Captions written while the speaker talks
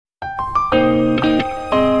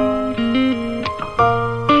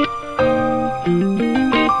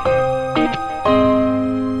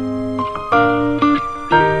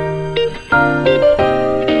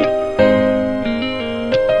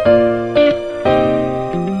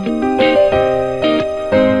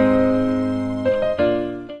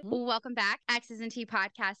TNT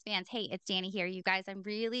podcast fans. Hey, it's Danny here. You guys, I'm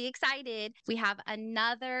really excited. We have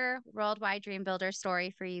another Worldwide Dream Builder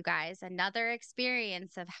story for you guys, another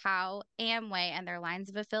experience of how Amway and their lines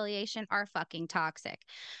of affiliation are fucking toxic.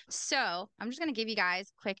 So I'm just going to give you guys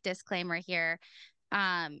a quick disclaimer here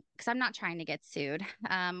because I'm not trying to get sued.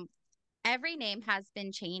 Every name has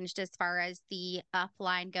been changed as far as the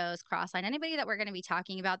upline goes, crossline. Anybody that we're going to be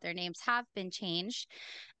talking about, their names have been changed.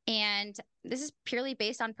 And this is purely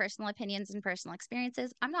based on personal opinions and personal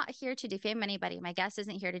experiences. I'm not here to defame anybody. My guest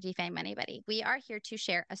isn't here to defame anybody. We are here to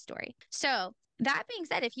share a story. So, that being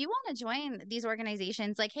said, if you want to join these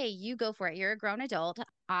organizations, like, hey, you go for it. You're a grown adult.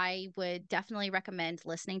 I would definitely recommend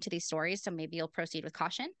listening to these stories. So maybe you'll proceed with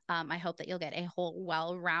caution. I hope that you'll get a whole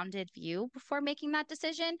well-rounded view before making that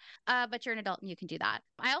decision. But you're an adult and you can do that.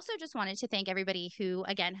 I also just wanted to thank everybody who,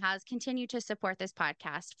 again, has continued to support this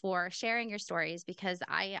podcast for sharing your stories because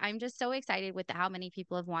I'm just so excited with how many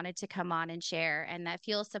people have wanted to come on and share and that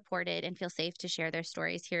feel supported and feel safe to share their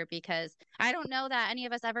stories here because I don't know that any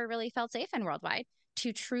of us ever really felt safe in Worldwide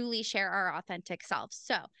to truly share our authentic selves.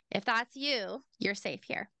 So if that's you, you're safe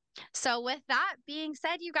here. So with that being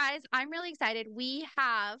said, you guys, I'm really excited. We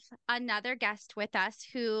have another guest with us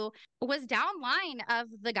who was downline of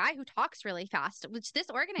the guy who talks really fast, which this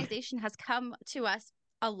organization has come to us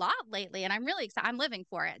a lot lately, and I'm really excited. I'm living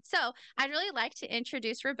for it. So I'd really like to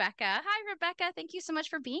introduce Rebekah. Hi, Rebekah. Thank you so much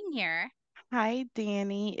for being here. Hi,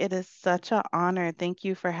 Danny. It is such an honor. Thank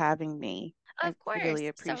you for having me. I Of course. really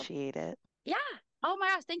So appreciate it. yeah. Oh my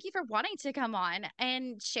gosh. Thank you for wanting to come on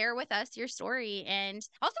and share with us your story and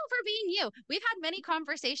also for being you. We've had many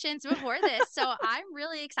conversations before this. So I'm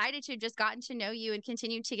really excited to have just gotten to know you and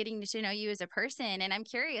continue to getting to know you as a person. And I'm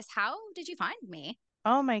curious, how did you find me?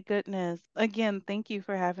 Oh my goodness. Again, thank you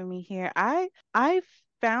for having me here. I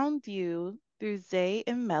found you through Zay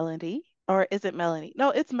and Melody. Or is it Melody?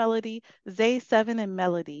 No, it's Melody. Zay, Seven, and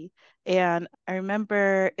Melody. And I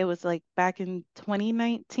remember it was like back in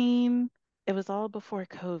 2019. It was all before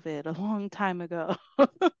COVID, a long time ago.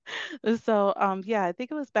 So, yeah, I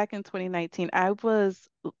think it was back in 2019. I was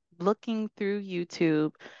looking through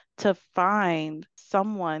YouTube to find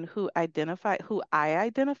someone who I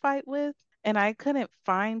identified with, and I couldn't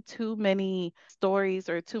find too many stories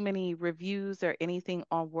or too many reviews or anything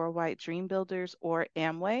on Worldwide Dream Builders or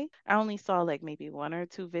Amway. I only saw like maybe one or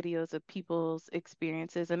two videos of people's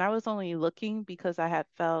experiences, and I was only looking because I had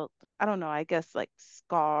felt, I don't know, I guess like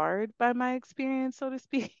scarred by my experience, so to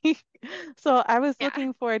speak. So I was Yeah.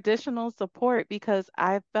 looking for additional support because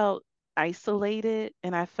I felt isolated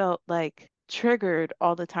and I felt like triggered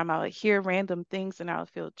all the time. I would hear random things and I would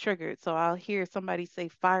feel triggered. So I'll hear somebody say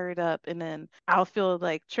fired up and then I'll feel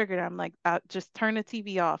like triggered. I'm like, I'll just turn the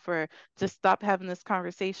TV off or just stop having this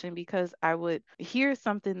conversation because I would hear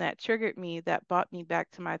something that triggered me that brought me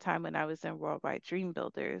back to my time when I was in Worldwide Dream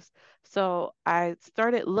Builders. So I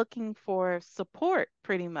started looking for support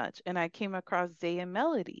pretty much and I came across Zay and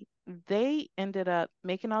Melody. They ended up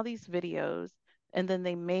making all these videos and then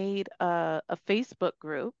they made a Facebook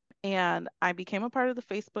group and I became a part of the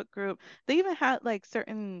Facebook group. They even had like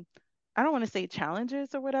certain, I don't want to say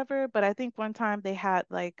challenges or whatever, but I think one time they had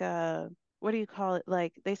like what do you call it?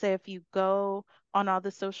 Like they say if you go on all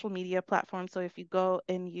the social media platforms, so if you go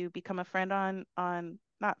and you become a friend on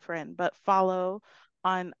not friend, but follow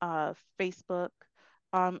on Facebook,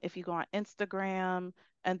 if you go on Instagram,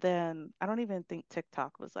 and then I don't even think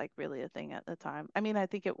TikTok was like really a thing at the time. I mean, I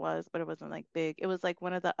think it was, but it wasn't like big. It was like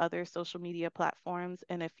one of the other social media platforms.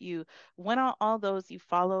 And if you went on all those, you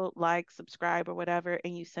follow, like, subscribe, or whatever,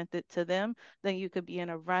 and you sent it to them, then you could be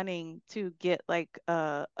in a running to get like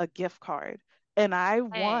a gift card. And I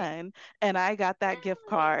Hey. won, and I got that gift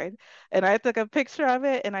card, and I took a picture of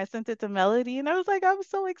it, and I sent it to Melody, and I was like, I'm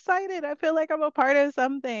so excited. I feel like I'm a part of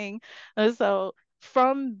something. And so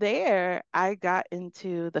from there, I got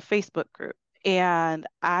into the Facebook group and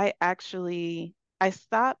I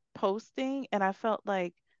stopped posting and I felt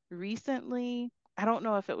like recently, I don't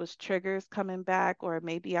know if it was triggers coming back or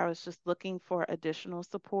maybe I was just looking for additional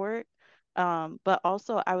support. But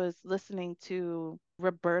also I was listening to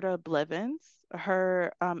Roberta Blevins,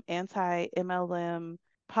 her anti-MLM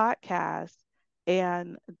podcast,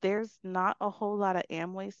 and there's not a whole lot of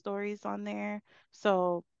Amway stories on there.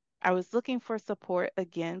 So I was looking for support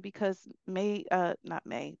again because not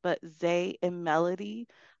May, but Zay and Melody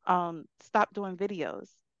stopped doing videos.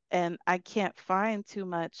 And I can't find too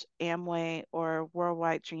much Amway or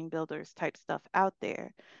Worldwide Dream Builders type stuff out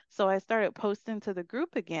there. So I started posting to the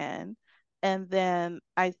group again. And then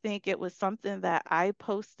I think it was something that I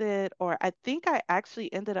posted, or I think I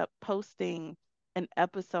actually ended up posting an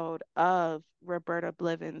episode of Roberta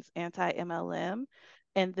Blevins' anti MLM.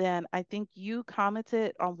 And then I think you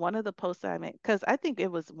commented on one of the posts that I made, because I think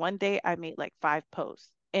it was one day I made like 5 posts,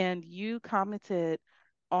 and you commented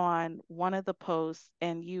on one of the posts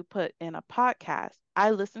and you put in a podcast.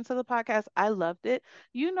 I listened to the podcast. I loved it.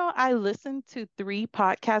 You know, I listened to 3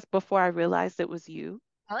 podcasts before I realized it was you.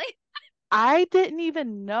 Really? I didn't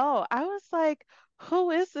even know. I was like,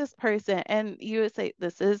 who is this person? And you would say,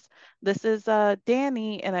 this is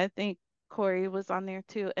Danny, and I think Corey was on there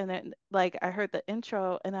too. And then like I heard the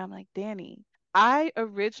intro and I'm like, Danny. I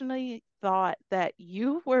originally thought that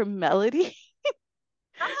you were Melody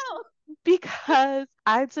Oh, because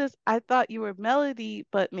I thought you were Melody,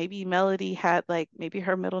 but maybe Melody had like maybe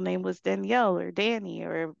her middle name was Danielle or Danny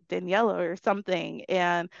or Daniela or something.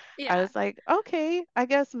 And I yeah. was like, okay, I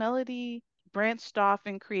guess Melody branched off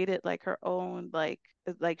and created like her own like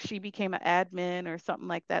she became an admin or something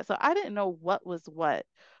like that. So I didn't know what was what.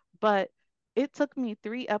 But it took me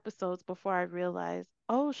 3 episodes before I realized,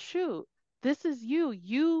 oh shoot, this is you.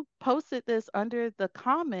 You posted this under the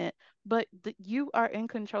comment, but you are in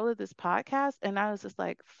control of this podcast. And I was just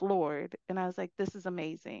like floored. And I was like, this is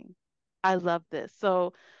amazing. I love this.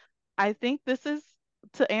 So I think this is,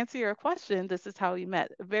 to answer your question, this is how we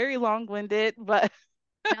met. Very long-winded, but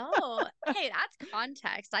No. Hey, that's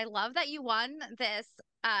context. I love that you won this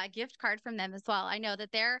gift card from them as well. I know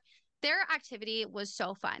that their activity was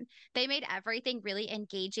so fun. They made everything really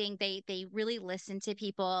engaging. They really listened to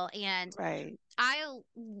people, and right. I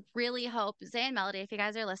really hope Zay and Melody, if you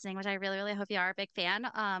guys are listening, which I really, really hope you are a big fan,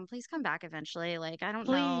 please come back eventually. Like, I don't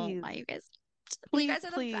know Please. why you Please, guys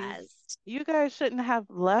are the please. best. You guys shouldn't have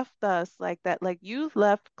left us like that. Like you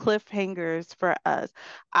left cliffhangers for us.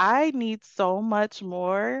 I need so much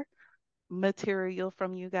more material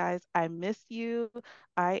from you guys. I miss you.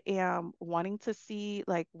 I am wanting to see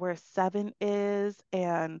like where Seven is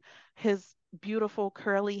and his beautiful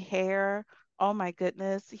curly hair. Oh my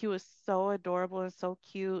goodness, he was so adorable and so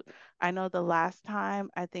cute. I know the last time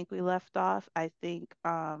I think we left off, I think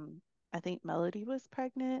Melody was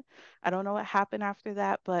pregnant. I don't know what happened after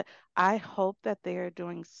that, but I hope that they are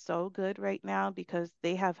doing so good right now because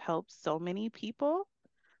they have helped so many people.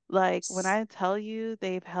 Like when I tell you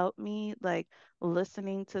they've helped me, like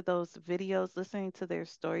listening to those videos, listening to their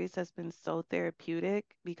stories has been so therapeutic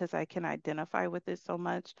because I can identify with it so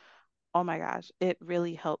much. Oh my gosh, it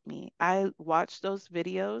really helped me. I watched those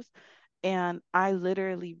videos and I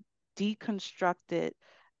literally deconstructed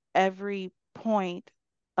every point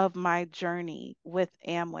of my journey with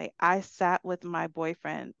Amway. I sat with my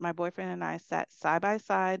boyfriend. My boyfriend and I sat side by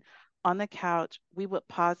side on the couch. We would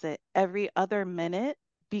pause it every other minute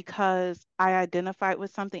because I identified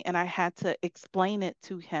with something and I had to explain it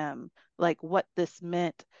to him, like what this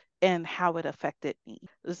meant and how it affected me.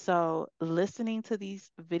 So listening to these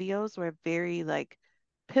videos were very like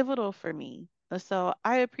pivotal for me. So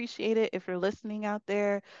I appreciate it if you're listening out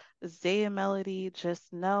there. Zay and Melody,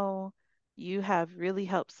 just know you have really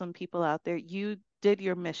helped some people out there. You did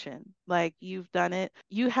your mission. Like you've done it.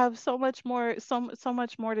 You have so much more, so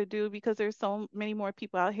much more to do because there's so many more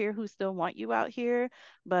people out here who still want you out here.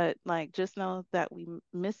 But like just know that we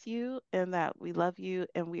miss you and that we love you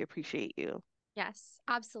and we appreciate you. Yes,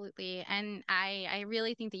 absolutely. And I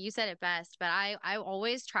really think that you said it best, but I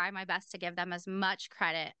always try my best to give them as much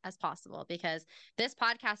credit as possible because this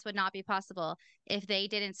podcast would not be possible if they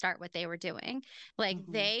didn't start what they were doing. Like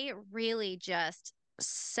Hmm. they really just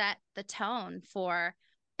set the tone for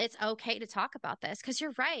it's okay to talk about this because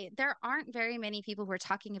you're right. There aren't very many people who are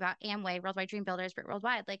talking about Amway, Worldwide Dream Builders, but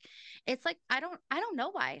worldwide. Like it's like I don't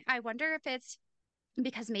know why. I wonder if it's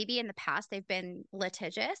because maybe in the past they've been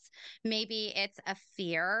litigious. Maybe it's a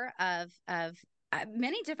fear of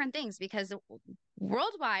many different things because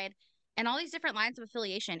worldwide and all these different lines of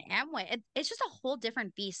affiliation, Amway, it's just a whole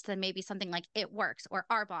different beast than maybe something like It Works or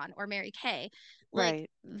Arbonne or Mary Kay. Like Right.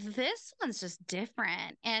 this one's just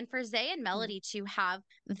different. And for Zay and Mm. Melody to have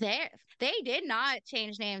they did not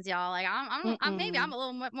change names, y'all. Like I'm maybe I'm Mm-mm. a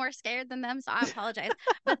little bit more scared than them, so I apologize.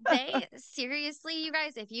 But they seriously, you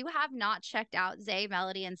guys, if you have not checked out Zay,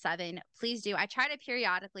 Melody, and Seven, please do. I try to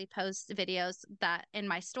periodically post videos that in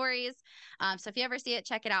my stories. So if you ever see it,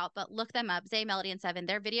 check it out. But look them up, Zay, Melody, and Seven.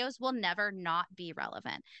 Their videos will never not be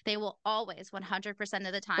relevant. They will always 100%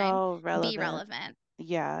 of the time So be relevant. relevant.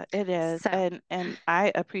 Yeah, it is. So And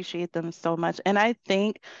I appreciate them so much. And I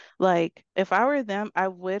think like if I were them, I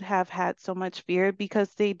would have had so much fear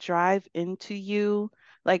because they drive into you.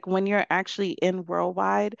 Like when you're actually in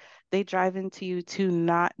worldwide, they drive into you to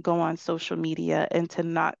not go on social media and to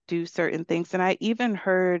not do certain things. And I even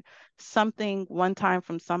heard something one time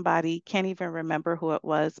from somebody, can't even remember who it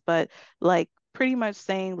was, but like pretty much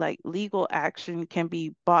saying like legal action can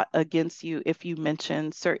be brought against you if you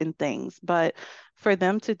mention certain things. But for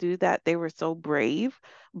them to do that, they were so brave.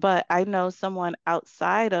 But I know someone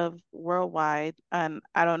outside of Worldwide, and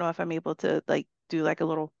I don't know if I'm able to like do like a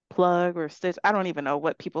little plug or stitch. I don't even know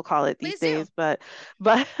what people call it these Please do. days, but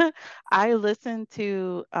I listen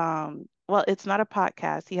to well, it's not a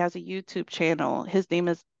podcast. He has a YouTube channel. His name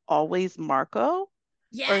is Always Marco or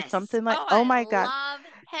Yes. something like, Oh, oh I my God. love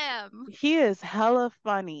him. He is hella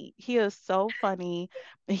funny. He is so funny.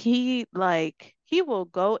 He will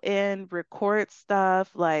go in, record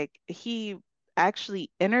stuff. Like he actually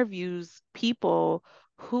interviews people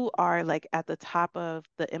who are like at the top of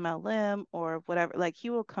the MLM or whatever. Like he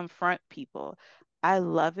will confront people. I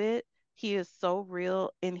love it. He is so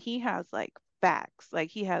real and he has like facts. Like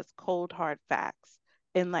he has cold hard facts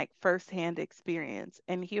and like firsthand experience.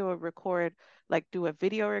 And he will record like do a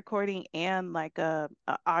video recording and like a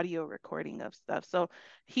audio recording of stuff. So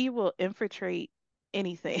he will infiltrate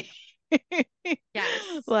anything. Yes.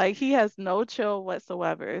 Like he has no chill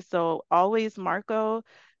whatsoever. So always Marco,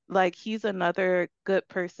 like he's another good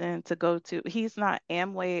person to go to. He's not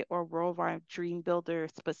Amway or Worldwide Dream Builder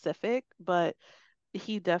specific, but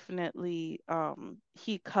he definitely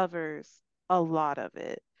he covers a lot of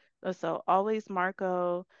it. So always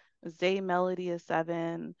Marco, Zay Melody is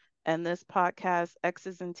seven, and this podcast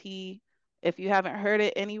X's and T. If you haven't heard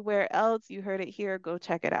it anywhere else, you heard it here. Go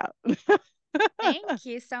check it out. Thank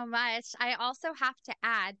you so much. I also have to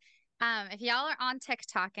add, if y'all are on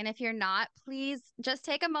TikTok, and if you're not, please just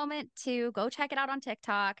take a moment to go check it out on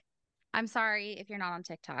TikTok. I'm sorry if you're not on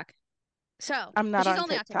TikTok. So, I'm but not she's on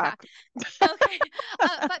only on TikTok. TikTok. Okay.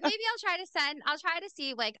 But maybe I'll try to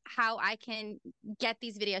see like how I can get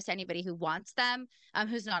these videos to anybody who wants them,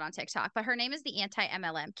 who's not on TikTok. But her name is the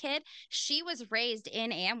anti-MLM kid. She was raised in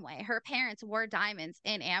Amway. Her parents were diamonds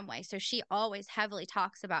in Amway. So she always heavily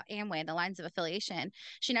talks about Amway and the lines of affiliation.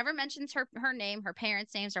 She never mentions her name, her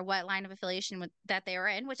parents' names, or what line of affiliation that they were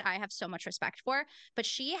in, which I have so much respect for. But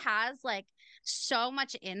she has like so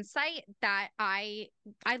much insight that I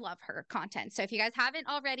love her content. So if you guys haven't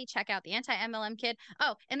already, check out the anti MLM kid.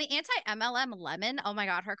 Oh, and the anti MLM lemon. Oh my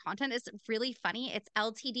God, her content is really funny. It's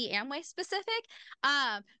LTD Amway specific.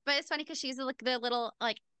 But it's funny because she's like the little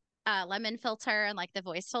like lemon filter and like the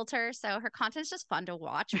voice filter. So her content's just fun to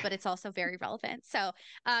watch, but it's also very relevant. So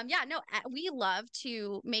yeah, no, we love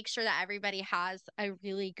to make sure that everybody has a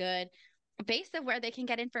really good base of where they can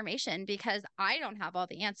get information because I don't have all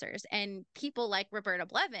the answers. And people like Roberta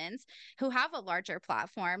Blevins, who have a larger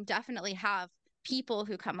platform, definitely have people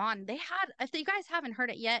who come on. They had, if you guys haven't heard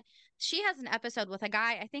it yet, she has an episode with a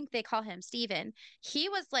guy, I think they call him Steven. He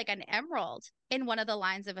was like an emerald in one of the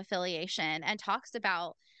lines of affiliation and talks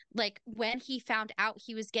about like when he found out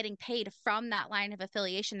he was getting paid from that line of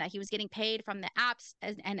affiliation, that he was getting paid from the apps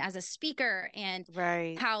and as a speaker, and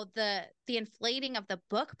Right. how the inflating of the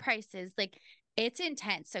book prices, like it's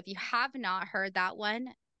intense. So if you have not heard that one,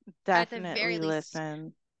 at the very Definitely least,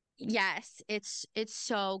 listen. yes, it's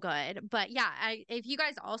so good. But yeah, if you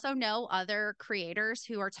guys also know other creators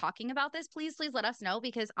who are talking about this, please let us know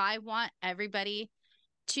because I want everybody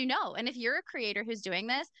to know. And if you're a creator who's doing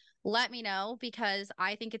this, let me know because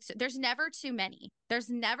I think there's never too many. There's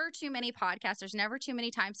never too many podcasts. There's never too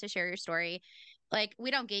many times to share your story. Like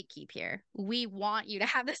we don't gatekeep here. We want you to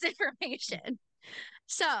have this information.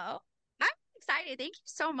 So I'm excited. Thank you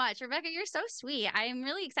so much, Rebekah. You're so sweet. I'm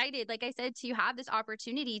really excited, like I said, to have this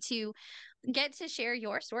opportunity to get to share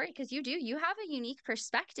your story because you have a unique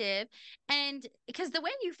perspective, and because the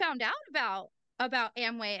way you found out about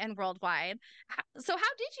Amway and Worldwide. So how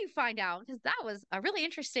did you find out? Because that was really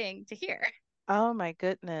interesting to hear. Oh my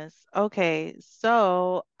goodness. Okay,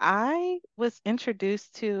 so I was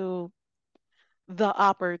introduced to the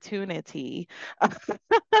opportunity.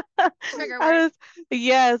 Trigger I word. was,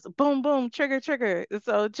 yes, boom, boom, trigger, trigger.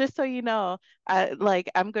 So just so you know,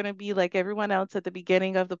 I'm gonna be like everyone else at the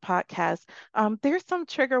beginning of the podcast. There's some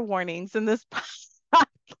trigger warnings in this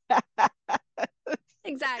podcast.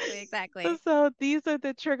 Exactly, exactly. So these are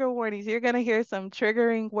the trigger warnings. You're going to hear some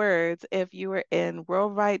triggering words if you were in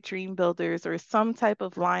Worldwide Dream Builders or some type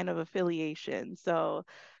of line of affiliation. So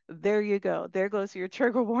there you go. There goes your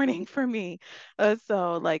trigger warning for me.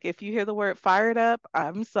 So like if you hear the word fired up,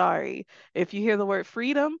 I'm sorry. If you hear the word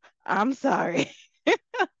freedom, I'm sorry.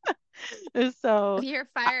 If So you're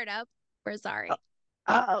fired up, we're uh, sorry.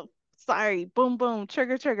 uh, sorry. Boom, boom,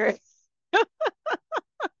 trigger, trigger.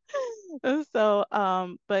 So,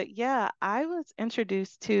 but yeah, I was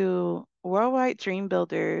introduced to Worldwide Dream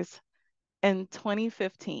Builders in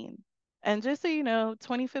 2015. And just so you know,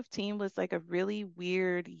 2015 was like a really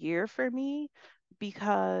weird year for me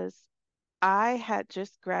because I had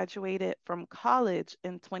just graduated from college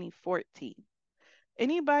in 2014.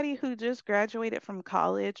 Anybody who just graduated from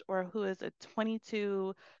college or who is a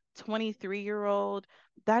 22, 23-year-old,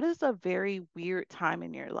 that is a very weird time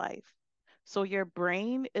in your life. So your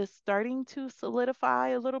brain is starting to solidify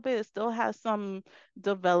a little bit. It still has some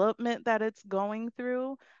development that it's going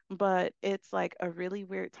through, but it's like a really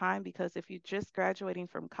weird time because if you're just graduating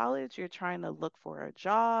from college, you're trying to look for a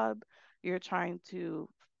job, you're trying to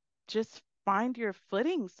just find your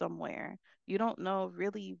footing somewhere. You don't know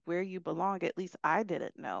really where you belong. At least I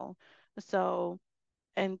didn't know. So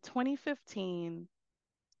in 2015,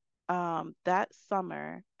 that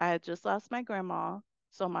summer, I had just lost my grandma.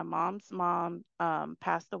 So my mom's mom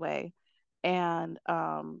passed away. And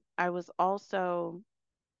I was also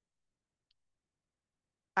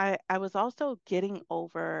getting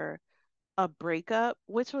over a breakup,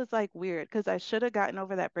 which was like weird because I should have gotten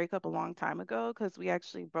over that breakup a long time ago because we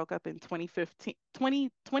actually broke up in 2015,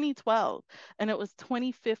 2012, and it was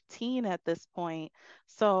 2015 at this point.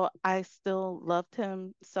 So I still loved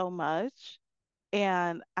him so much.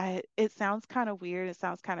 And it sounds kind of weird, it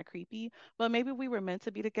sounds kind of creepy, but maybe we were meant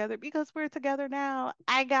to be together because we're together now.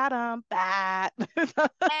 I got him back.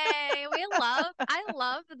 Hey, I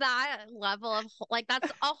love that level of like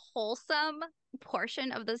that's a wholesome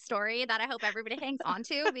portion of the story that I hope everybody hangs on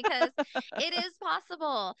to because it is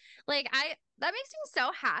possible. That makes me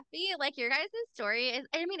so happy. Like your guys' story is,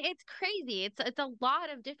 I mean, it's crazy. It's a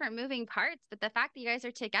lot of different moving parts, but the fact that you guys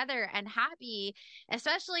are together and happy,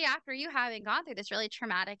 especially after you having gone through this really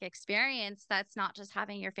traumatic experience, that's not just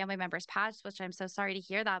having your family members pass, which I'm so sorry to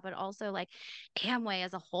hear that, but also like Amway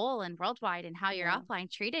as a whole and worldwide and how your Yeah,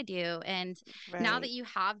 upline treated you. And now that right. you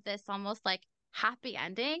have this almost like happy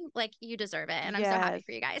ending, like you deserve it. And I'm so happy Yes.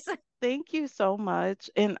 for you guys. Thank you so much.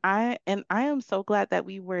 And I am so glad that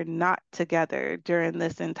we were not together during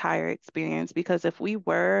this entire experience because if we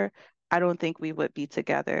were, I don't think we would be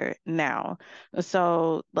together now.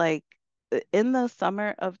 So like in the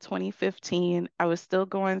summer of 2015, I was still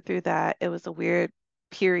going through that. It was a weird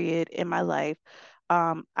period in my life.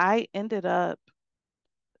 I ended up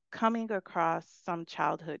coming across some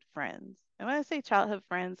childhood friends. And when I say childhood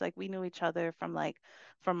friends, like we knew each other from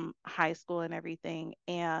from high school and everything.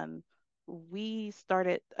 And we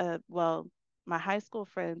started well, my high school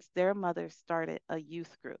friends, their mother started a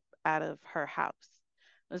youth group out of her house.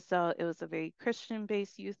 And so it was a very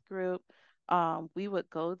Christian-based youth group. We would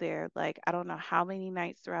go there like I don't know how many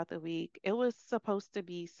nights throughout the week. It was supposed to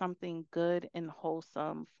be something good and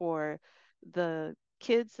wholesome for the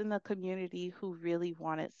kids in the community who really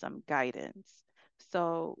wanted some guidance.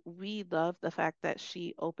 So we loved the fact that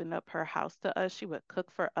she opened up her house to us. She would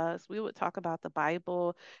cook for us. We would talk about the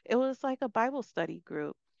Bible. It was like a Bible study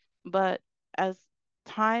group. But as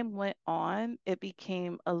time went on, it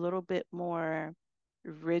became a little bit more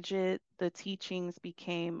rigid. The teachings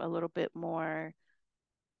became a little bit more,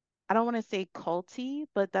 I don't want to say culty,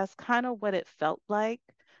 but that's kind of what it felt like.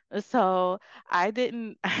 So I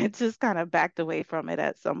just kind of backed away from it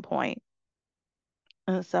at some point.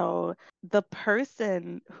 And so the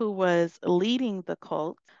person who was leading the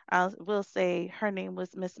cult, I will say her name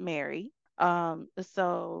was Miss Mary.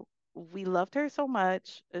 So we loved her so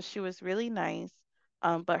much. She was really nice.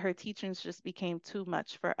 But her teachings just became too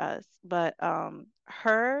much for us. But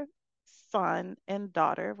her son and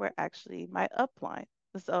daughter were actually my upline.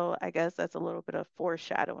 So I guess that's a little bit of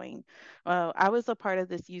foreshadowing. I was a part of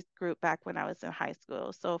this youth group back when I was in high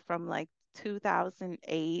school. So from like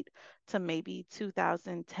 2008 to maybe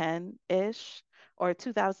 2010-ish or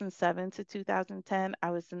 2007 to 2010,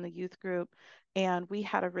 I was in the youth group and we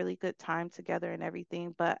had a really good time together and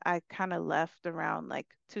everything. But I kind of left around like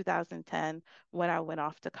 2010 when I went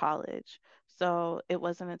off to college. So it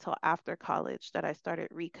wasn't until after college that I started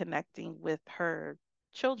reconnecting with her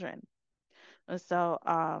children.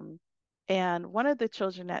 And one of the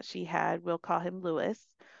children that she had, we'll call him Lewis.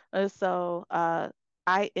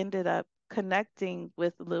 I ended up connecting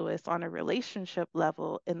with Lewis on a relationship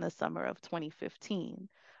level in the summer of 2015.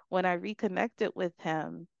 When I reconnected with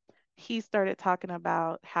him, he started talking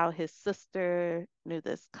about how his sister knew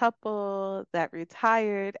this couple that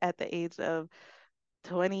retired at the age of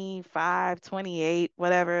 25, 28,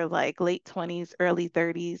 whatever, like late 20s, early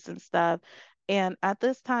 30s and stuff. And at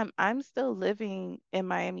this time, I'm still living in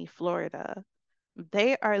Miami, Florida.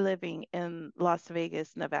 They are living in Las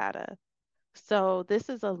Vegas, Nevada. So this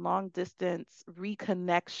is a long distance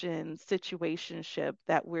reconnection situationship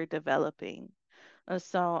that we're developing.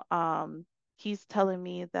 He's telling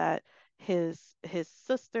me that his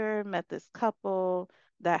sister met this couple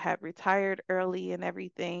that had retired early and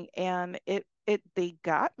everything, and it they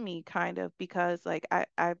got me kind of because like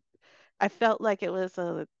I felt like it was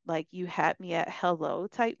a like you had me at hello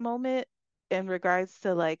type moment in regards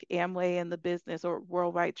to like Amway and the business or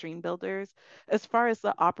Worldwide Dream Builders. As far as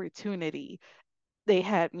the opportunity, they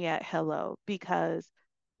had me at hello because,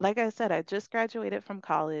 like I said, I just graduated from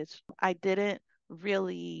college. I didn't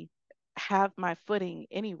really have my footing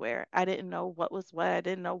anywhere. I didn't know what was what. I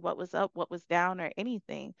didn't know what was up, what was down, or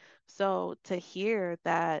anything. So to hear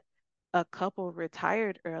that a couple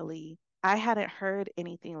retired early, I hadn't heard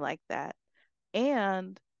anything like that.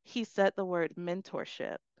 And he said the word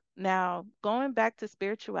mentorship. Now, going back to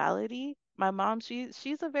spirituality, my mom,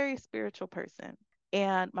 she's a very spiritual person.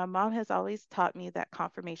 And my mom has always taught me that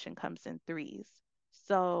confirmation comes in threes.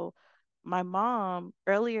 So my mom,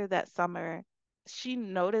 earlier that summer, she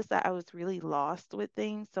noticed that I was really lost with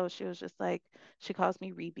things. So she was just like, she calls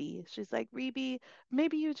me Rebe. She's like, Rebe,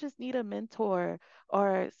 maybe you just need a mentor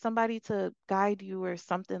or somebody to guide you or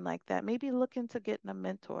something like that. Maybe look into getting a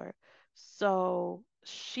mentor. So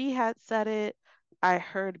she had said it. I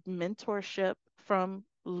heard mentorship from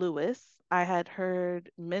Lewis. I had heard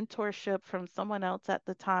mentorship from someone else at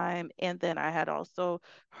the time. And then I had also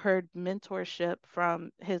heard mentorship from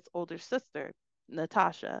his older sister,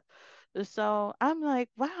 Natasha. So I'm like,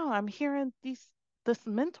 wow, I'm hearing this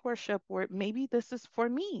mentorship word. Maybe this is for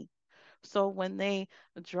me. So when they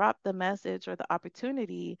dropped the message or the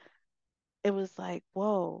opportunity, it was like,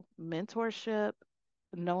 whoa, mentorship,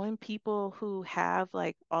 knowing people who have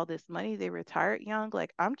like all this money, they retired young.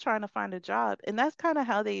 Like, I'm trying to find a job. And that's kind of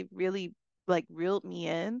how they really like reeled me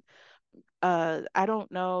in. I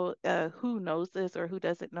don't know who knows this or who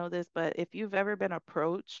doesn't know this, but if you've ever been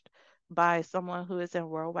approached by someone who is in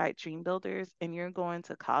Worldwide Dream Builders and you're going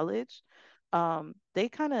to college, they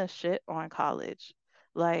kind of shit on college.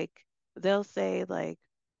 Like they'll say like,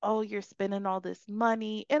 "Oh, you're spending all this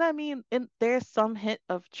money," and I mean, and there's some hint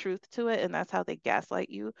of truth to it, and that's how they gaslight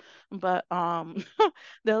you. But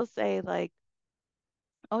they'll say like,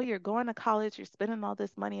 oh, you're going to college, you're spending all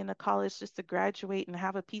this money in the college just to graduate and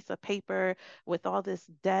have a piece of paper with all this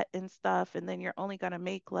debt and stuff, and then you're only going to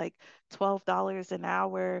make like $12 an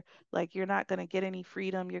hour. Like, you're not going to get any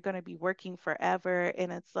freedom. You're going to be working forever. And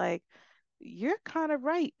it's like, you're kind of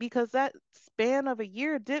right because that span of a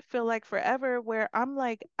year did feel like forever where I'm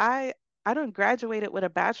like, I done graduated with a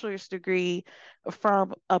bachelor's degree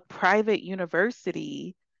from a private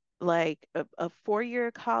university, like a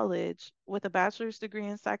 4-year college with a bachelor's degree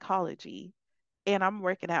in psychology, and I'm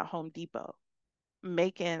working at Home Depot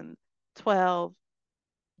making $12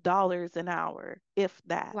 an hour, if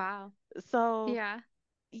that. Wow. So Yeah.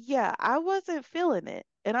 yeah, I wasn't feeling it.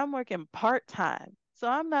 And I'm working part-time. So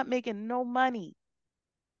I'm not making no money.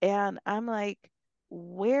 And I'm like,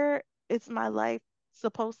 where is my life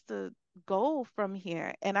supposed to go from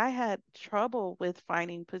here? And I had trouble with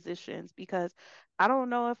finding positions because I don't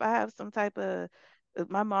know if I have some type of,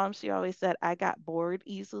 my mom, she always said I got bored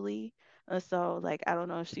easily. So, like, I don't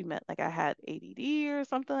know if she meant like I had ADD or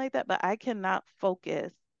something like that, but I cannot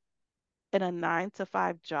focus in a 9 to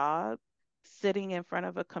 5 job sitting in front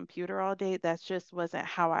of a computer all day. That just wasn't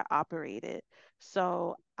how I operated.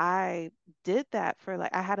 So I did that for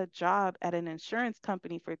like, I had a job at an insurance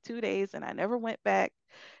company for 2 days and I never went back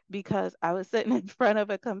because I was sitting in front of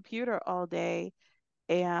a computer all day.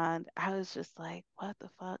 And I was just like, what the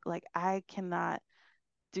fuck? Like, I cannot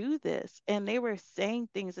do this. And they were saying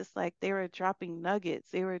things, it's like they were dropping nuggets,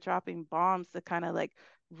 they were dropping bombs to kind of like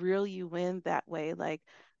reel you in that way. Like,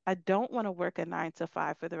 I don't want to work a 9 to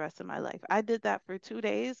 5 for the rest of my life. I did that for 2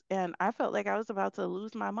 days and I felt like I was about to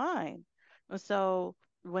lose my mind. And so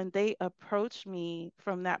when they approached me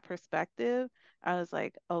from that perspective, I was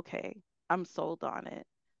like, okay, I'm sold on it.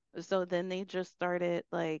 So then they just started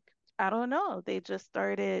like, I don't know, they just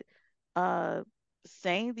started uh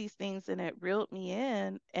saying these things and it reeled me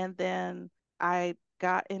in. And then I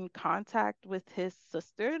got in contact with his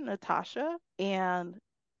sister, Natasha, and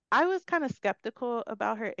I was kind of skeptical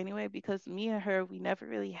about her anyway because me and her, we never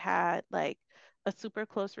really had like a super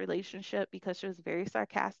close relationship because she was very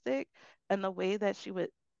sarcastic and the way that she would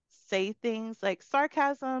say things like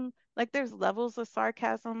sarcasm, like there's levels of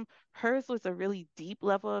sarcasm. Hers was a really deep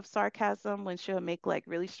level of sarcasm when she'll make like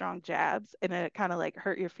really strong jabs and it kind of like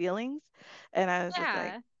hurt your feelings. And I was just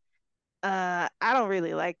like, Yeah. I don't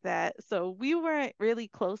really like that. So we weren't really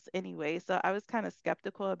close anyway. So I was kind of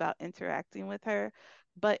skeptical about interacting with her,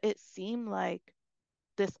 but it seemed like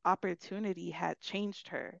this opportunity had changed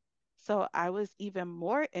her. So I was even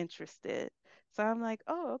more interested. So I'm like,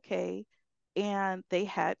 oh, okay. And they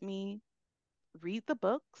had me read the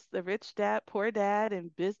books, The Rich Dad, Poor Dad,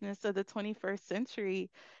 and Business of the 21st Century.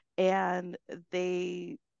 And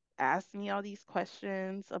they ask me all these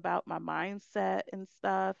questions about my mindset and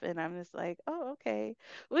stuff, and I'm just like, oh, okay,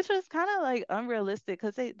 which was kind of like unrealistic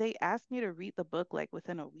because they asked me to read the book like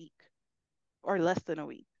within a week or less than a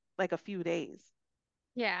week, like a few days.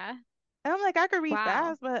 Yeah. And I'm like, I could read Wow.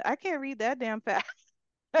 fast, but I can't read that damn fast.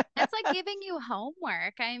 It's like giving you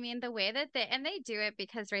homework. I mean, the way that they do it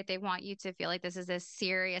because, right, they want you to feel like this is a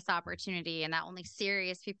serious opportunity and that only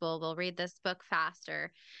serious people will read this book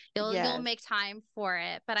faster. You'll Yes. make time for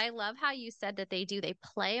it. But I love how you said that they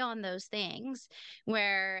play on those things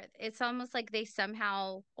where it's almost like they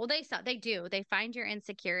somehow, well, they do. They find your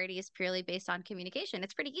insecurities purely based on communication.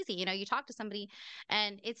 It's pretty easy. You talk to somebody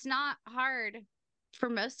and it's not hard for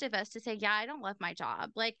most of us to say, yeah, I don't love my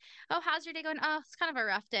job. Like, oh, how's your day going? Oh, it's kind of a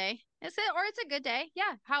rough day. Is it? Or it's a good day.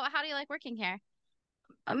 Yeah. How do you like working here?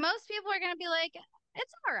 Most people are going to be like,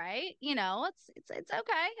 it's all right. It's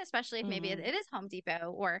okay, especially if maybe Hmm. it is Home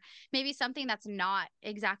Depot or maybe something that's not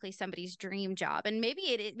exactly somebody's dream job. And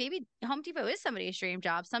maybe Home Depot is somebody's dream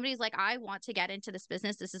job. Somebody's like, I want to get into this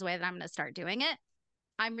business. This is the way that I'm going to start doing it.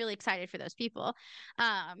 I'm really excited for those people.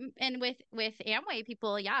 And with Amway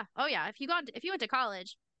people, yeah, oh yeah, if you went to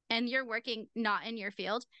college and you're working not in your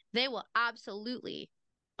field, they will absolutely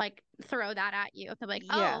like throw that at you. They're like,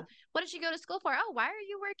 oh, Yeah. what did you go to school for? Oh, why are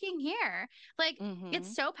you working here? Like it's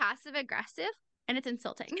Hmm. so passive aggressive and it's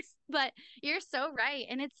insulting. But you're so right,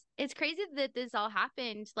 and it's crazy that this all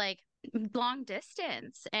happened like long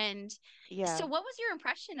distance. And Yeah. so, what was your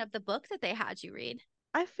impression of the book that they had you read?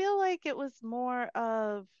 I feel like it was more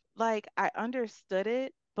of like I understood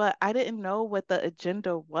it, but I didn't know what the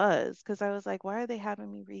agenda was because I was like, why are they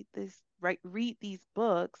having me read these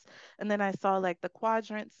books? And then I saw like the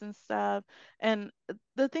quadrants and stuff. And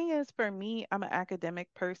the thing is for me, I'm an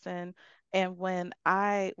academic person, and when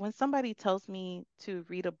somebody tells me to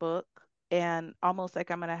read a book and almost like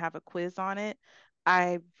I'm gonna have a quiz on it,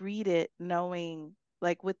 I read it knowing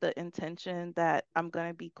like with the intention that I'm going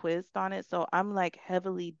to be quizzed on it. So I'm like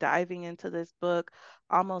heavily diving into this book,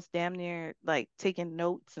 almost damn near like taking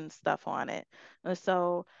notes and stuff on it. And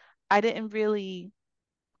so I didn't really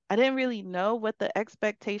I didn't really know what the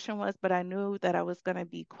expectation was, but I knew that I was going to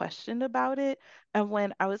be questioned about it. And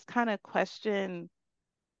when I was kind of questioned,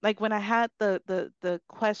 like when I had the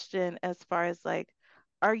question as far as like,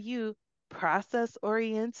 are you process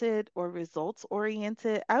oriented or results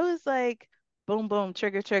oriented? I was like, boom, boom,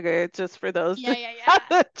 trigger, trigger, just for those Yeah, yeah,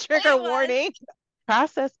 yeah. trigger It was. warning.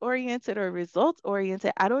 Process oriented or results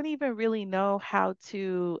oriented, I don't even really know how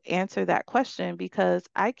to answer that question because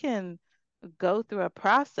I can go through a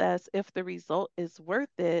process if the result is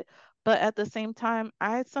worth it. But at the same time,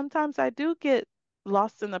 I do get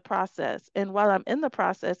lost in the process. And while I'm in the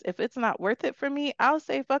process, if it's not worth it for me, I'll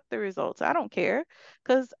say fuck the results. I don't care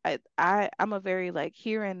because I'm a very like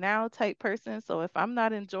here and now type person. So if I'm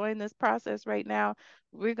not enjoying this process right now,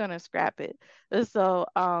 we're gonna scrap it. And so,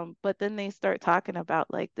 but then they start talking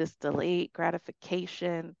about like this delayed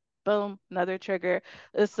gratification. Boom, another trigger.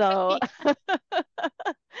 So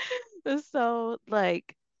so,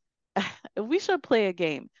 like, we should play a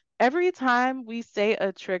game. Every time we say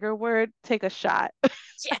a trigger word, take a shot.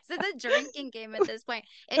 Yes, it's a drinking game at this point.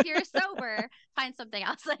 If you're sober, find something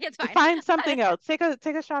else. Like it's fine. Find something else. Take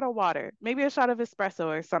a shot of water. Maybe a shot of espresso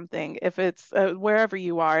or something. If it's wherever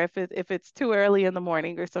you are, if it's too early in the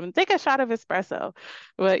morning or something, take a shot of espresso.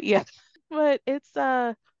 But yeah, but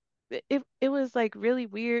it was like really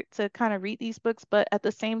weird to kind of read these books, but at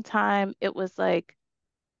the same time, it was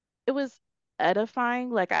edifying.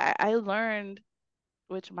 Like I learned,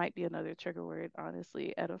 which might be another trigger word,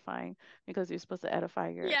 honestly, edifying, because you're supposed to edify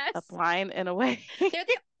your Yes. upline in a way. They're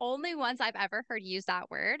the only ones I've ever heard use that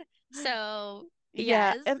word. So,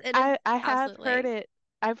 Yeah, yes, and it is I have heard absolutely. it.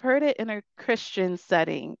 I've heard it in a Christian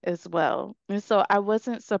setting as well. And so I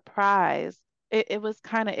wasn't surprised. It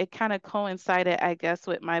kind of coincided, I guess,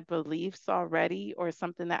 with my beliefs already or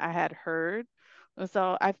something that I had heard. And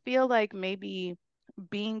so I feel like maybe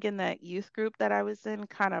being in that youth group that I was in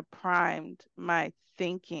kind of primed my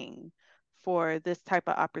thinking for this type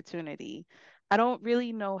of opportunity. I don't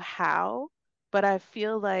really know how, but I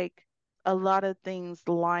feel like a lot of things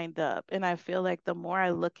lined up. And I feel like the more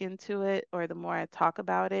I look into it or the more I talk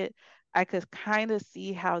about it, I could kind of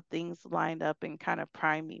see how things lined up and kind of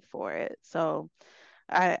prime me for it. So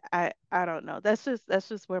I don't know. That's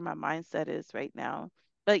just where my mindset is right now.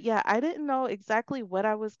 But yeah, I didn't know exactly what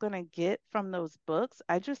I was going to get from those books.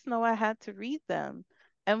 I just know I had to read them.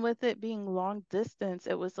 And with it being long distance,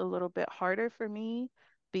 it was a little bit harder for me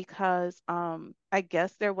because I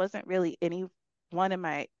guess there wasn't really anyone in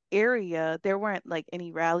my area. There weren't like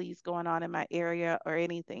any rallies going on in my area or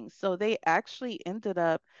anything. So they actually ended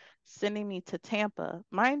up sending me to Tampa.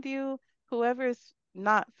 Mind you, whoever's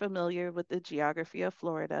not familiar with the geography of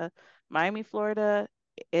Florida, Miami, Florida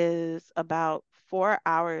is about 4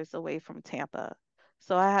 hours away from Tampa.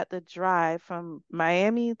 So I had to drive from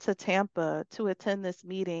Miami to Tampa to attend this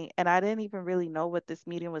meeting, and I didn't even really know what this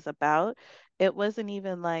meeting was about. It wasn't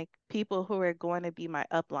even like people who were going to be my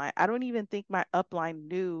upline. I don't even think my upline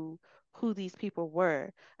knew who these people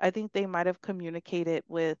were. I think they might have communicated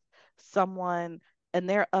with someone in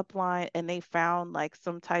their upline and they found like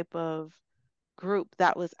some type of group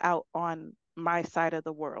that was out on my side of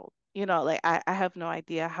the world. Like I have no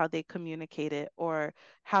idea how they communicated or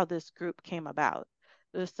how this group came about.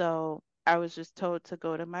 So I was just told to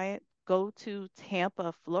go to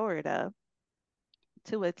Tampa, Florida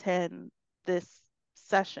to attend this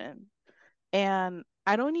session. And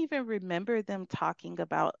I don't even remember them talking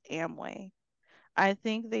about Amway. I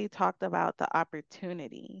think they talked about the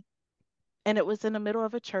opportunity. And it was in the middle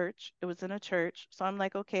of a church. It was in a church. So I'm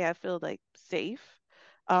like, okay, I feel like safe.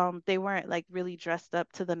 They weren't like really dressed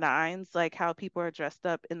up to the nines, like how people are dressed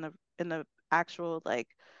up in the actual like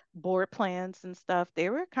board plans and stuff. They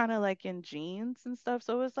were kind of like in jeans and stuff.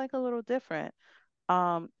 So it was like a little different.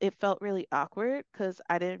 It felt really awkward because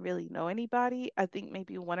I didn't really know anybody. I think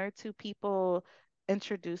maybe one or two people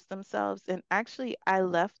introduced themselves. And actually, I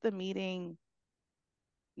left the meeting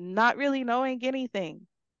not really knowing anything.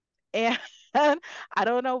 And I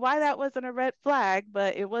don't know why that wasn't a red flag,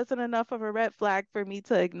 but it wasn't enough of a red flag for me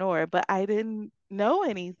to ignore. But I didn't know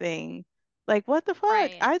anything. Like, what the fuck?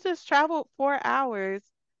 Right. I just traveled 4 hours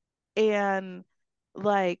and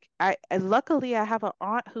luckily I have an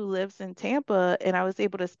aunt who lives in Tampa and I was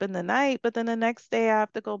able to spend the night, but then the next day I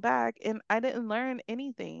have to go back and I didn't learn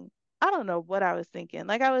anything. I don't know what I was thinking.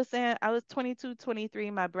 Like I was saying, I was 22, 23.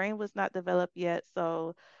 My brain was not developed yet,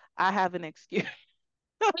 so I have an excuse.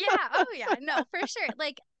 Yeah. Oh, yeah. No, for sure.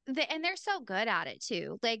 And they're so good at it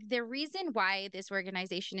too. Like, the reason why this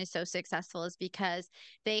organization is so successful is because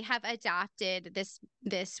they have adapted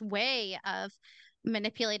this way of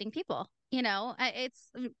manipulating people. It's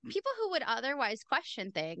people who would otherwise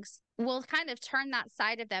question things will kind of turn that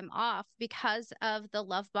side of them off because of the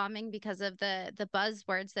love bombing, because of the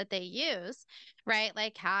buzzwords that they use, right?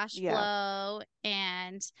 Like cash Yeah. flow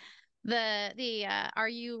and the are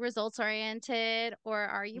you results oriented or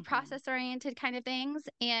are you Hmm. process oriented kind of things,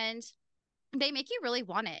 and they make you really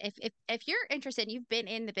want it. If you're interested and you've been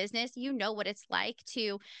in the business, you know what it's like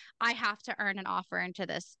to, I have to earn an offer into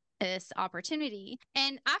this opportunity.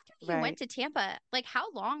 And after you went Right. to Tampa, like,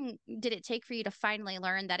 how long did it take for you to finally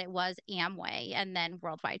learn that it was Amway and then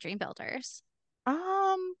Worldwide Dream Builders?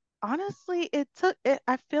 Honestly,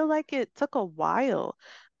 I feel like it took a while.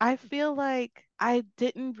 I feel like I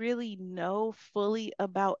didn't really know fully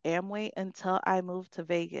about Amway until I moved to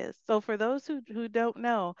Vegas. So for those who don't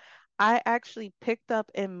know, I actually picked up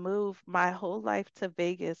and moved my whole life to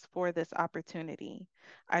Vegas for this opportunity.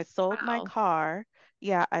 I sold my Wow. car.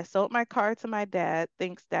 Yeah, I sold my car to my dad.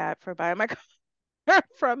 Thanks, Dad, for buying my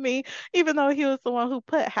from me, even though he was the one who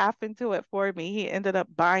put half into it for me. He ended up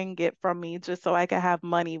buying it from me just so I could have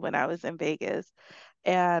money when I was in Vegas.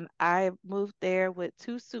 And I moved there with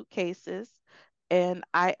two suitcases, and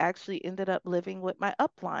I actually ended up living with my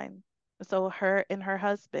upline. So her and her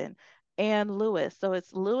husband and Lewis. So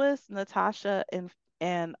it's Lewis, Natasha,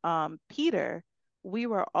 and Peter. We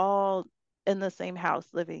were all in the same house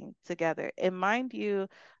living together. And mind you,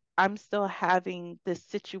 I'm still having this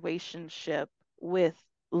situationship with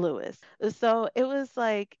Lewis. So it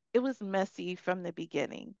was messy from the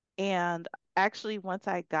beginning. And actually, once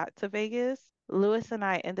I got to Vegas, Lewis and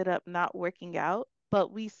I ended up not working out,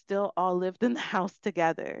 but we still all lived in the house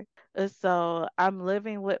together. So I'm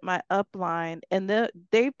living with my upline, and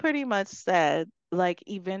they pretty much said, like,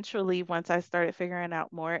 eventually, once I started figuring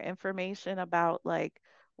out more information about like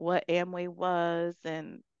what Amway was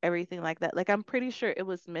and everything like that, like, I'm pretty sure it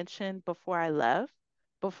was mentioned before I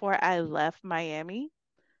left Miami,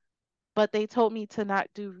 but they told me to not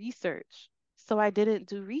do research. So I didn't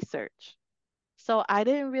do research. So I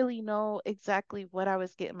didn't really know exactly what I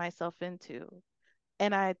was getting myself into.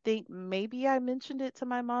 And I think maybe I mentioned it to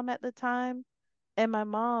my mom at the time. And my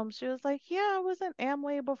mom, she was like, yeah, I was in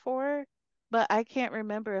Amway before, but I can't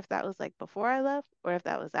remember if that was like before I left or if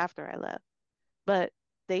that was after I left. But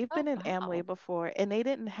they've Oh, been in wow. Amway before and they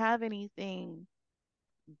didn't have anything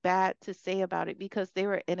bad to say about it because they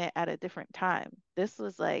were in it at a different time. This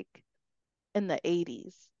was like in the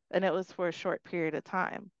 80s and it was for a short period of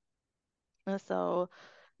time. And so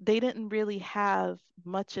they didn't really have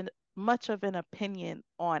much of an opinion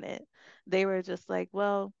on it. They were just like,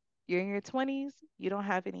 well, you're in your 20s, you don't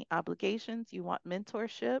have any obligations, you want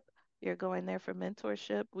mentorship, You're going there for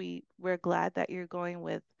mentorship. We're glad that you're going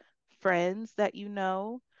with friends that you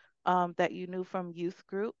knew from youth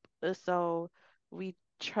group. So we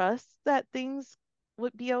trust that things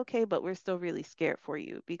would be okay, but we're still really scared for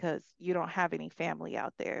you because you don't have any family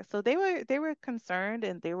out there. So they were concerned,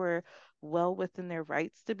 and they were well within their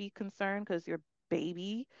rights to be concerned because your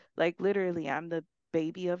baby, like literally, I'm the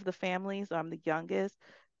baby of the family, so I'm the youngest,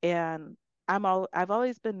 and I've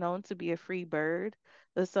always been known to be a free bird.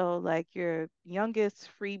 So like your youngest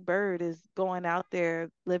free bird is going out there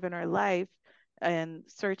living her life and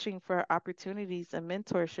searching for opportunities and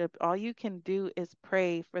mentorship. All you can do is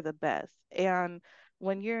pray for the best. And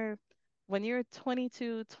when you're when you're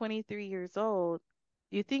 22, 23 years old,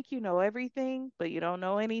 you think you know everything, but you don't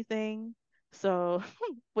know anything. So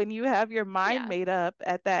when you have your mind Yeah. made up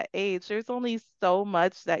at that age, there's only so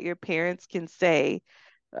much that your parents can say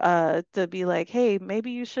to be like, hey,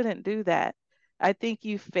 maybe you shouldn't do that. I think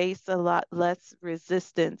you face a lot less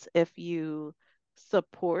resistance if you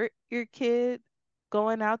support your kid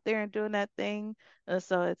going out there and doing that thing. And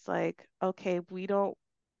so it's like, okay,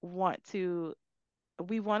 want to,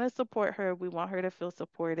 we want to support her. We want her to feel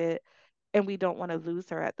supported, and we don't want to lose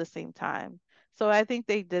her at the same time. So I think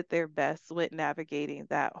they did their best with navigating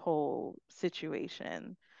that whole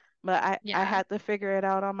situation. But I Yeah. had to figure it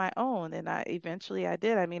out on my own, and I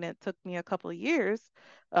did. I mean, it took me a couple of years,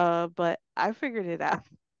 but I figured it out.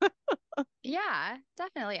 Yeah,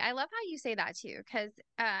 definitely. I love how you say that too, because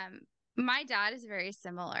my dad is very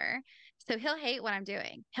similar. So he'll hate what I'm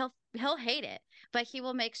doing. He'll hate it, but he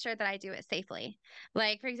will make sure that I do it safely.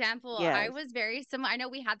 Like for example, I Yes, was very similar. I know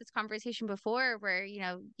we had this conversation before where,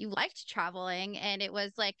 you liked traveling and it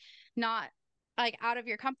was like not like out of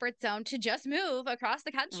your comfort zone to just move across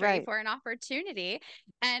the country right, for an opportunity.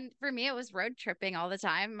 And for me, it was road tripping all the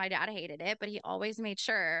time. My dad hated it, but he always made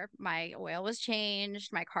sure my oil was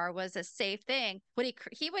changed, my car was a safe thing. But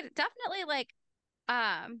he would definitely like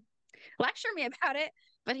um lecture me about it,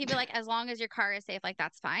 but he'd be like, as long as your car is safe, like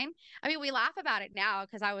that's fine. I mean, we laugh about it now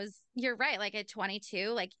because you're right, like at 22,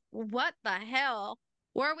 like what the hell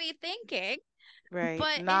were we thinking? right.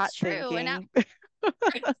 But Not it's true. And thinking.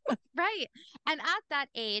 right. And at that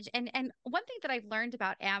age, and one thing that I've learned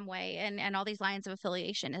about Amway and all these lines of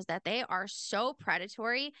affiliation is that they are so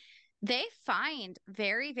predatory. They find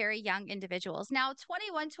very, very young individuals. Now,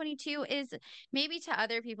 21, 22 is maybe to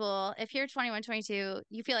other people, if you're 21, 22,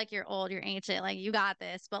 you feel like you're old, you're ancient, like you got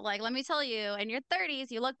this. But like, let me tell you, in your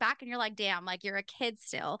 30s, you look back and you're like, damn, like you're a kid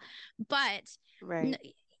still. But Right,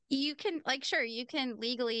 you can like sure you can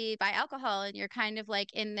legally buy alcohol and you're kind of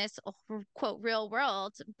like in this quote real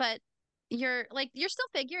world, but you're still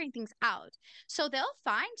figuring things out. So they'll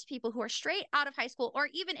find people who are straight out of high school, or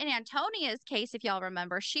even in Antonia's case, if y'all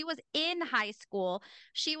remember, she was in high school.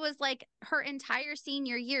 She was like her entire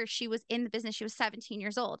senior year she was in the business. She was 17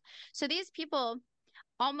 years old. So these people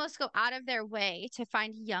almost go out of their way to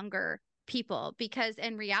find younger people because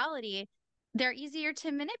in reality, they're easier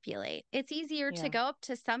to manipulate. It's easier to yeah, go up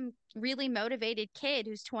to some really motivated kid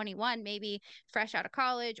who's 21, maybe fresh out of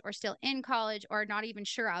college or still in college or not even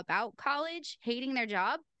sure about college, hating their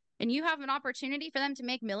job, and you have an opportunity for them to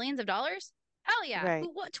make millions of dollars. Hell yeah. right.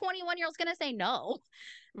 What 21-year-old's going to say no?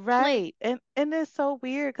 Like, Right. And it's so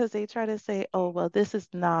weird because they try to say, oh, well, this is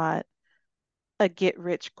not a get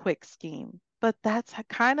rich quick scheme. But that's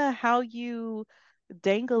kind of how you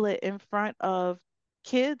dangle it in front of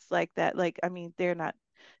kids like that. Like, I mean, they're not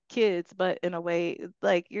kids, but in a way,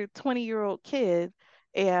 like your 20-year-old kid,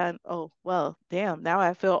 and oh, well, damn, now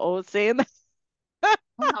I feel old saying that.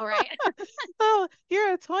 all right. Oh,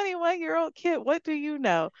 you're a 21-year-old kid. What do you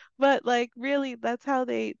know? But like really, that's how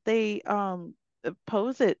they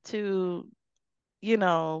pose it to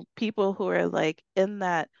people who are like in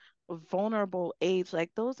that vulnerable age.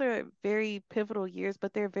 Like those are very pivotal years,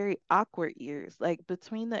 but they're very awkward years. Like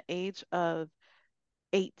between the age of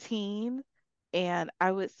 18 and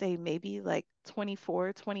I would say maybe like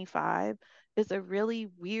 24, 25 is a really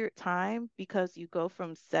weird time because you go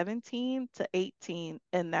from 17 to 18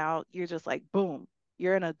 and now you're just like, boom,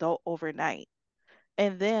 you're an adult overnight.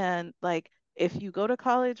 And then, like, if you go to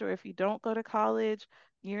college or if you don't go to college,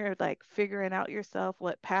 you're like figuring out yourself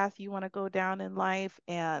what path you want to go down in life.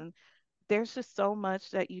 And there's just so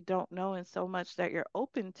much that you don't know and so much that you're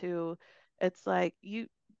open to. It's like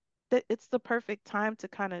it's the perfect time to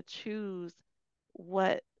kind of choose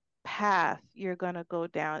what path you're going to go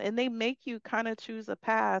down. And they make you kind of choose a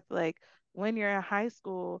path like when you're in high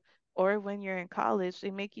school or when you're in college,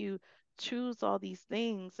 they make you choose all these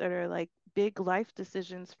things that are like big life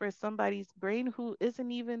decisions for somebody's brain who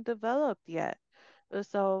isn't even developed yet.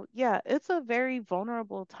 So, yeah, it's a very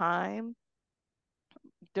vulnerable time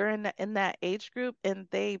during in that age group, and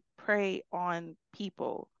they prey on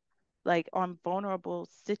people, like on vulnerable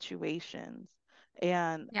situations.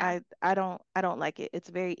 And Yeah. I don't like it. It's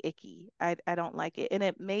very icky. I don't like it. And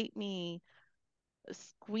it made me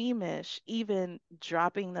squeamish even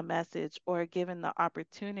dropping the message or given the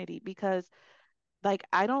opportunity, because like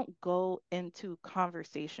I don't go into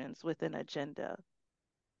conversations with an agenda.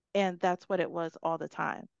 And that's what it was all the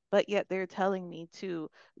time. But yet they're telling me to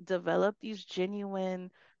develop these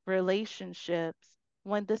genuine relationships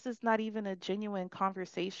when this is not even a genuine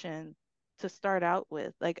conversation to start out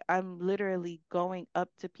with. Like I'm literally going up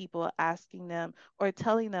to people, asking them or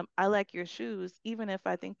telling them, I like your shoes, even if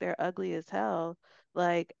I think they're ugly as hell.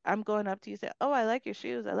 Like I'm going up to you, say, oh, I like your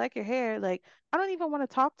shoes. I like your hair. Like I don't even want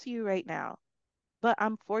to talk to you right now, but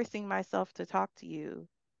I'm forcing myself to talk to you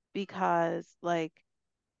because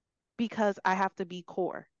because I have to be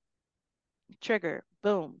core. Trigger,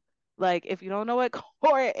 boom. Like if you don't know what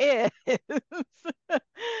core is,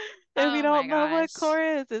 if you Oh my don't know what gosh. core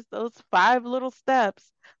is, it's those five little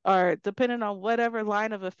steps, or depending on whatever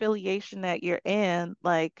line of affiliation that you're in,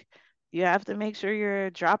 like you have to make sure you're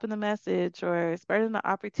dropping the message or spreading the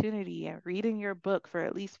opportunity and reading your book for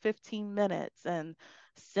at least 15 minutes and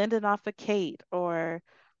sending off a Kate or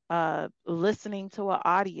listening to an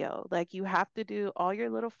audio. Like you have to do all your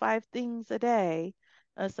little five things a day.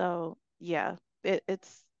 So yeah,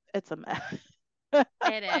 it's a mess.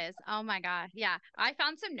 It is. Oh my God. Yeah. I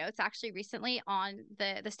found some notes actually recently on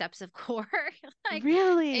the steps of core. Like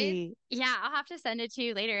it's Really? yeah, I'll have to send it to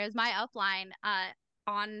you later. It was my upline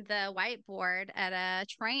on the whiteboard at a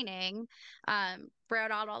training,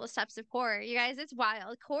 wrote out all the steps of core. You guys, it's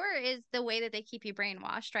wild. Core is the way that they keep you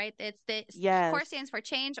brainwashed, right? It's the core Yes. stands for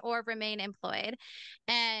change or remain employed.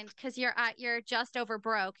 And because you're just over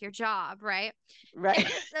broke, your job, right? Right.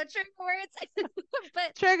 So true words.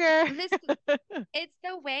 But Trigger. this it's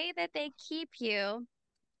the way that they keep you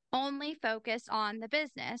only focused on the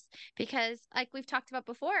business because like we've talked about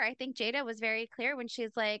before, I think Jada was very clear when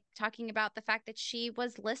she's like talking about the fact that she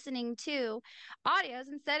was listening to audios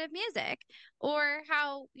instead of music, or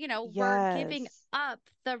how, we're giving Yes. up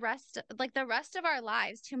the rest of our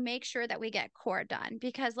lives to make sure that we get core done.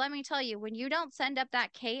 Because let me tell you, when you don't send up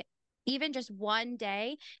that Kate even just one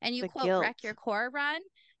day and you The quote wreck guilt. your core run,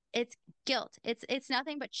 it's guilt. It's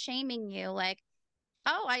nothing but shaming you, like,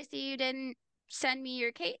 oh, I see you didn't send me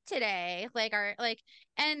your cake today.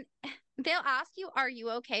 And they'll ask you, are you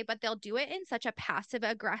okay? But they'll do it in such a passive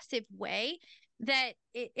aggressive way that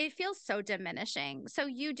it feels so diminishing. So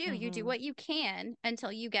you do Hmm. what you can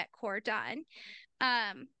until you get core done.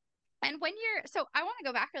 Um, and so I want to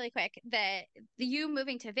go back really quick that you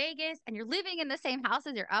moving to Vegas and you're living in the same house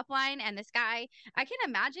as your upline and this guy, I can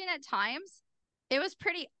imagine at times it was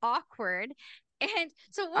pretty awkward. And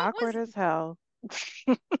so what Awkward was as hell.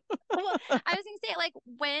 well, I was gonna say,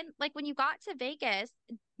 like when you got to Vegas,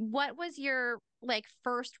 what was your like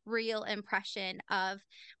first real impression of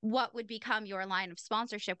what would become your line of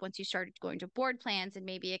sponsorship once you started going to board plans and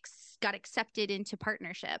maybe got accepted into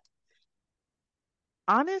partnership?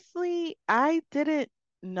 Honestly, I didn't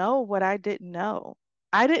know what I didn't know.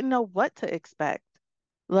 I didn't know what to expect.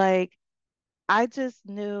 Like I just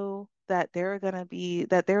knew that there was gonna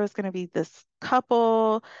be this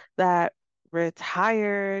couple that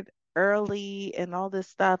retired early and all this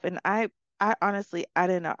stuff. And I honestly I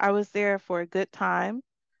didn't know. I was there for a good time,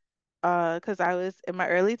 because I was in my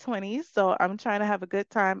early 20s. So I'm trying to have a good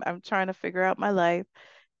time. I'm trying to figure out my life.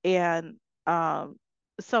 And um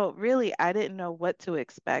so really I didn't know what to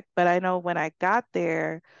expect. But I know when I got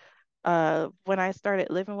there, when I started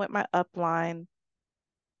living with my upline,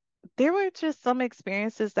 there were just some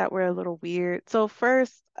experiences that were a little weird. So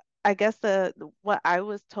first, I guess what I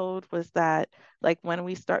was told was that like when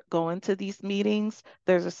we start going to these meetings,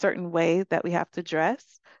 there's a certain way that we have to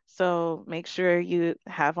dress. So make sure you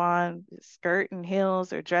have on skirt and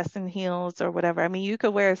heels or dress and heels or whatever. I mean, you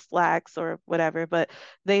could wear slacks or whatever, but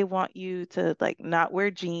they want you to like not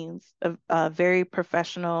wear jeans, a very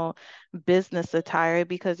professional business attire,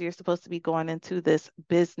 because you're supposed to be going into this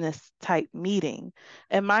business type meeting.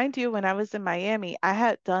 And mind you, when I was in Miami, I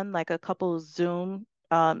had done like a couple Zoom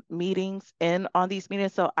meetings in on these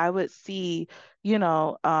meetings. So I would see, you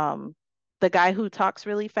know, the guy who talks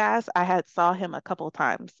really fast, I had saw him a couple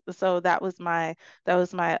times. So that was my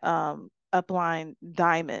upline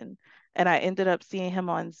Diamond. And I ended up seeing him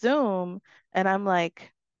on Zoom, and I'm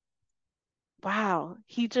like, wow,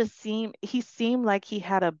 he seemed like he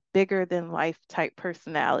had a bigger than life type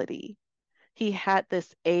personality. He had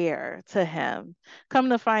this air to him. Come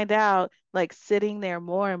to find out, like sitting there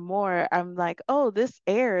more and more, I'm like, oh, this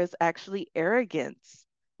air is actually arrogance.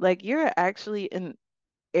 Like you're actually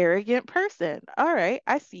arrogant person. All right,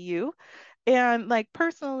 I see you. And like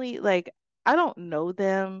personally, like I don't know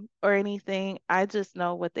them or anything. I just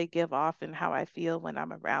know what they give off and how I feel when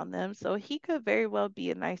I'm around them. So he could very well be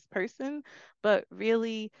a nice person, but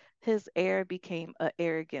really his air became a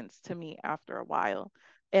arrogance to me after a while.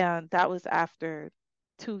 And that was after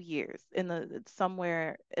 2 years, in the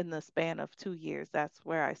somewhere in the span of 2 years. That's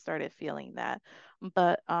where I started feeling that.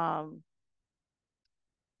 But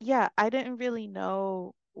yeah, I didn't really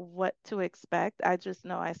know what to expect. I just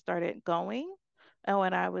know I started going. And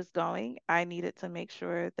when I was going, I needed to make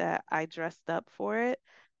sure that I dressed up for it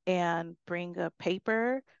and bring a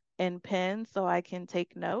paper and pen so I can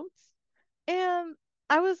take notes. And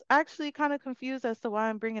I was actually kind of confused as to why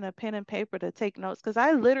I'm bringing a pen and paper to take notes because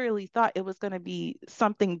I literally thought it was going to be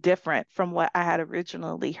something different from what I had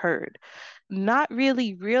originally heard, not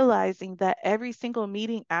really realizing that every single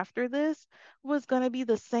meeting after this was going to be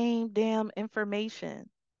the same damn information.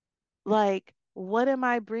 Like, what am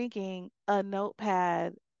I bringing a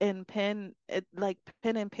notepad and like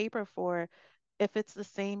pen and paper for if it's the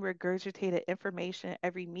same regurgitated information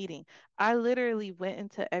every meeting? I literally went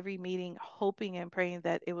into every meeting hoping and praying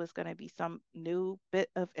that it was going to be some new bit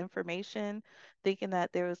of information, thinking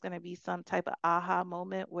that there was going to be some type of aha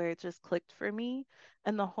moment where it just clicked for me.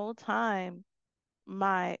 And the whole time,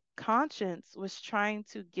 my conscience was trying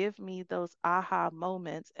to give me those aha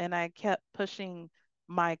moments, and I kept pushing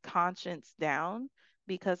my conscience down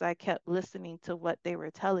because I kept listening to what they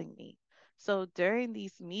were telling me. So during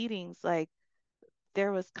these meetings, like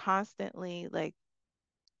there was constantly like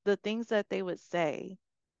the things that they would say,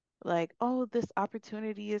 like, oh, this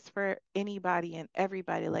opportunity is for anybody and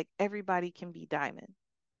everybody, like everybody can be diamond.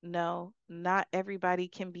 No, not everybody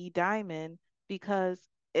can be diamond because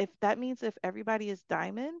if that means if everybody is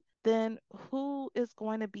diamond, then who is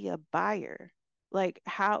going to be a buyer? Like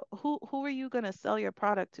who are you going to sell your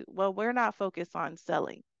product to? Well, we're not focused on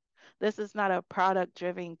selling. This is not a product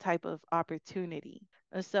driven type of opportunity.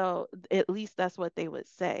 And so at least that's what they would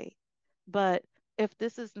say. But if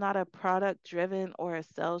this is not a product driven or a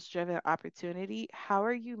sales driven opportunity, how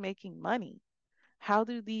are you making money? How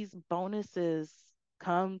do these bonuses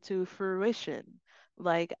come to fruition?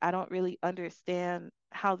 Like, I don't really understand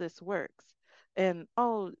how this works. And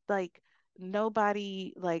oh, like,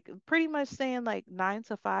 nobody, like, pretty much saying like 9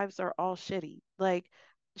 to 5s are all shitty, like,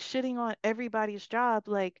 shitting on everybody's job.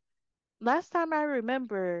 Like, last time I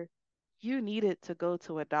remember, you needed to go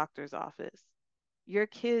to a doctor's office. Your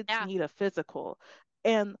kids Yeah. need a physical,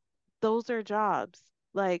 and those are jobs.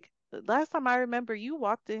 Like, last time I remember, you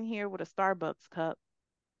walked in here with a Starbucks cup.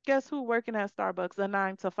 Guess who working at Starbucks? A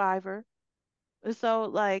 9 to 5er. So,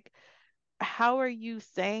 like, how are you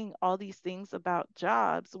saying all these things about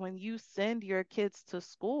jobs when you send your kids to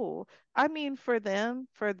school? I mean, for them,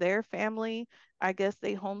 for their family, I guess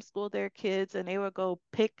they homeschool their kids and they would go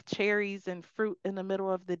pick cherries and fruit in the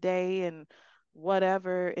middle of the day and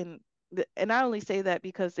whatever. And I only say that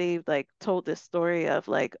because they've like told this story of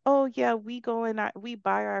like, oh yeah, we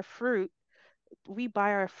buy our fruit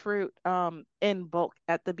in bulk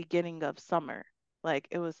at the beginning of summer. Like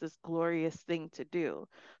it was this glorious thing to do.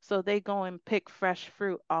 So they go and pick fresh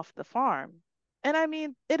fruit off the farm. And I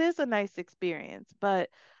mean, it is a nice experience,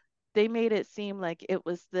 but they made it seem like it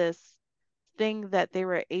was this thing that they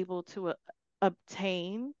were able to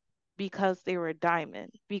obtain because they were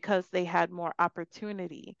diamond, because they had more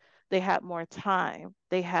opportunity, they had more time,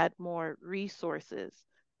 they had more resources.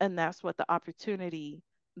 And that's what this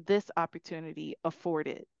opportunity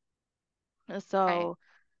afforded. And Right. so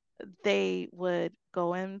they would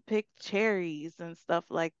go and pick cherries and stuff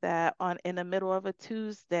like that on in the middle of a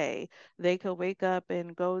Tuesday. They could wake up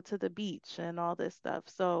and go to the beach and all this stuff.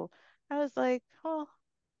 So I was like, oh,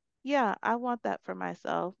 yeah, I want that for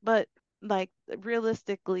myself. But like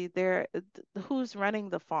realistically, who's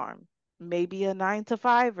running the farm? Maybe a 9 to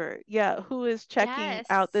 5er. Yeah, who is checking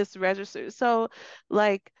out Yes. this register? So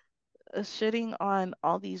like shitting on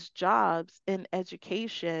all these jobs in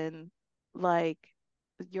education, like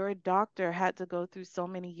your doctor had to go through so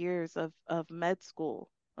many years of med school,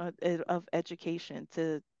 of education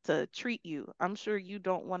to treat you. I'm sure you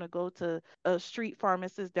don't want to go to a street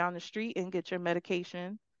pharmacist down the street and get your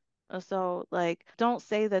medication. So, like, don't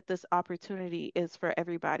say that this opportunity is for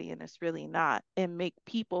everybody and it's really not, and make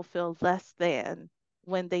people feel less than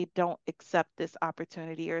when they don't accept this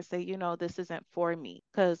opportunity or say, this isn't for me.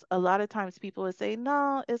 Because a lot of times people would say,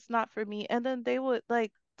 no, it's not for me. And then they would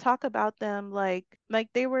like talk about them like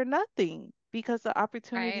they were nothing because the Right.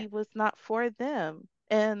 opportunity was not for them.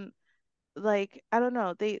 And like, I don't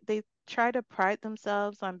know, they try to pride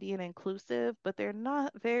themselves on being inclusive, but they're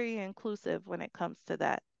not very inclusive when it comes to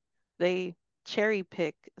that. They cherry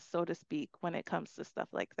pick, so to speak, when it comes to stuff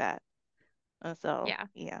like that. And so, Yeah.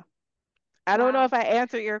 yeah. I don't know Wow. if I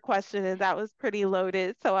answered your question, and that was pretty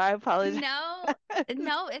loaded, so I apologize. No,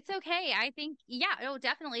 no, it's okay. I think, yeah, oh,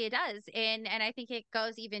 definitely it does. And I think it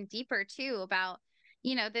goes even deeper too about,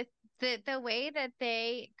 the way that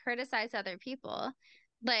they criticize other people.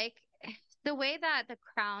 Like the way that the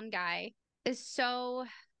crown guy is so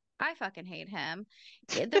I fucking hate him.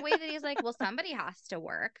 The way that he's like, well, somebody has to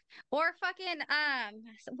work. Or fucking I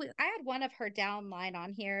had one of her downline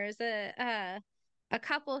on here is a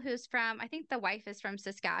couple who's from, I think the wife is from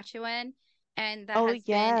Saskatchewan and the Oh,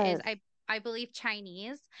 husband is yes. I believe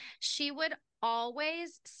Chinese. She would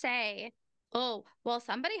always say, "Oh, well,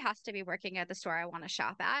 somebody has to be working at the store I want to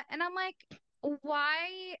shop at." And I'm like,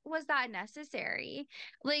 why was that necessary?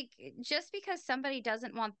 Like, just because somebody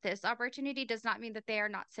doesn't want this opportunity does not mean that they are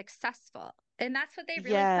not successful. And that's what they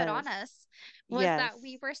really put on Yes. us was that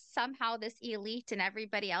we Yes. were somehow this elite and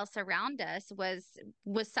everybody else around us was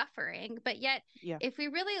suffering. But yet, Yeah. if we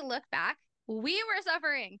really look back, we were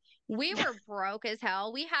suffering. We were broke as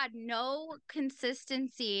hell. We had no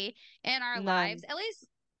consistency in our lives. None. At least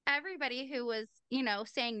everybody who was,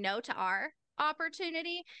 saying no to our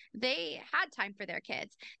opportunity, they had time for their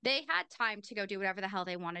kids. They had time to go do whatever the hell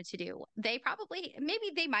they wanted to do. They probably,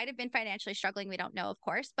 maybe they might have been financially struggling. We don't know, of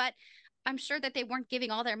course, but I'm sure that they weren't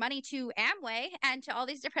giving all their money to Amway and to all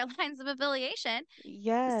these different lines of affiliation.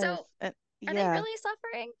 Yes. So are they Yeah. really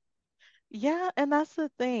suffering? Yeah, and that's the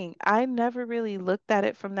thing. I never really looked at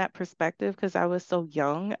it from that perspective because I was so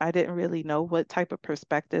young. I didn't really know what type of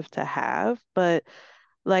perspective to have, but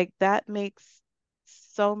like that makes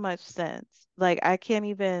so much sense. Like I can't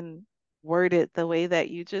even word it the way that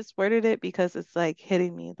you just worded it because it's like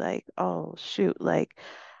hitting me like, oh shoot, like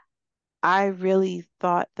I really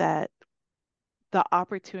thought that the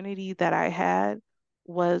opportunity that I had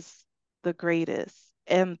was the greatest.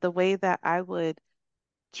 And the way that I would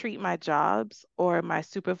treat my jobs or my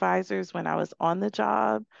supervisors when I was on the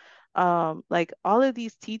job, like all of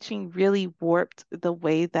these teaching really warped the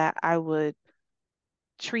way that I would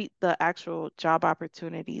treat the actual job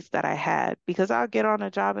opportunities that I had because I'll get on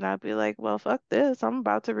a job and I'll be like, well, fuck this. I'm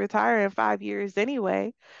about to retire in 5 years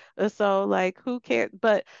anyway. So, like, who cares?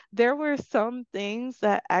 But there were some things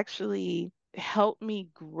that actually helped me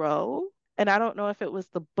grow. And I don't know if it was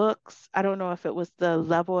the books, I don't know if it was the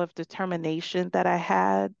level of determination that I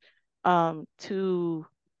had to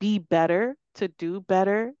be better, to do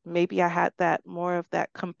better. Maybe I had that more of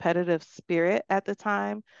that competitive spirit at the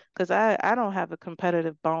time because I don't have a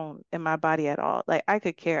competitive bone in my body at all. Like I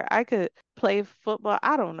could care. I could play football.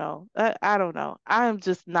 I don't know. I don't know. I'm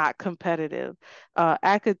just not competitive.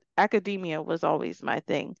 Academia was always my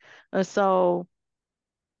thing. So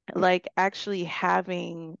like actually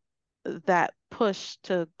having that push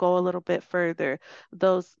to go a little bit further,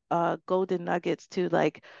 those golden nuggets to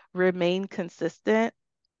like remain consistent.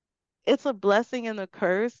 It's a blessing and a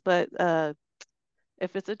curse, but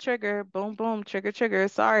if it's a trigger, boom, boom, trigger, trigger.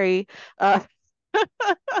 Sorry. Uh,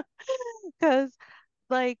 because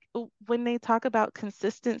like when they talk about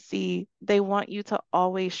consistency, they want you to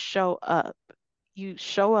always show up. You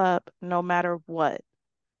show up no matter what.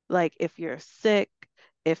 Like if you're sick,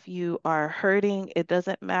 if you are hurting, it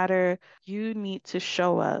doesn't matter. You need to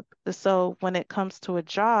show up. So when it comes to a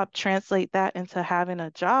job, translate that into having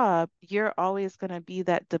a job. You're always going to be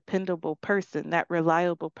that dependable person, that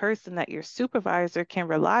reliable person that your supervisor can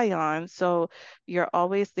rely on. So you're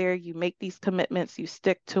always there. You make these commitments, you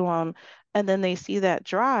stick to them. And then they see that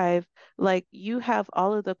drive, like you have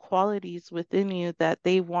all of the qualities within you that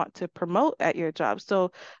they want to promote at your job.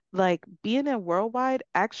 So like being in worldwide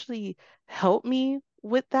actually helped me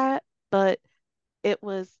with that, but it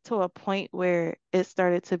was to a point where it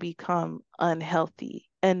started to become unhealthy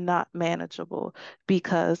and not manageable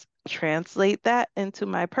because translate that into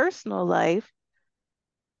my personal life,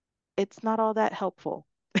 it's not all that helpful.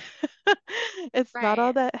 It's not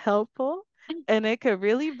all Right. that helpful, and it could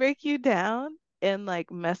really break you down and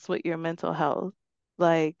like mess with your mental health.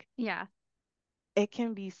 Like Yeah. it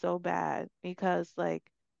can be so bad because like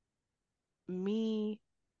me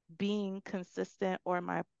being consistent or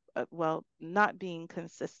my well, not being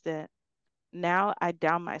consistent, now I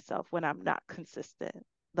down myself when I'm not consistent.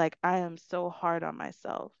 Like I am so hard on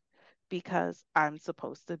myself because I'm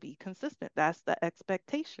supposed to be consistent. That's the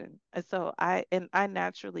expectation. And I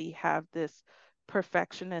naturally have this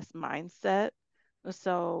perfectionist mindset.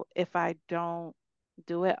 So if I don't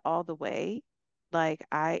do it all the way, like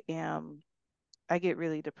I get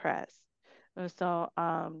really depressed. And so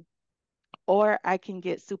or I can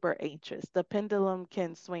get super anxious. The pendulum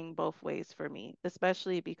can swing both ways for me,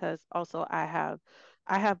 especially because also I have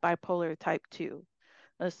bipolar type 2.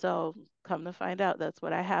 So come to find out, that's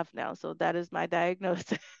what I have now. So that is my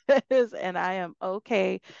diagnosis, and I am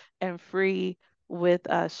okay and free with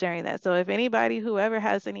sharing that. So if anybody, whoever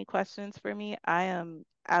has any questions for me, I am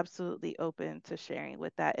absolutely open to sharing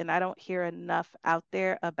with that. And I don't hear enough out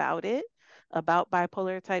there about it, about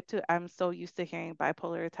bipolar type 2. I'm so used to hearing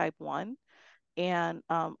bipolar type 1, and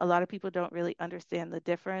a lot of people don't really understand the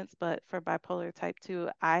difference. But for bipolar type 2,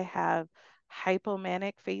 I have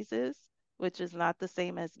hypomanic phases, which is not the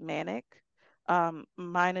same as manic.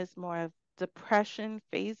 Mine is more of depression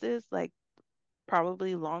phases, like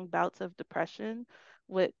probably long bouts of depression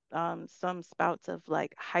with some spouts of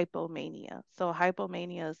like hypomania. So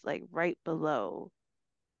hypomania is like right below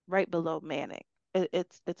manic.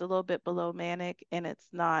 It's a little bit below manic, and it's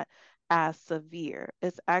not as severe.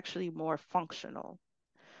 It's actually more functional.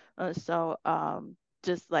 So,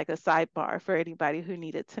 just like a sidebar for anybody who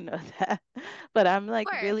needed to know that. But I'm Of like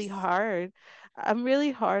really course. hard. I'm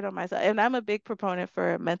really hard on myself. And I'm a big proponent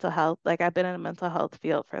for mental health. Like I've been in the mental health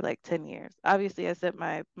field for like 10 years. Obviously, I said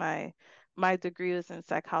my degree was in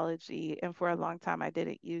psychology, and for a long time I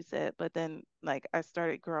didn't use it, but then like I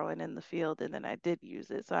started growing in the field, and then I did use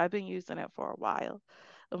it. So I've been using it for a while.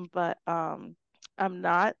 But I'm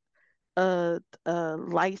not a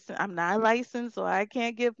license. I'm not licensed, so I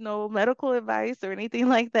can't give no medical advice or anything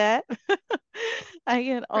like that. I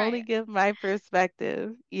can only Right. give my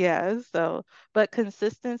perspective. Yeah. So, but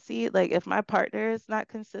consistency, like if my partner is not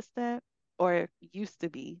consistent or used to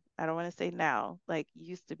be, I don't want to say now, like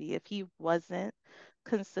used to be, if he wasn't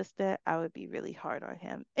consistent, I would be really hard on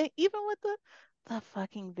him. And even with the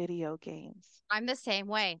fucking video games. I'm the same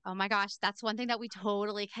way. Oh my gosh, that's one thing that we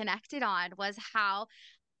totally connected on was how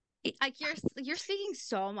like you're speaking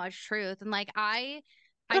so much truth, and like I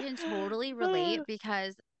can totally relate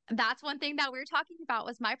because that's one thing that we were talking about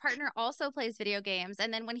was my partner also plays video games,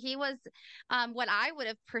 and then when he was what I would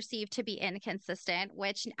have perceived to be inconsistent,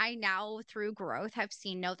 which I now through growth have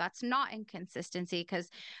seen, no, that's not inconsistency, because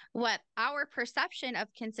what our perception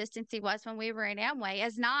of consistency was when we were in Amway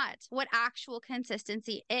is not what actual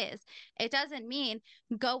consistency is. It doesn't mean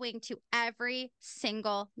going to every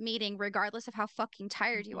single meeting, regardless of how fucking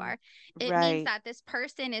tired you Mhm. are. It means Right, that this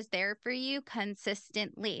person is there for you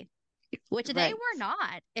consistently, which they right. were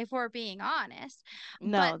not, if we're being honest. But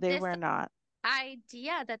No, they this were not.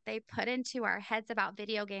 idea that they put into our heads about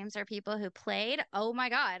video games or people who played, oh my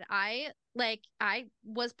God, I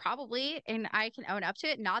was probably, and I can own up to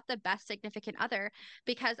it, not the best significant other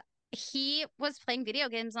because he was playing video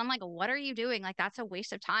games. I'm like, what are you doing? Like, that's a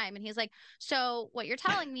waste of time. And he's like, so what you're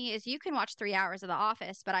telling me is you can watch 3 hours of The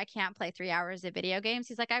Office, but I can't play 3 hours of video games.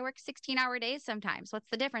 He's like, I work 16-hour days sometimes. What's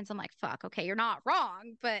the difference? I'm like, fuck, okay, you're not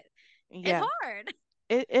wrong, but it's Yeah. hard.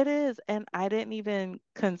 It is, and I didn't even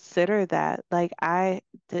consider that. Like I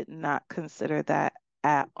did not consider that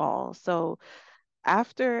at all. So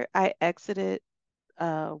after I exited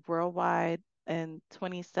worldwide in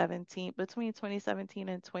 2017, between 2017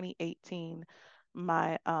 and 2018,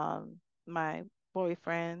 my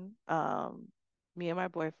boyfriend, me and my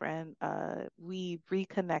boyfriend, we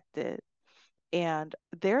reconnected, and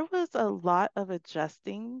there was a lot of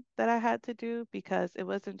adjusting that I had to do because it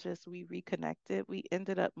wasn't just we reconnected, we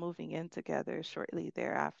ended up moving in together shortly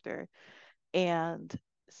thereafter. And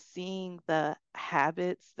seeing the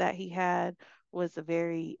habits that he had was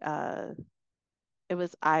it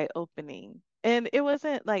was eye opening. And it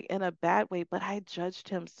wasn't like in a bad way, but I judged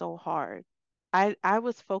him so hard. I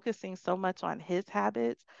was focusing so much on his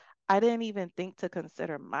habits, I didn't even think to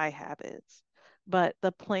consider my habits. But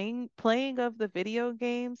the playing of the video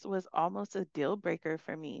games was almost a deal breaker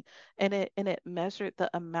for me. And it measured the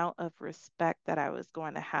amount of respect that I was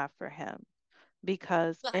going to have for him.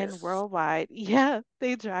 Because in Yes. worldwide, yeah,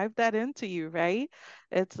 they drive that into you, right?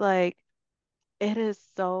 It's like it is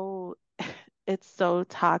so it's so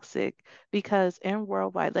toxic because in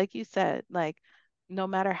worldwide, like you said, like no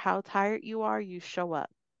matter how tired you are, you show up.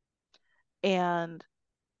 And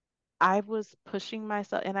I was pushing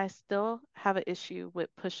myself, and I still have an issue with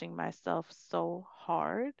pushing myself so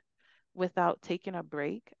hard without taking a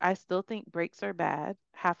break. I still think breaks are bad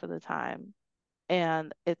half of the time,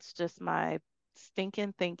 and it's just my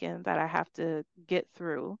stinking thinking that I have to get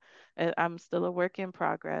through. I'm still a work in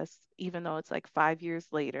progress, even though it's like 5 years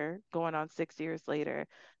later, going on 6 years later.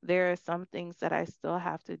 There are some things that I still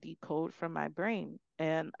have to decode from my brain,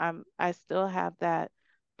 and I still have that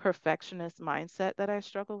perfectionist mindset that I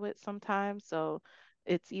struggle with sometimes. So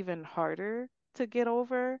it's even harder to get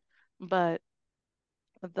over. But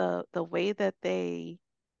the way that they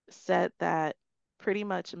said that pretty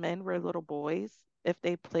much men were little boys if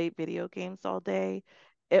they played video games all day.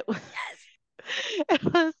 It was Yes. it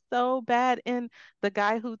was so bad. And the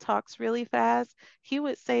guy who talks really fast, he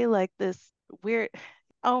would say like this weird,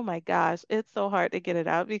 oh my gosh, it's so hard to get it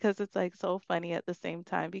out because it's like so funny at the same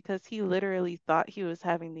time because he literally thought he was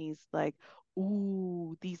having these like,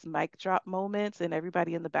 ooh, these mic drop moments, and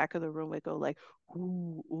everybody in the back of the room would go like,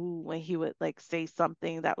 ooh, when he would like say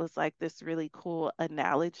something that was like this really cool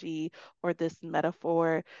analogy or this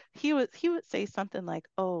metaphor. He would say something like,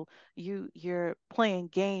 oh, you're playing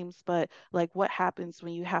games, but like what happens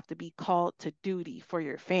when you have to be called to duty for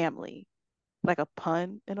your family? Like a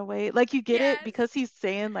pun in a way. Like you get it Yes. because he's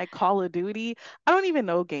saying like Call of Duty. I don't even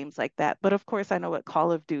know games like that, but of course I know what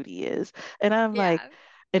Call of Duty is. And I'm like, Yeah.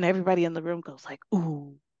 and everybody in the room goes like,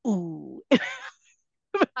 ooh, ooh.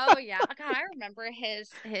 Oh yeah. God, I remember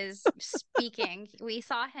his speaking. We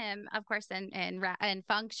saw him, of course, in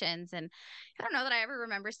functions, and I don't know that I ever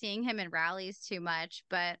remember seeing him in rallies too much,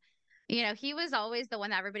 but he was always the one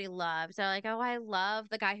that everybody loved. So like, oh, I love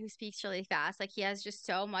the guy who speaks really fast. Like he has just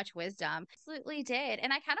so much wisdom. Absolutely did.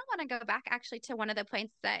 And I kind of want to go back actually to one of the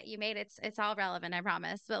points that you made. It's all relevant, I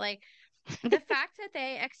promise. But like the fact that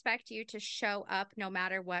they expect you to show up no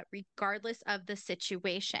matter what, regardless of the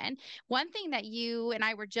situation. One thing that you and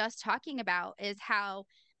I were just talking about is how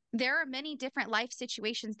there are many different life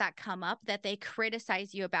situations that come up that they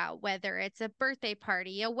criticize you about, whether it's a birthday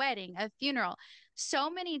party, a wedding, a funeral, so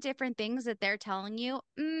many different things that they're telling you.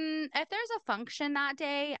 If there's a function that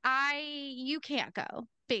day, you can't go,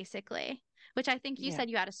 basically. Which I think you Yeah, said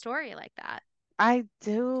you had a story like that. I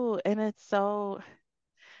do. And it's so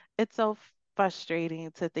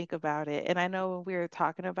frustrating to think about it. And I know when we were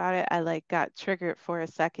talking about it, I like got triggered for a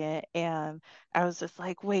second and I was just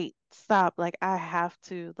like, wait, stop. Like I have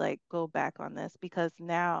to like go back on this because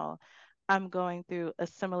now I'm going through a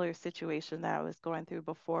similar situation that I was going through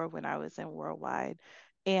before when I was in Worldwide.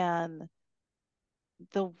 And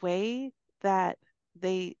the way that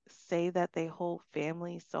they say that they hold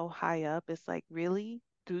family so high up, it's like, really?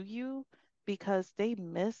 Do you? Because they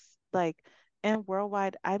miss, like, in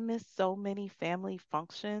Worldwide, I miss so many family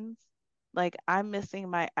functions. Like, I'm missing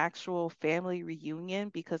my actual family reunion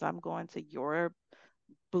because I'm going to your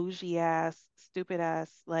bougie ass, stupid ass,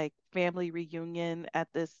 like family reunion at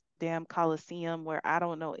this damn Coliseum where I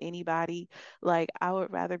don't know anybody. Like I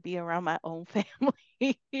would rather be around my own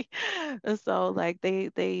family. And so like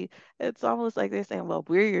they it's almost like they're saying, well,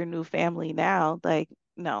 we're your new family now. Like,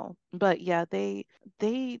 no. But yeah, they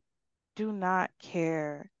do not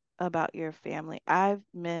care about your family. I've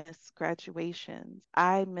missed graduations.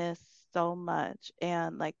 I miss so much.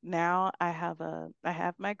 And like now I have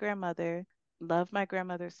my grandmother. Love my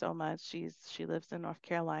grandmother so much. She lives in North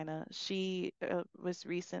Carolina. She was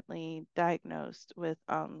recently diagnosed with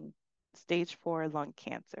stage 4 lung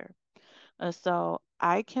cancer. So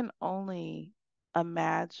I can only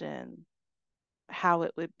imagine how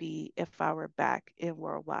it would be if I were back in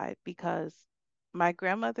Worldwide because my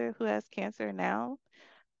grandmother, who has cancer now,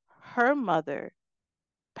 her mother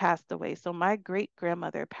passed away. So my great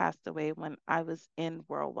grandmother passed away when I was in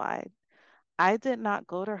Worldwide. I did not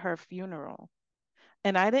go to her funeral.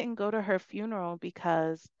 And I didn't go to her funeral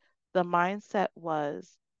because the mindset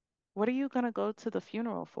was, what are you going to go to the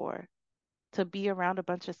funeral for? To be around a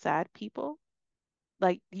bunch of sad people?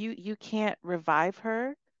 Like you can't revive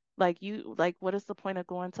her. Like what is the point of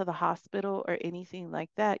going to the hospital or anything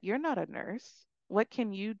like that? You're not a nurse. What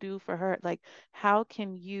can you do for her? Like how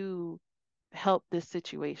can you help this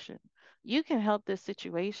situation? You can help this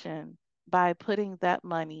situation by putting that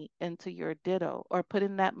money into your ditto or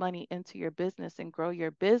putting that money into your business and grow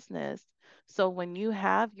your business. So when you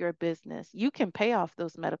have your business, you can pay off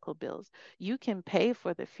those medical bills. You can pay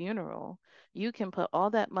for the funeral. You can put all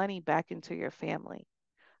that money back into your family.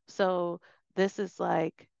 So this is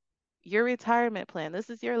like your retirement plan. This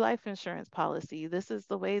is your life insurance policy. This is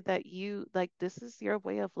the way that you like, this is your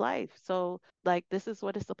way of life. So, like, this is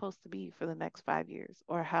what it's supposed to be for the next 5 years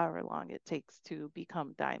or however long it takes to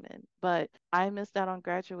become diamond. But I missed out on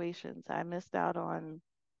graduations. I missed out on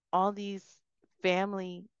all these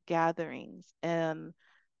family gatherings. And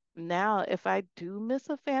now if I do miss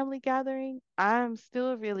a family gathering, I'm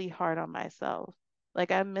still really hard on myself.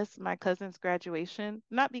 Like I missed my cousin's graduation,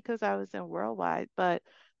 not because I was in Worldwide, but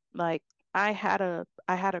like I had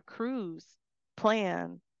a cruise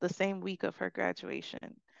planned the same week of her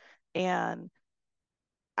graduation. And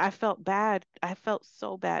I felt bad. I felt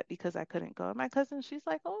so bad because I couldn't go. And my cousin, she's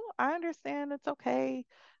like, "Oh, I understand. It's okay."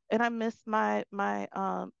 And I missed my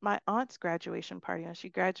aunt's graduation party, and she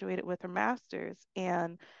graduated with her master's.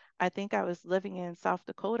 And I think I was living in South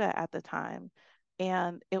Dakota at the time,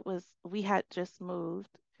 and we had just moved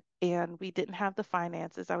and we didn't have the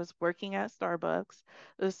finances. I was working at Starbucks.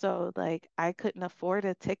 So like I couldn't afford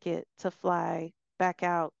a ticket to fly back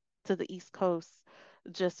out to the East Coast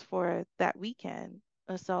just for that weekend.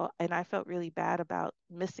 And I felt really bad about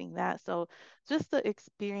missing that. So just the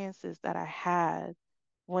experiences that I had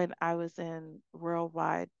when I was in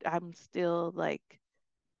worldwide, I'm still like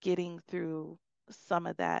getting through some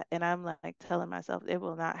of that. And I'm like telling myself it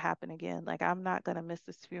will not happen again. Like, I'm not going to miss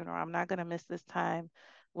this funeral. I'm not going to miss this time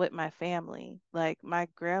with my family. Like, my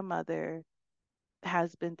grandmother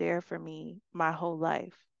has been there for me my whole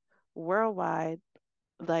life. Worldwide,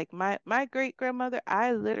 like my great grandmother,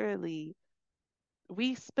 I literally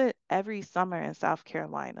we spent every summer in South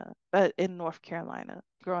Carolina, in North Carolina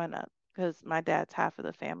growing up because my dad's half of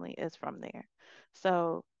the family is from there.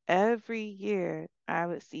 So every year I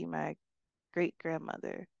would see my great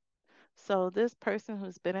grandmother. So this person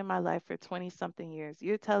who's been in my life for 20 something years,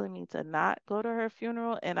 you're telling me to not go to her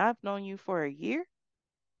funeral and I've known you for a year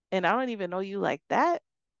and I don't even know you like that?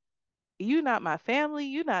 You not my family,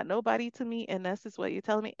 you not nobody to me, and this is what you're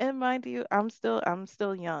telling me. And mind you, I'm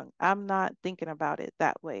still young. I'm not thinking about it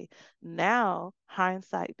that way. Now,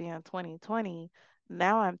 hindsight being 2020,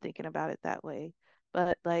 now I'm thinking about it that way.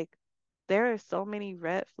 But like there are so many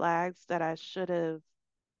red flags that I feel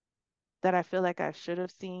like I should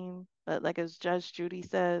have seen. But like as Judge Judy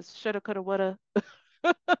says, shoulda, coulda, woulda.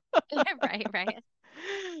 Right, right.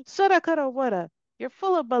 Shoulda, coulda, woulda. You're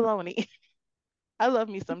full of baloney. I love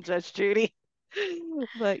me some Judge Judy.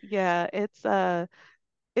 But yeah, it's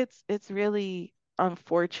really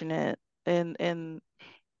unfortunate and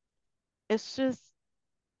it's just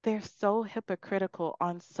they're so hypocritical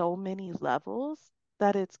on so many levels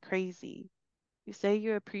that it's crazy. You say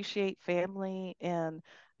you appreciate family and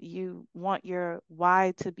you want your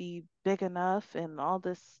why to be big enough and all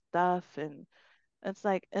this stuff and it's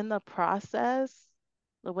like in the process,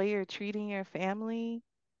 the way you're treating your family,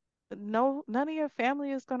 no, none of your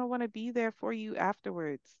family is going to want to be there for you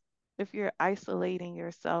afterwards. If you're isolating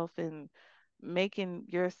yourself and making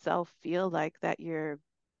yourself feel like that you're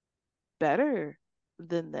better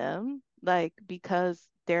than them, like because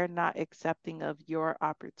they're not accepting of your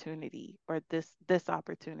opportunity or this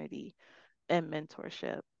opportunity and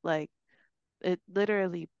mentorship. Like it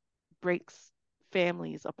literally breaks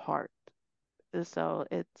families apart. So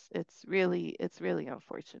it's really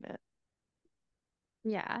unfortunate.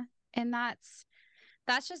 Yeah. And that's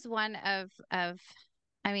just one of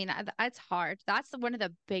I mean, it's hard. That's one of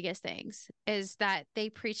the biggest things is that they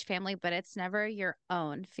preach family, but it's never your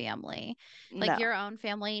own family. Like No. your own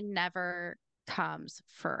family never comes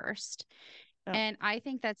first. No. And I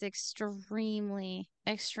think that's extremely,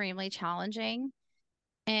 extremely challenging.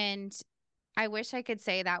 And I wish I could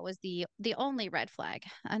say that was the only red flag.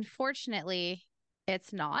 Unfortunately,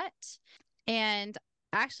 it's not. And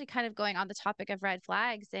actually kind of going on the topic of red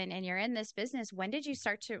flags and you're in this business, when did you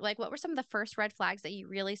start to like what were some of the first red flags that you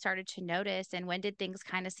really started to notice and when did things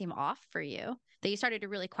kind of seem off for you that you started to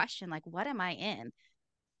really question like what am I in?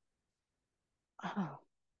 Oh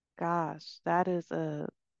gosh, that's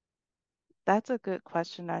a good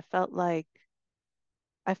question. I felt like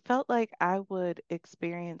I would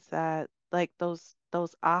experience that like those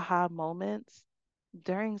aha moments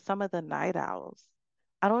during some of the night owls.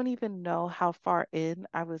 I don't even know how far in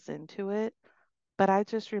I was into it, but I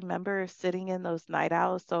just remember sitting in those night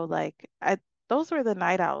owls. So like I those were the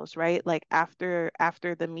night owls, right? Like after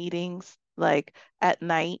the meetings, like at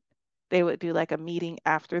night, they would do like a meeting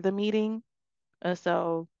after the meeting. And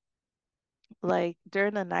so like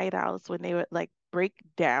during the night owls when they would like break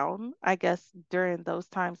down, I guess during those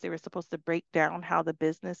times they were supposed to break down how the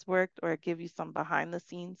business worked or give you some behind the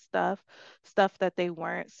scenes stuff that they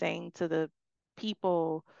weren't saying to the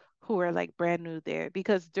people who are like brand new there.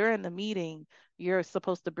 Because during the meeting, you're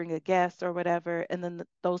supposed to bring a guest or whatever, and then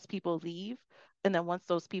those people leave. And then once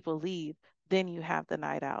those people leave, then you have the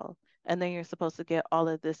night owl. And then you're supposed to get all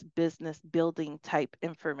of this business building type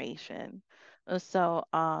information. So,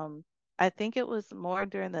 I think it was more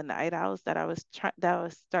during the night hours that I was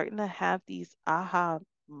starting to have these aha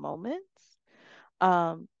moments.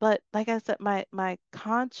 But like I said, my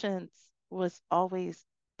conscience was always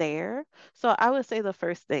there. So I would say the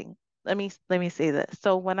first thing. Let me say this.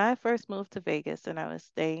 So when I first moved to Vegas and I was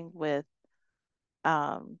staying with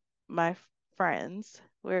my friends,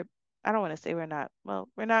 I don't want to say we're not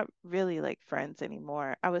really like friends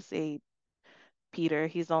anymore. I would say Peter.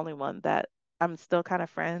 He's the only one that I'm still kind of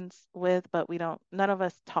friends with, but none of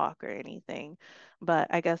us talk or anything. But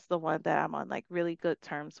I guess the one that I'm on like really good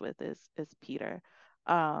terms with is Peter.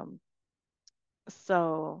 Um,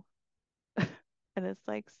 so And it's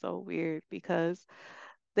like so weird because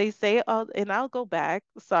they say all, and I'll go back.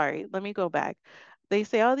 Sorry, let me go back. They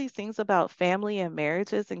say all these things about family and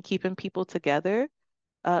marriages and keeping people together.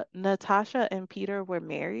 Natasha and Peter were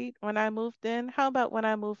married when I moved in. How about when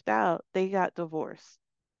I moved out, they got divorced?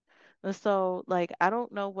 And so, like, I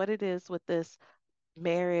don't know what it is with this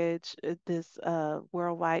marriage, this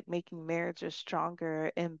worldwide making marriages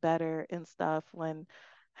stronger and better and stuff when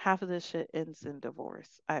half of this shit ends in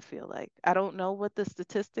divorce. I feel like I don't know what the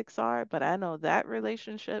statistics are, but I know that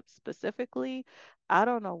relationship specifically, I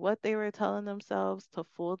don't know what they were telling themselves to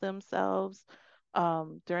fool themselves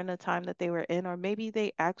during the time that they were in, or maybe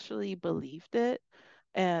they actually believed it.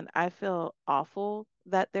 And I feel awful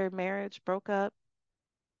that their marriage broke up,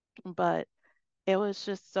 but it was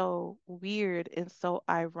just so weird and so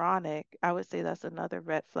ironic. I would say that's another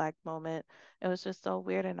red flag moment. It was just so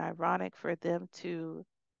weird and ironic for them to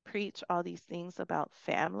preach all these things about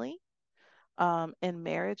family and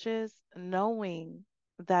marriages, knowing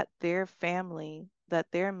that their family, that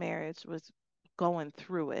their marriage was going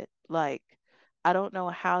through it. Like, I don't know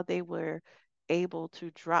how they were able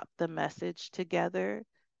to drop the message together,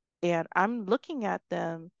 and I'm looking at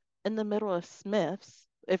them in the middle of Smith's.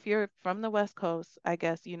 If you're from the West Coast, I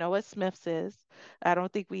guess you know what Smith's is. I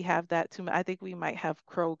don't think we have that too. I think we might have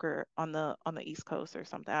Kroger on the East Coast or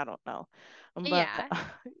something. I don't know, but Yeah.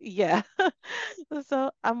 yeah.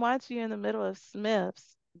 So I'm watching you in the middle of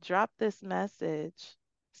Smith's drop this message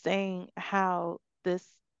saying how this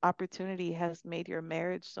opportunity has made your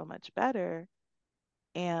marriage so much better,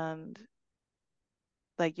 and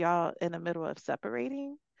like y'all in the middle of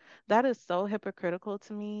separating. That is so hypocritical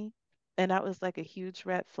to me. And that was like a huge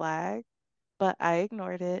red flag, but I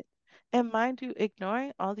ignored it. And mind you,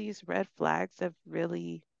 ignoring all these red flags have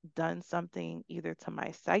really done something either to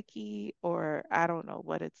my psyche or I don't know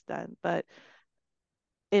what it's done, but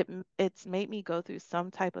it's made me go through some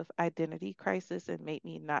type of identity crisis and made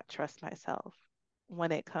me not trust myself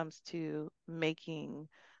when it comes to making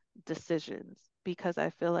decisions because I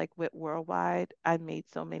feel like with Worldwide, I made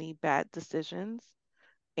so many bad decisions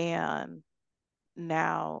and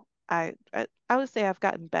now I would say I've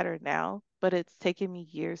gotten better now, but it's taken me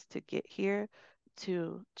years to get here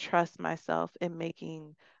to trust myself in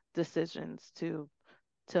making decisions to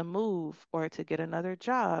move or to get another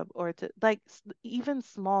job or to like even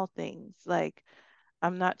small things like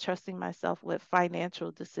I'm not trusting myself with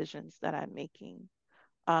financial decisions that I'm making.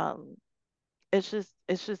 Um, it's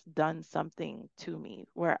just done something to me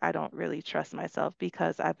where I don't really trust myself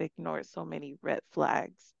because I've ignored so many red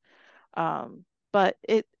flags. But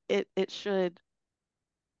it should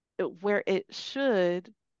where it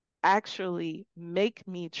should actually make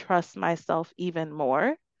me trust myself even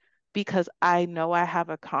more because I know I have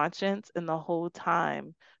a conscience and the whole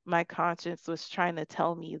time my conscience was trying to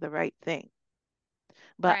tell me the right thing,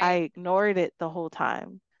 but I Right. ignored it the whole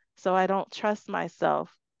time. So I don't trust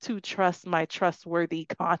myself to trust my trustworthy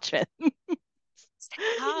conscience.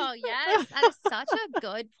 Oh, yes. That is such a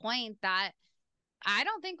good point that I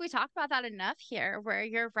don't think we talk about that enough here, where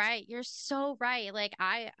you're right. You're so right. Like,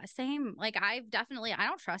 same, like, I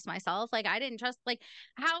don't trust myself. Like, I didn't trust, like,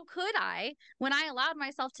 how could I when I allowed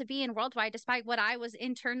myself to be in Worldwide despite what I was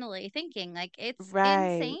internally thinking? Like, it's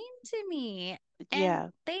insane Right. to me. And Yeah.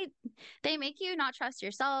 they make you not trust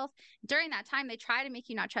yourself. During that time, they try to make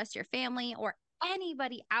you not trust your family or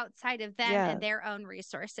anybody outside of them and Yeah. their own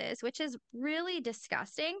resources, which is really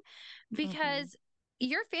disgusting Hmm. because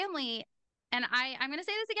your family and I'm going to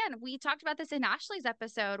say this again. We talked about this in Ashley's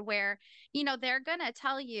episode where, they're going to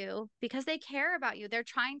tell you because they care about you. They're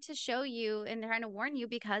trying to show you and they're trying to warn you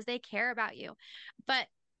because they care about you. But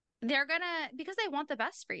they're going to, because they want the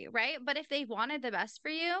best for you, right? But if they wanted the best for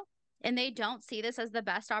you and they don't see this as the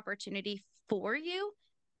best opportunity for you,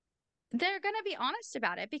 they're going to be honest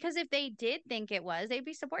about it because if they did think it was, they'd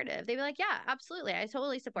be supportive. They'd be like, yeah, absolutely. I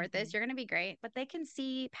totally support Hmm. this. You're going to be great. But they can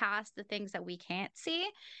see past the things that we can't see.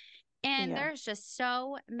 And Yeah. there's just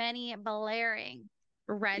so many blaring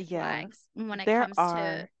red Yeah. flags when it There comes to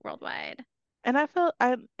are. Worldwide. And I feel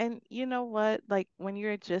and you know what? Like when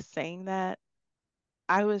you're just saying that,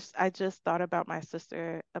 I just thought about my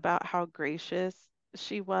sister, about how gracious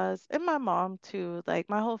she was, and my mom too. Like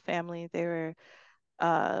my whole family, they were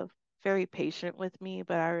uh very patient with me,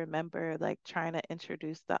 but I remember like trying to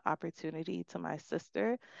introduce the opportunity to my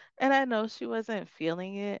sister, and I know she wasn't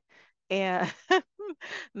feeling it. And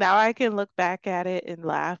now I can look back at it and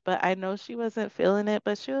laugh, but I know she wasn't feeling it,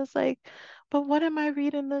 but she was like, "But what am I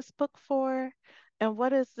reading this book for? And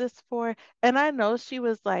what is this for?" And I know she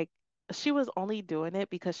was like she was only doing it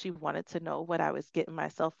because she wanted to know what I was getting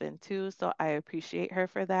myself into. So I appreciate her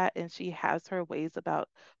for that. And she has her ways about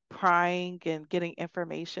prying and getting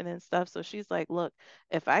information and stuff. So she's like, look,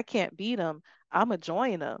 if I can't beat them, I'm going to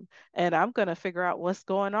join them and I'm going to figure out what's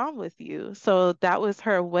going on with you. So that was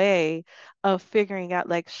her way of figuring out,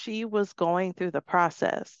 like, she was going through the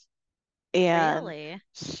process. And Really?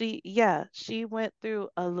 yeah, she went through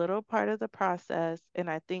a little part of the process, and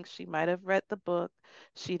I think she might have read the book.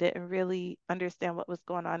 She didn't really understand what was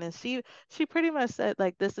going on, and she pretty much said,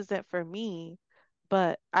 like, this isn't for me,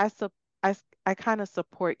 but I kind of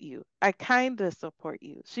support you. I kind of support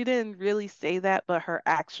you. She didn't really say that, but her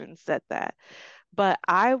actions said that. But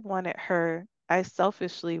I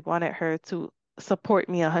selfishly wanted her to support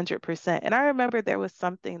me 100%. And I remember there was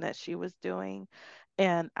something that she was doing,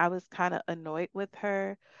 and I was kind of annoyed with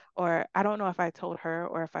her, or I don't know if I told her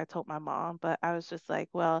or if I told my mom, but I was just like,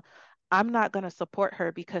 well, I'm not going to support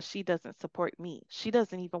her because she doesn't support me. She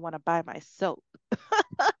doesn't even want to buy my soap.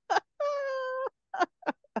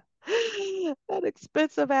 That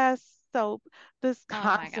expensive ass soap, this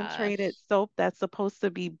Oh my concentrated gosh. soap that's supposed to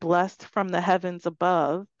be blessed from the heavens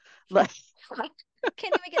above. Like,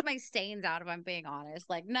 Can't even get my stains out if I'm being honest.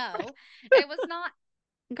 Like, no, it was not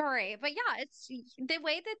great. But yeah, it's the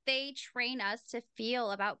way that they train us to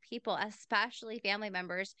feel about people, especially family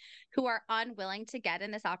members who are unwilling to get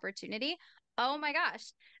in this opportunity. Oh my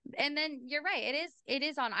gosh. And then you're right. It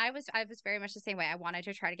is on. I was very much the same way. I wanted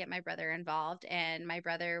to try to get my brother involved, and my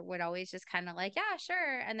brother would always just kind of like, yeah,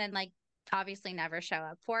 sure. And then like obviously never show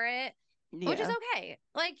up for it. Which is yeah, okay.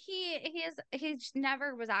 Like he just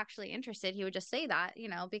never was actually interested. He would just say that,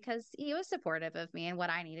 because he was supportive of me and what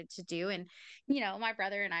I needed to do. And my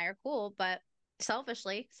brother and I are cool, but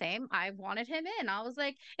selfishly, same. I wanted him in. I was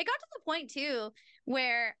like, it got to the point too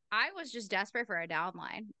where I was just desperate for a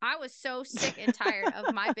downline. I was so sick and tired of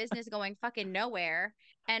my business going fucking nowhere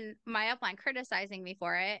and my upline criticizing me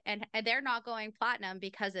for it, and they're not going platinum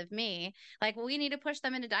because of me. Like, we need to push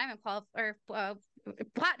them into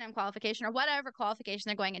platinum qualification or whatever qualification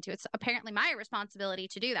they're going into. It's apparently my responsibility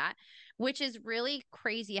to do that, which is really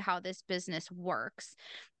crazy how this business works.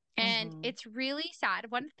 And hmm it's really sad.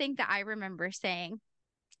 One thing that I remember saying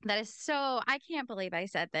that is so, I can't believe I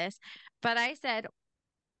said this, but I said,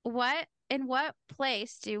 in what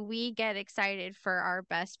place do we get excited for our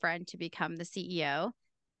best friend to become the CEO?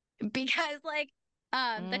 Because like,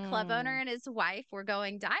 the club owner mm, and his wife were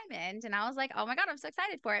going diamond, and I was like, oh my God, I'm so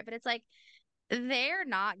excited for it. But it's like, they're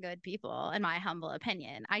not good people, in my humble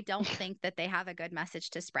opinion. I don't think that they have a good message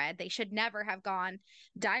to spread. They should never have gone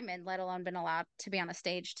diamond, let alone been allowed to be on a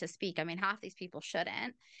stage to speak. I mean, half these people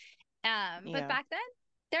shouldn't. But yeah, back then,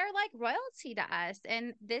 they're like royalty to us.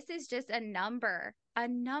 And this is just a number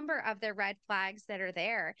of the red flags that are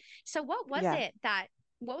there. So yeah.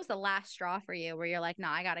 what was the last straw for you where you're like,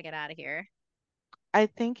 nah, I got to get out of here? I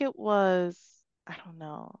think it was, I don't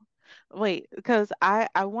know. Wait, because I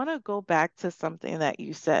want to go back to something that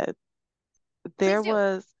you said. Please There do.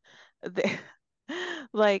 was the-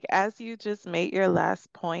 like, as you just made your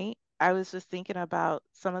last point, I was just thinking about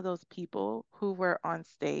some of those people who were on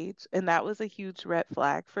stage, and that was a huge red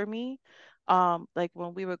flag for me. Like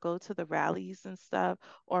when we would go to the rallies and stuff,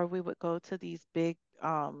 or we would go to these big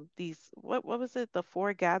these what was it, the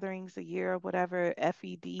four gatherings a year or whatever,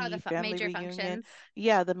 Oh, the FED, family major reunion. functions.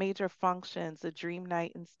 Yeah, the major functions, the dream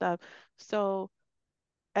night and stuff. So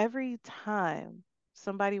every time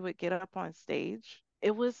somebody would get up on stage,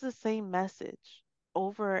 it was the same message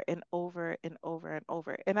over and over and over and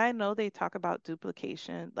over. And I know they talk about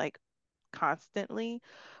duplication like constantly,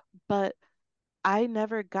 but I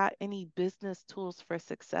never got any business tools for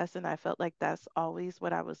success. And I felt like that's always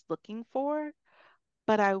what I was looking for,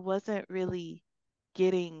 but I wasn't really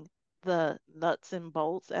getting the nuts and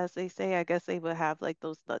bolts, as they say. I guess they would have like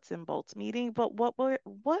those nuts and bolts meeting, but what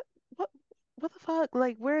what the fuck?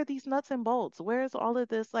 Like, where are these nuts and bolts? Where's all of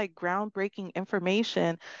this like groundbreaking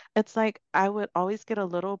information? It's like I would always get a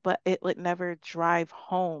little, but it would never drive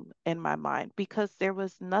home in my mind because there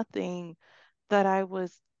was nothing that I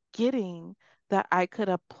was getting that I could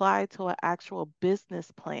apply to an actual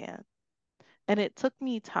business plan. And it took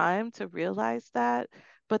me time to realize that,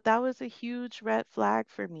 but that was a huge red flag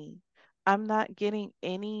for me. I'm not getting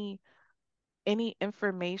any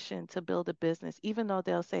information to build a business, even though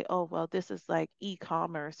they'll say, oh, well, this is like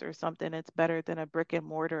e-commerce or something. It's better than a brick and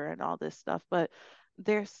mortar and all this stuff. But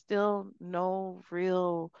there's still no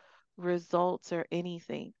real results or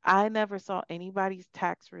anything. I never saw anybody's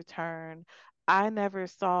tax return. I never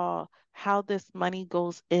saw how this money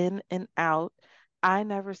goes in and out. I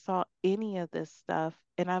never saw any of this stuff.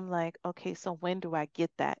 And I'm like, okay, so when do I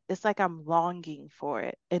get that? It's like I'm longing for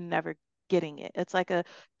it and never getting it. It's like a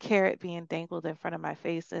carrot being dangled in front of my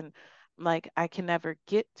face and like I can never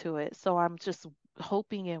get to it. So I'm just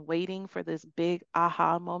hoping and waiting for this big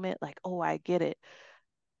aha moment, like, oh, I get it.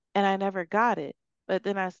 And I never got it. But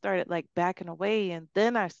then I started like backing away and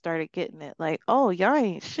then I started getting it like, oh, y'all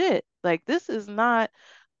ain't shit. Like, this is not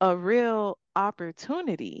a real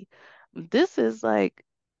opportunity. This is like,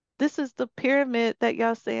 this is the pyramid that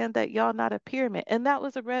y'all saying that y'all not a pyramid. And that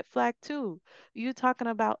was a red flag too. You talking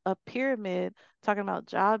about a pyramid, talking about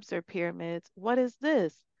jobs or pyramids. What is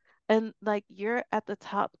this? And like you're at the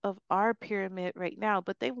top of our pyramid right now,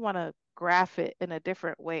 but they want to graph it in a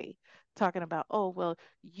different way, talking about, oh, well,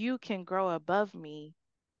 you can grow above me,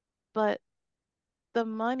 but the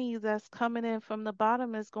money that's coming in from the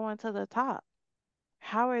bottom is going to the top.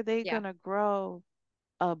 How are they Yeah. going to grow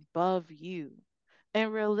above you?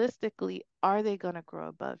 And realistically, are they going to grow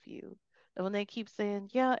above you? And when they keep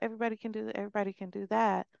saying, yeah, everybody can do that, everybody can do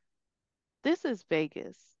that, this is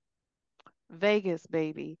Vegas. Vegas,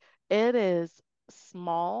 baby. It is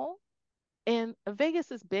small, and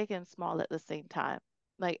Vegas is big and small at the same time.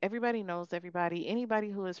 Like everybody knows everybody. Anybody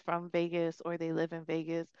who is from Vegas or they live in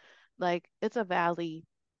Vegas, like it's a valley.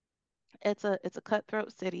 It's a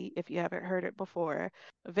cutthroat city if you haven't heard it before.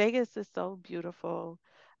 Vegas is so beautiful.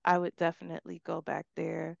 I would definitely go back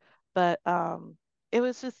there. But it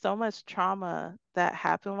was just so much trauma that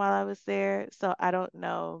happened while I was there. So I don't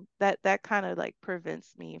know. That kind of like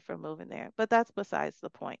prevents me from moving there. But that's besides the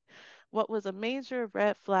point. What was a major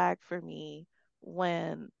red flag for me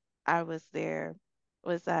when I was there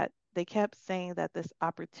was that they kept saying that this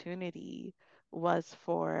opportunity was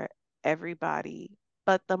for everybody,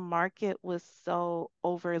 but the market was so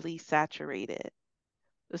overly saturated.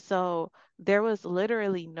 So there was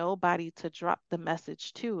literally nobody to drop the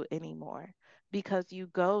message to anymore because you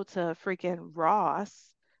go to freaking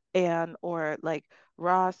Ross and or like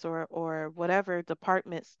Ross or whatever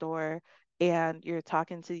department store and you're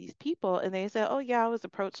talking to these people and they say, "Oh yeah, I was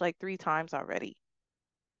approached like 3 times already."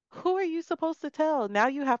 Who are you supposed to tell? Now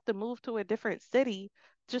you have to move to a different city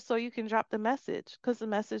just so you can drop the message because the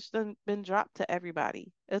message done been dropped to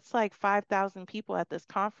everybody. It's like 5,000 people at this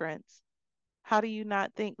conference. How do you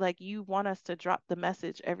not think like you want us to drop the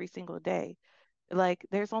message every single day? Like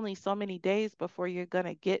there's only so many days before you're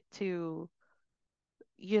gonna get to,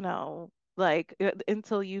 like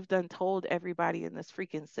until you've done told everybody in this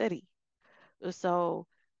freaking city. So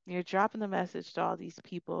you're dropping the message to all these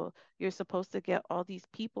people. You're supposed to get all these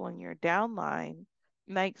people in your downline.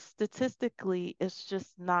 Like statistically, it's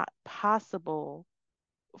just not possible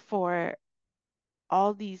for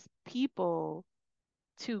all these people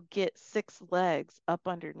to get 6 legs up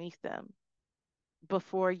underneath them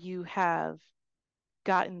before you have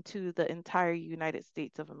gotten to the entire United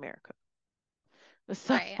States of America.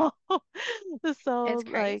 So, Right. so It's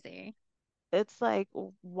like crazy. it's like,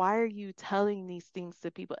 why are you telling these things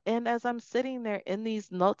to people? And as I'm sitting there in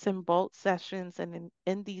these nuts and bolts sessions and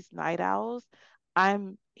in these night owls,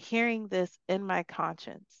 I'm hearing this in my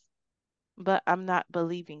conscience, but I'm not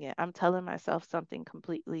believing it. I'm telling myself something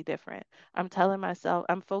completely different. I'm telling myself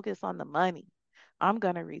I'm focused on the money. I'm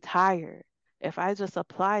going to retire. If I just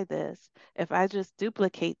apply this, if I just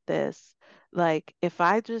duplicate this, like if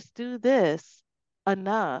I just do this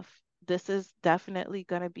enough, this is definitely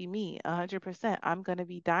going to be me 100%. I'm going to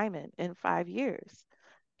be diamond in 5 years.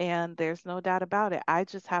 And there's no doubt about it. I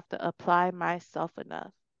just have to apply myself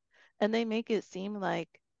enough. And they make it seem like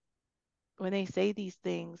when they say these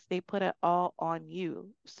things, they put it all on you.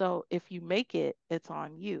 So if you make it, it's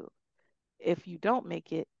on you. If you don't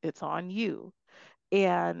make it, it's on you.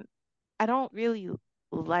 And I don't really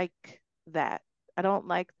like that. I don't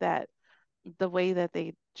like that the way that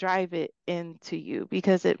they drive it into you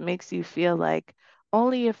because it makes you feel like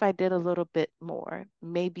only if I did a little bit more,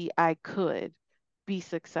 maybe I could be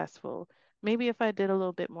successful. Maybe if I did a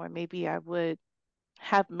little bit more, maybe I would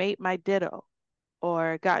have made my ditto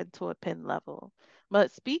or gotten to a pin level.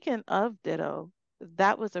 But speaking of ditto,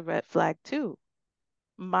 that was a red flag too.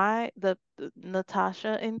 The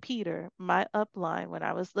Natasha and Peter, my upline when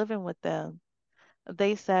I was living with them,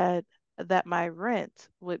 they said that my rent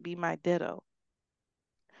would be my ditto.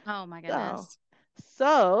 Oh my So, goodness.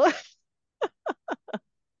 so,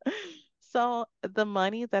 so the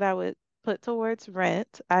money that I would put towards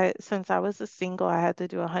rent, since I was a single, I had to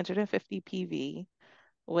do 150 PV,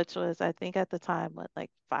 which was, I think at the time, what,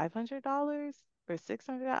 like $500 or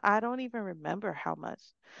 $600? I don't even remember how much,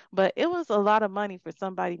 but it was a lot of money for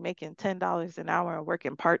somebody making $10 an hour and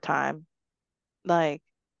working part-time. Like,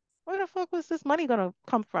 Where the fuck was this money gonna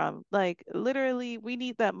come from? Like literally, we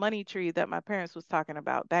need that money tree that my parents was talking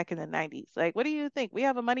about back in the 90s. Like, what do you think? We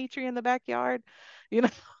have a money tree in the backyard? You know,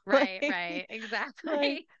 Right, like right,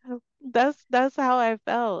 like exactly. that's how I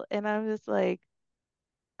felt. And I'm just like,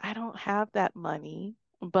 I don't have that money.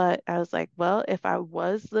 But I was like, well, if I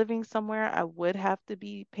was living somewhere, I would have to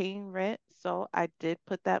be paying rent. So I did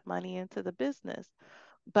put that money into the business.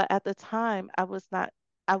 But at the time, I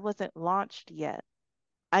wasn't launched yet.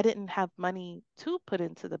 I didn't have money to put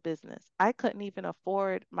into the business. I couldn't even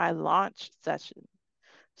afford my launch session.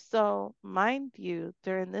 So, mind you,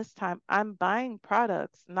 during this time, I'm buying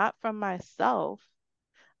products not from myself.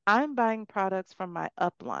 I'm buying products from my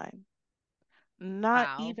upline, not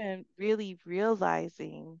Wow. even really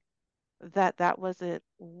realizing that that wasn't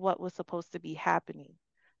what was supposed to be happening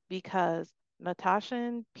because Natasha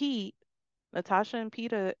and Pete, Natasha and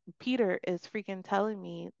Peter is freaking telling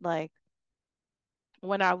me like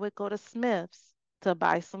when I would go to Smith's to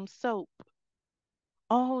buy some soap.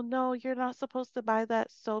 Oh no, you're not supposed to buy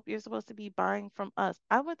that soap. You're supposed to be buying from us.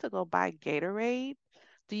 I went to go buy Gatorade.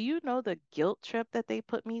 Do you know the guilt trip that they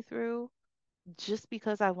put me through just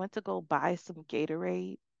because I went to go buy some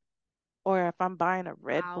Gatorade? Or if I'm buying a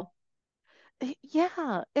Red Bull? Wow.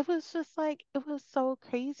 Yeah, it was just like it was so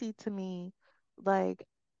crazy to me. Like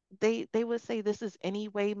they would say this is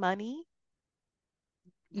anyway money,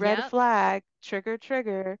 red Yep. flag, trigger,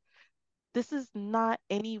 trigger. This is not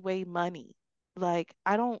anyway money. Like,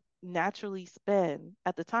 I don't naturally spend.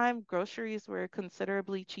 At the time, groceries were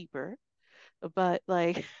considerably cheaper, but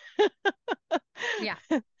like, Yeah.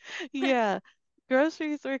 yeah,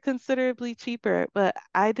 groceries were considerably cheaper, but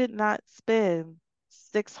I did not spend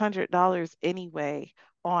 $600 anyway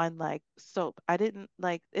on like soap. I didn't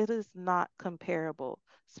like it is not comparable.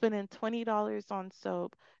 Spending $20 on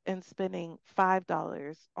soap and spending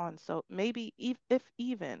 $5 on soap, maybe if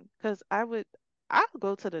even, because I'll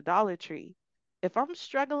go to the Dollar Tree. If I'm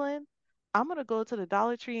struggling, I'm gonna go to the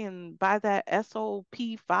Dollar Tree and buy that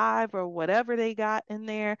SOP 5 or whatever they got in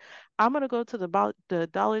there. I'm gonna go to the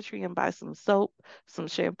Dollar Tree and buy some soap, some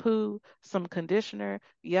shampoo, some conditioner.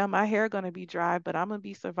 Yeah, my hair gonna be dry, but I'm gonna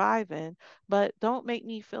be surviving. But don't make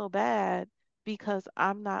me feel bad because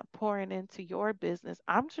I'm not pouring into your business.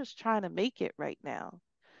 I'm just trying to make it right now.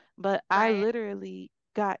 But I Right. literally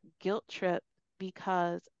got guilt tripped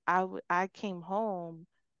because I came home,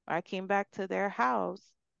 I came back to their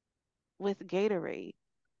house with Gatorade.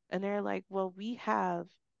 And they're like, well, we have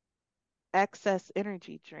excess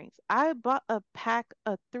energy drinks. I bought a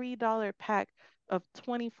 $3 pack of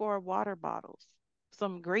 24 water bottles,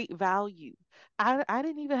 some great value. I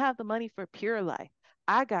didn't even have the money for Pure Life.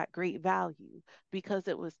 I got great value because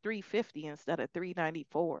it was 350 instead of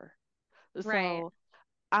 394. Right. So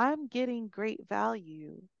I'm getting great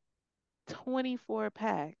value, 24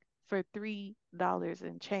 pack for $3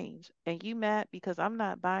 and change. And you mad because I'm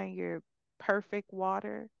not buying your perfect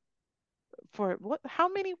water for what? How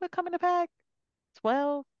many would come in a pack?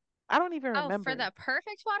 12? I don't even Oh, for remember. the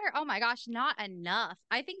perfect water? Oh my gosh, not enough.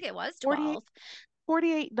 I think it was 48 12.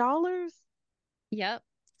 $48? Yep.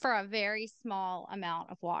 For a very small amount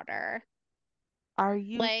of water. Are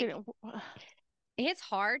you Like kidding? it's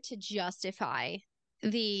hard to justify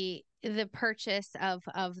the purchase of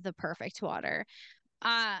the perfect water.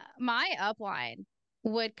 My upline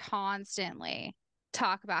would constantly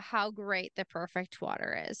talk about how great the perfect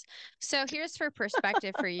water is. So here's for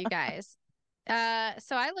perspective for you guys.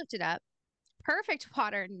 So I looked it up. Perfect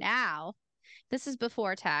water now. This is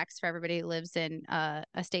before tax for everybody who lives in a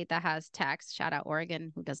state that has tax. Shout out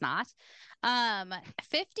Oregon, who does not.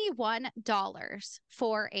 $51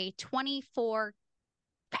 for a 24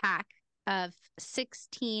 pack of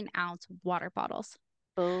 16-ounce water bottles.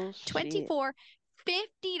 Bullshit. 24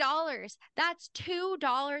 $50. That's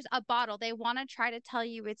 $2 a bottle. They want to try to tell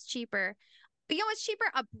you it's cheaper. You know what's cheaper?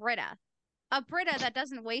 A Brita. A Brita that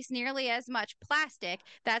doesn't waste nearly as much plastic.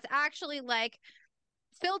 That's actually like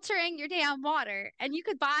filtering your damn water. And you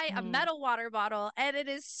could buy a Mm. metal water bottle and it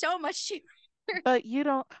is so much cheaper. But you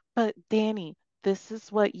don't, but Danny, this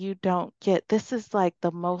is what you don't get. This is like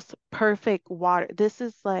the most perfect water. This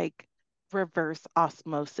is like reverse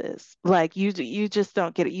osmosis. Like you just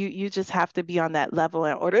don't get it. You just have to be on that level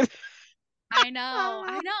in order. I know.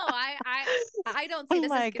 I know. I don't see Oh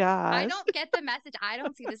this as my I gosh. don't get the message. I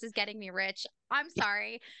don't see this as getting me rich. I'm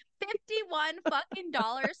sorry. 51 fucking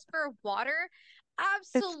dollars for water?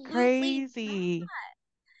 It's Absolutely not. crazy.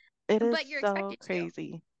 It is But you're so expected to.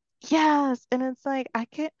 crazy. Yes, and it's like I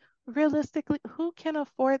can't realistically, who can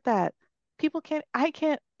afford that? People can't, I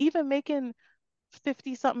can't even making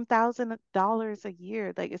 50 something thousand dollars a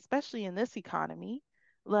year, like especially in this economy.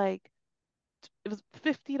 Like it was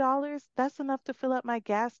 $50. That's enough to fill up my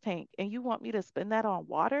gas tank. And you want me to spend that on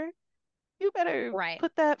water? You better Right.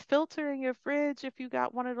 put that filter in your fridge if you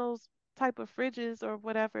got one of those type of fridges or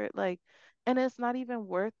whatever. Like, and it's not even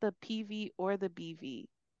worth the PV or the BV.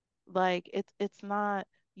 Like it's not,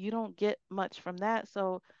 you don't get much from that.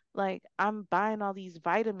 So like I'm buying all these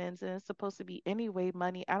vitamins and it's supposed to be anyway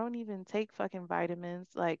money. I don't even take fucking vitamins.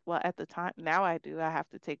 Like, well, at the time now I do. I have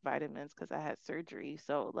to take vitamins because I had surgery.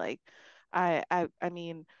 So like I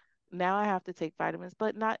mean now I have to take vitamins,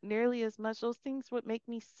 but not nearly as much. Those things would make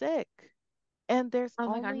me sick. And there's Oh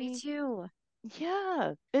my God, me only, too.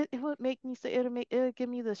 yeah, it would make me sick. It'll give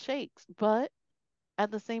me the shakes. But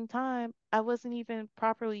at the same time, I wasn't even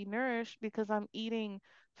properly nourished because I'm eating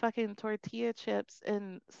fucking tortilla chips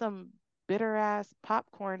and some bitter ass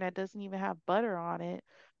popcorn that doesn't even have butter on it,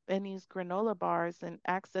 and these granola bars and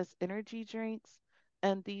Access energy drinks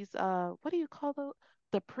and these what do you call those?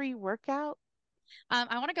 The pre-workout?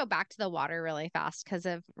 I want to go back to the water really fast because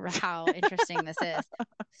of how interesting this is.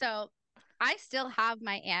 So I still have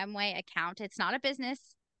my Amway account. It's not a business.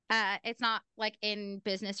 It's not like in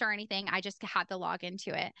business or anything. I just had to log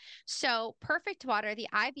into it. So Perfect Water, the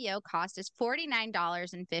IBO cost is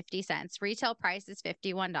 $49.50. Retail price is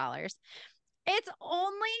 $51. It's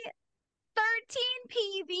only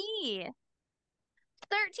 13 PV.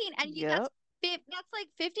 13 and you Yep. that's like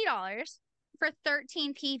 $50 for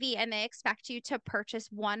 13 PV and they expect you to purchase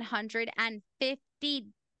 150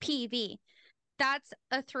 PV. That's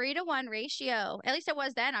a 3-to-1 ratio. At least it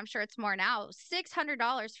was then. I'm sure it's more now.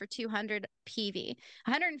 $600 for 200 PV.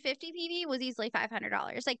 150 PV was easily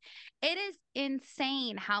 $500. Like it is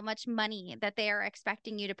insane how much money that they are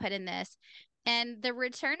expecting you to put in this. And the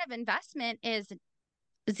return of investment is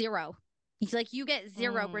zero. It's like you get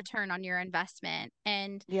zero Mm, return on your investment.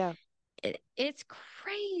 And yeah. it's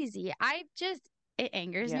crazy. It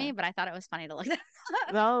angers Yeah. me, but I thought it was funny to look at.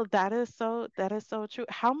 No, that is so true.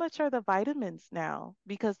 How much are the vitamins now?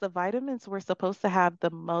 Because the vitamins were supposed to have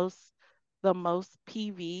the most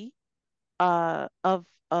PV of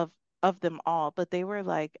them all, but they were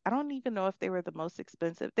like, I don't even know if they were the most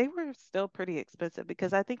expensive. They were still pretty expensive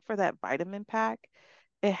because I think for that vitamin pack,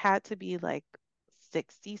 it had to be like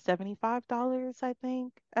 60, $75, I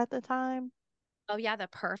think, at the time. Oh yeah, the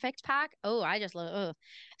perfect pack. Oh, I just love. Oh.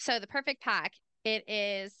 So the perfect pack, it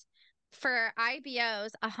is for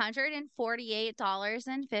IBOs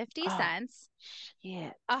Oh, $148.50,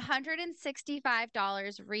 shit.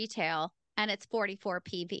 $165 retail, and it's 44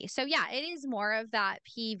 PV. So yeah, it is more of that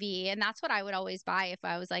PV, and that's what I would always buy if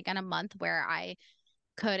I was like in a month where I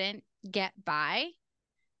couldn't get by.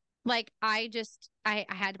 Like I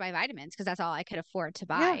had to buy vitamins because that's all I could afford to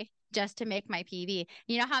Yeah, buy just to make my PV.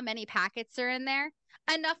 You know how many packets are in there?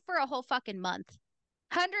 Enough for a whole fucking month.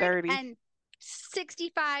 $30.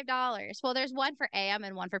 $165. Well, there's one for AM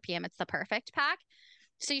and one for PM. It's the perfect pack.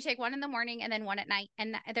 So you take one in the morning and then one at night,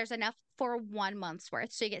 and there's enough for 1 month's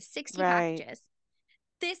worth. So you get 60 Right. packages.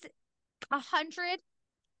 This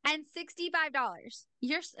 $165.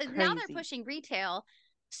 Now they're Crazy. pushing retail.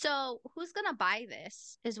 So who's gonna buy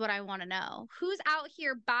this is what I want to know. Who's out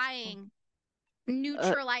here buying Uh,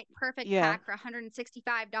 Neutralite Perfect yeah. Pack for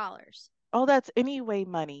 $165? Oh, that's anyway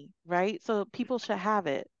money, right? So people should have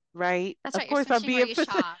it, right? That's Of right. You're course, I'm switching where being you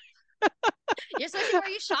shop. You're switching where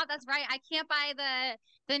you shop. That's right. I can't buy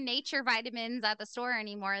the nature vitamins at the store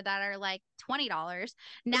anymore that are like $20.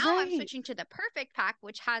 Now I'm right, switching to the perfect pack,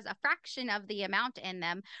 which has a fraction of the amount in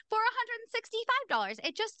them for $165.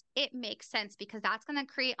 It makes sense because that's going to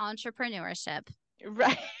create entrepreneurship.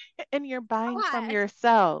 right. And you're buying from What?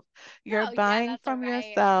 yourself. You're Oh yeah, buying that's from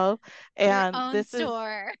right. yourself. Your And own this is,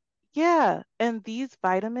 store. yeah. And these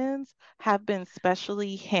vitamins have been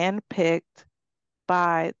specially handpicked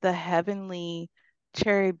by the heavenly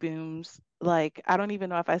cherubims. Like, I don't even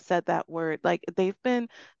know if I said that word. Like, they've been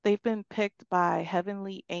picked by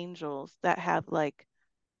heavenly angels that have like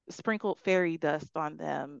sprinkled fairy dust on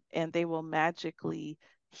them, and they will magically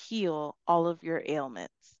heal all of your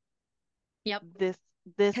ailments. Yep. This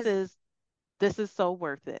this Because is this is so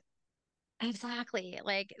worth it. exactly.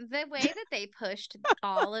 Like the way that they pushed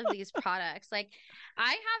all of these products, like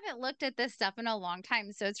I haven't looked at this stuff in a long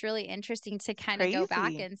time. So it's really interesting to It's kind of go back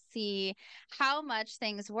crazy. and see how much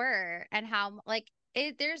things were and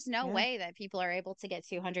there's no Yeah, way that people are able to get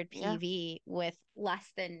 200 yeah. PV with less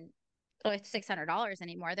than with $600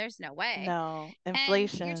 anymore. There's no way. No,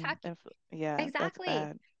 And you're inflation. talking Yeah, that's exactly.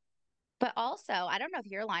 bad. But also, I don't know if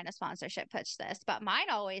your line of sponsorship puts this, but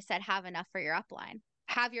mine always said have enough for your upline.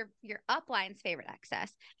 Have your upline's favorite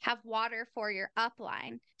excess. Have water for your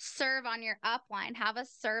upline. Serve on your upline. Have a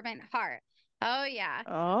servant heart. Oh yeah.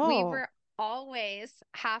 We Oh, were always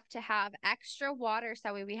have to have extra water.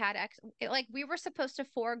 So we had like we were supposed to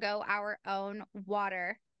forego our own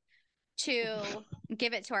water to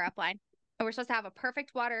give it to our upline. And we're supposed to have a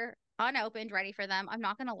perfect water unopened, ready for them. I'm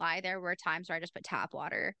not gonna lie, there were times where I just put tap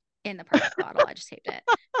water in the perfect bottle. I just saved it.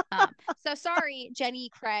 So sorry, Jenny,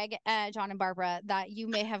 Craig, John, and Barbara, that you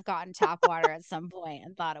may have gotten tap water at some point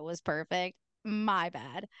and thought it was perfect. My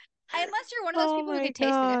bad. Unless you're one of those Oh people who my can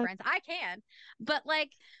taste the God. difference. I can. But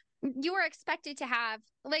like you are expected to have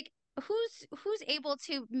like who's able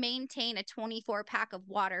to maintain a 24 pack of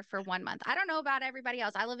water for 1 month? I don't know about everybody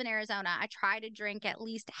else. I live in Arizona. I try to drink at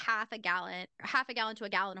least half a gallon to a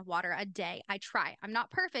gallon of water a day. I try. I'm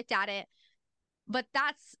not perfect at it, but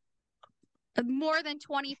that's more than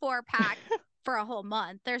 24 packs for a whole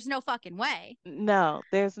month. There's no fucking way. No,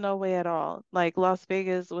 there's no way at all. Like Las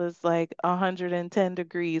Vegas was like 110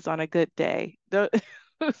 degrees on a good day.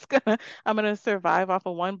 I'm gonna survive off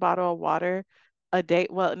of one bottle of water a day.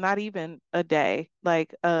 Well, not even a day,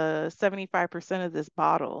 like 75% of this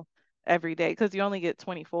bottle every day, because you only get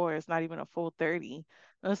 24. It's not even a full 30.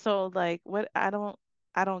 And so like what I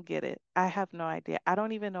don't get it. I have no idea. I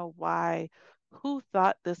don't even know why, who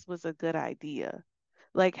thought this was a good idea.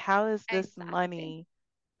 Like how is this Exactly. money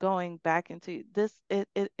going back into this and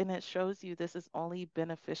it shows you this is only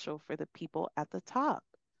beneficial for the people at the top.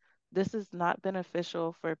 This is not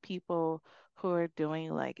beneficial for people who are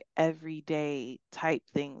doing like everyday type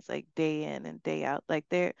things like day in and day out. Like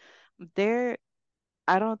they're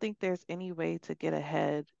I don't think there's any way to get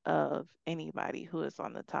ahead of anybody who is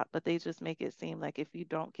on the top, but they just make it seem like if you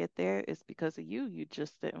don't get there, it's because of you. You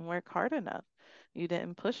just didn't work hard enough. You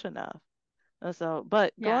didn't push enough. And so,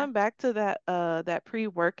 but Yeah. going back to that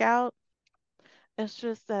pre-workout, it's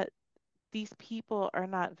just that these people are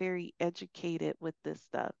not very educated with this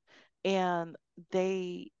stuff. And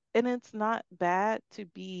and it's not bad to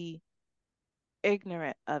be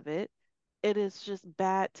ignorant of it. It is just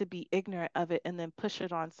bad to be ignorant of it and then push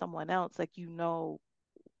it on someone else like you know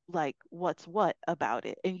like what's what about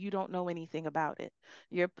it and you don't know anything about it.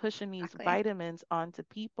 You're pushing these Exactly. vitamins onto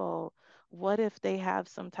people. What if they have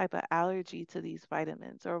some type of allergy to these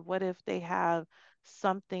vitamins? Or what if they have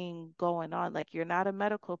something going on? Like you're not a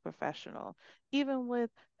medical professional. Even with,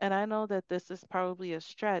 and I know that this is probably a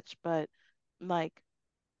stretch, but like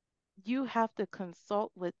you have to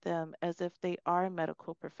consult with them as if they are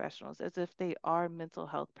medical professionals, as if they are mental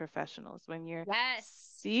health professionals when you're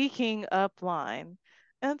Yes. seeking upline.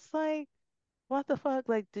 And it's like, what the fuck?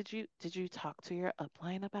 Like, did you talk to your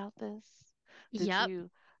upline about this? Did Yep. you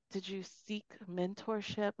did you seek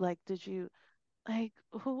mentorship? Like, did you like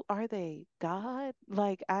who are they? God?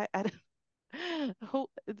 Like I who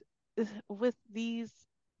with these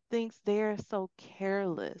things they're so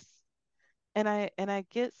careless. And I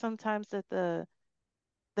get sometimes that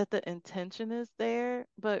the intention is there,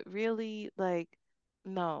 but really, like,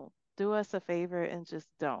 no, do us a favor and just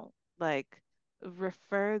don't. Like,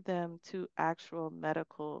 refer them to actual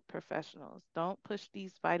medical professionals. Don't push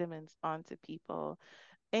these vitamins onto people.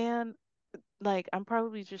 And like, I'm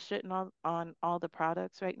probably just shitting on all the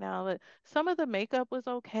products right now, but some of the makeup was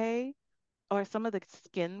okay, or some of the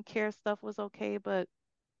skincare stuff was okay, but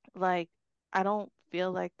like, I don't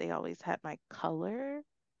feel like they always had my color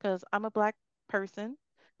because I'm a black person.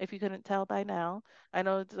 If you couldn't tell by now, I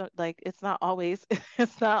know it's like it's not always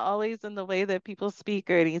it's not always in the way that people speak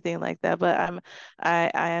or anything like that. But I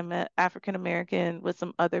am an African American with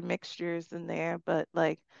some other mixtures in there. But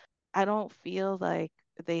like I don't feel like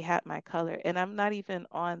they had my color, and I'm not even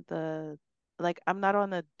on the like I'm not on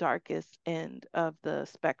the darkest end of the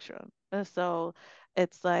spectrum. And so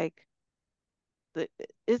it's like the,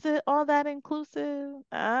 is it all that inclusive?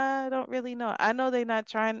 I don't really know. I know they're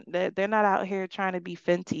not out here trying to be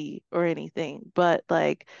Fenty or anything, but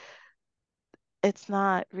like it's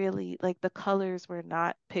not really like the colors were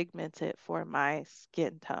not pigmented for my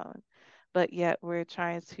skin tone, but yet we're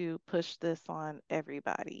trying to push this on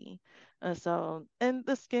everybody. And so, and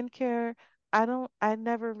the skincare, I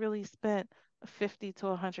never really spent 50 to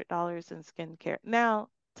 $100 in skincare. Now,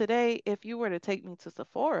 today, if you were to take me to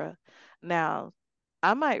Sephora, now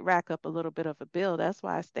I might rack up a little bit of a bill. That's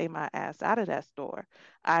why I stay my ass out of that store.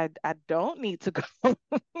 I don't need to go.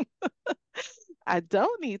 I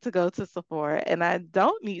don't need to go to Sephora and I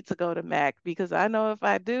don't need to go to Mac because I know if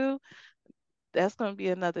I do, that's going to be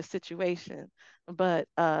another situation. But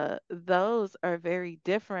those are very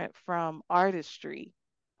different from artistry.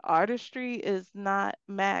 Artistry is not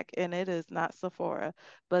Mac and it is not Sephora,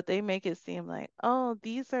 but they make it seem like, oh,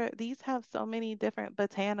 these have so many different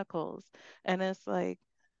botanicals. And it's like,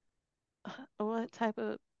 what type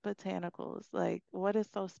of botanicals? Like, what is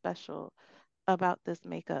so special about this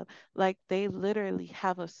makeup. Like they literally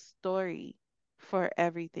have a story for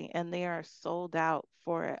everything and they are sold out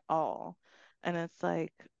for it all. And it's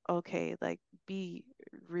like, okay, like be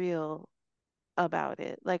real about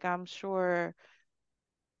it. Like I'm sure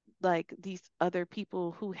like these other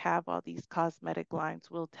people who have all these cosmetic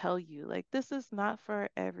lines will tell you like this is not for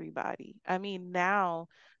everybody. I mean, now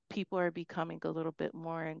people are becoming a little bit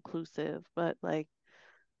more inclusive, but like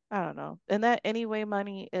I don't know. And that anyway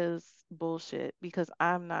money is bullshit because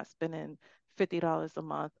I'm not spending $50 a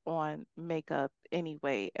month on makeup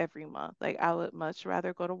anyway every month. Like I would much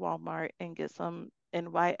rather go to Walmart and get some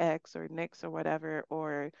NYX or NYX or whatever,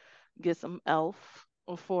 or get some ELF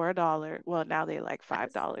for $1. Well, now they're like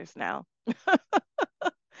Yes. $5 now.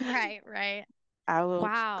 Right, right. I will go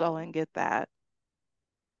Wow. and get that.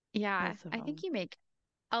 Yeah, I think So, you make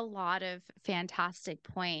a lot of fantastic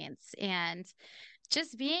points. And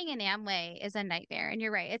just being in Amway is a nightmare. And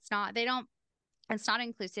you're right. It's not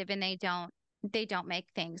inclusive and they don't make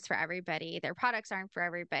things for everybody. Their products aren't for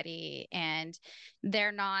everybody. And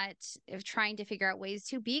they're not trying to figure out ways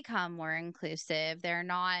to become more inclusive.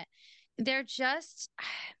 They're just,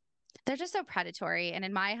 they're just so predatory. And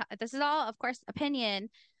this is all, of course, opinion,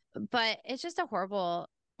 but it's just a horrible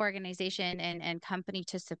organization and company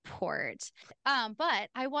to support. But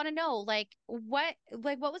I want to know what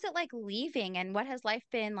was it like leaving and what has life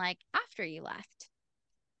been like after you left?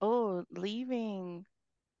 oh, leaving.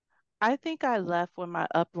 I think I left when my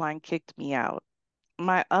upline kicked me out.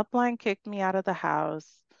 My upline kicked me out of the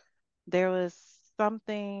house. There was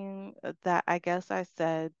something that I guess I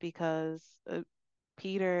said because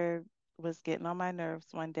Peter was getting on my nerves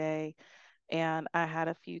one day, and I had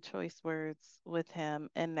a few choice words with him.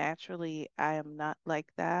 And naturally, I am not like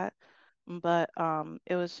that. But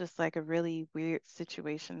it was just like a really weird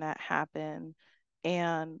situation that happened.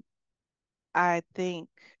 And I think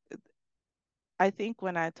I think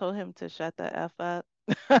when I told him to shut the F up,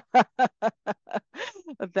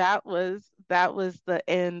 that was the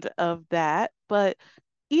end of that. But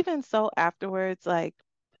even so afterwards, like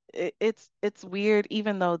it's weird,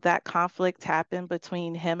 even though that conflict happened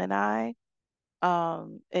between him and I,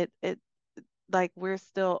 it like we're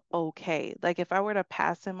still okay. Like if I were to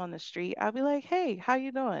pass him on the street, I'd be like, hey, how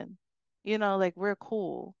you doing? Like we're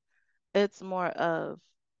cool. It's more of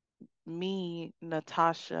me,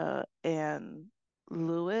 Natasha, and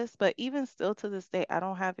Lewis. But even still to this day, I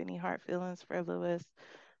don't have any hard feelings for Lewis.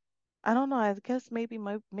 I don't know. I guess maybe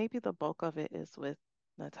the bulk of it is with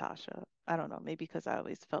Natasha. I don't know. Maybe because I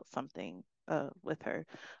always felt something with her,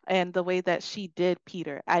 and the way that she did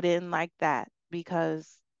Peter, I didn't like that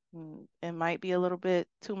because it might be a little bit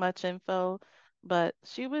too much info, but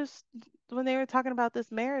she was when they were talking about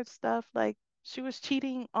this marriage stuff, like she was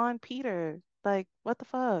cheating on Peter. Like what the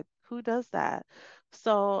fuck? Who does that?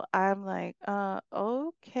 So I'm like,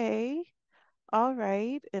 okay. All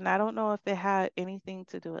right. And I don't know if it had anything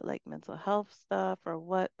to do with like mental health stuff or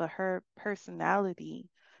what, but her personality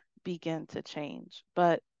began to change.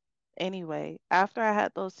 But anyway, after I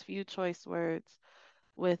had those few choice words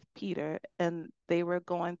with Peter and they were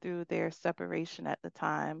going through their separation at the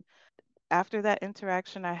time, after that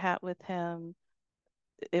interaction I had with him,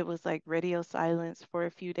 it was like radio silence for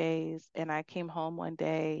a few days. And I came home one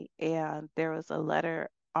day and there was a letter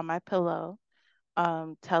on my pillow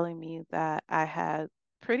telling me that I had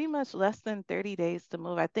pretty much less than 30 days to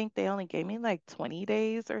move. I think they only gave me like 20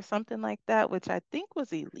 days or something like that, which I think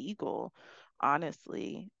was illegal,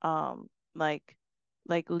 honestly.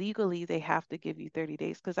 Like legally they have to give you 30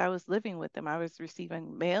 days because I was living with them. I was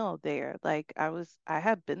receiving mail there. Like I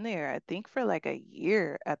had been there, I think for like a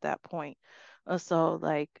year at that point. So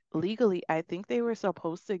like legally, I think they were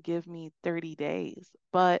supposed to give me 30 days.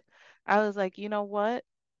 But I was like, you know what?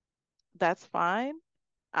 That's fine.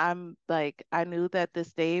 I'm like, I knew that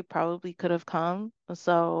this day probably could have come.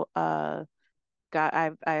 So, I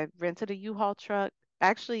rented a U-Haul truck.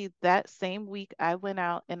 Actually, that same week I went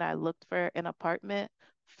out and I looked for an apartment,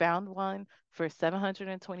 found one for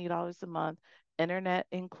 $720 a month, internet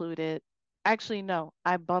included. Actually, no,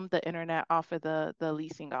 I bummed the internet off of the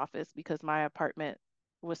leasing office because my apartment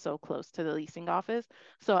was so close to the leasing office.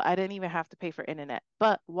 So I didn't even have to pay for internet,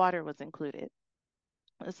 but water was included.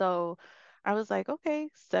 So I was like, okay,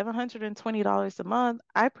 $720 a month.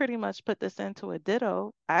 I pretty much put this into a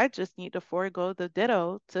ditto. I just need to forego the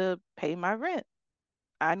ditto to pay my rent.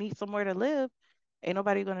 I need somewhere to live. Ain't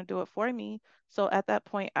nobody gonna do it for me. So at that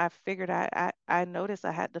point, I figured I noticed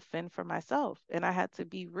I had to fend for myself and I had to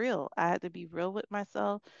be real. I had to be real with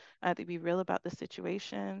myself. I had to be real about the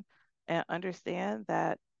situation and understand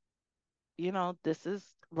that, this is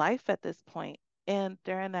life at this point. And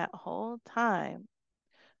during that whole time,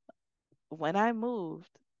 when I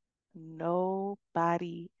moved,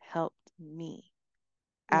 nobody helped me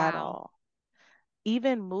at Wow. all.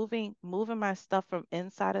 Even moving my stuff from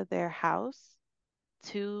inside of their house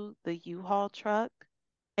to the U-Haul truck,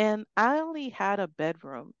 and I only had a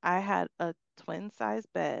bedroom. I had a twin size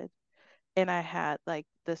bed, and I had like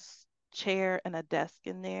this chair and a desk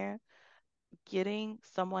in there. Getting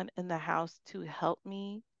someone in the house to help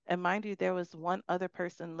me, and mind you, there was one other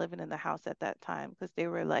person living in the house at that time because they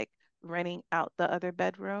were like renting out the other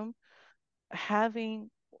bedroom. Having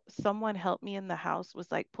someone help me in the house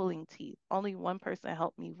was like pulling teeth. Only one person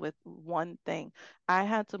helped me with one thing. I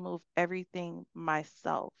had to move everything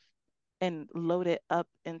myself and load it up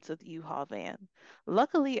into the U-Haul van.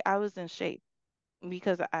 Luckily, I was in shape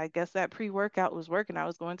because I guess that pre-workout was working. I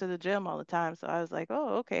was going to the gym all the time. So I was like,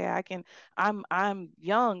 "Oh, okay, I'm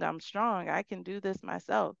young, I'm strong. I can do this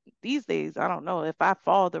myself." These days, I don't know if I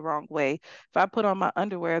fall the wrong way, if I put on my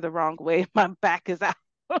underwear the wrong way, my back is out.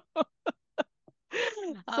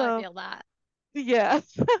 Oh, I So, feel that. yeah.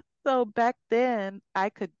 So back then I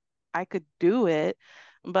could do it,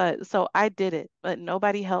 but so I did it, but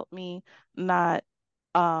nobody helped me, not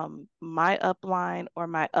my upline or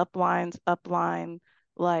my upline's upline,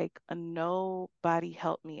 like nobody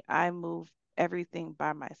helped me. I moved everything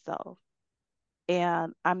by myself.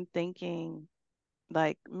 And I'm thinking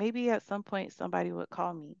like maybe at some point somebody would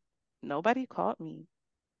call me. Nobody called me.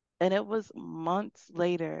 And it was months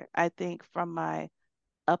later, I think, from my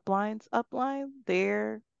upline's upline,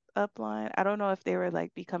 their upline. I don't know if they were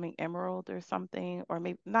like becoming emerald or something, or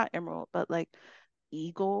maybe not emerald, but like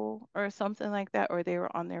eagle or something like that, or they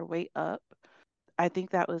were on their way up. I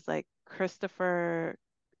think that was like Christopher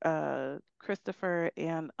and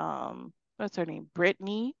what's her name?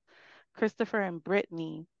 Brittany. Christopher and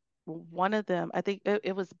Brittany. One of them, I think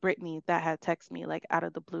it was Brittany that had texted me like out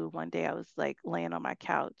of the blue one day. I was like laying on my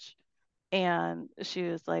couch and she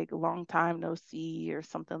was like, long time no see or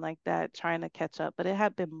something like that, trying to catch up. But it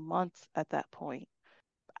had been months at that point.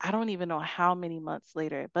 I don't even know how many months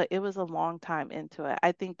later, but it was a long time into it.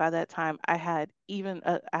 I think by that time I had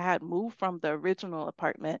moved from the original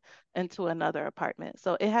apartment into another apartment.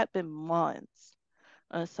 So it had been months.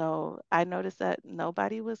 So I noticed that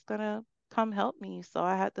nobody was gonna come help me, so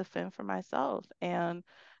I had to fend for myself. And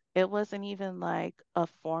it wasn't even like a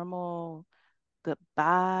formal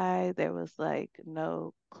goodbye. There was like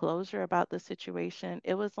no closure about the situation.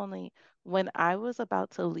 It was only when I was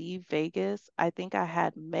about to leave Vegas, I think I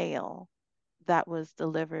had mail that was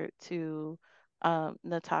delivered to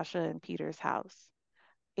Natasha and Peter's house.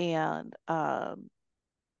 And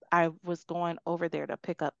I was going over there to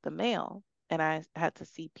pick up the mail and I had to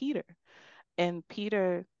see Peter. And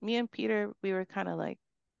Peter, me and Peter, we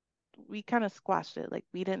kind of squashed it. Like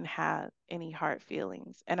we didn't have any hard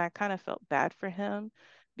feelings. And I kind of felt bad for him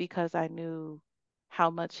because I knew how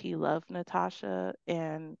much he loved Natasha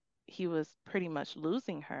and he was pretty much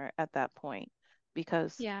losing her at that point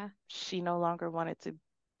because Yeah. she no longer wanted to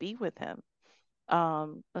be with him.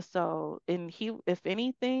 And he, if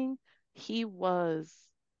anything, he was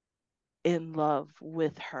in love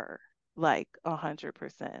with her, like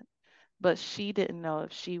 100%. But she didn't know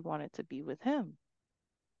if she wanted to be with him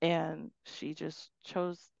and she just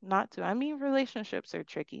chose not to. I mean, relationships are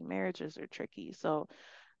tricky, marriages are tricky. So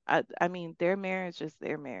I mean, their marriage is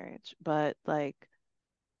their marriage, but like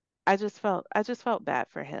I just felt bad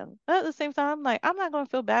for him. But at the same time, I'm like, I'm not gonna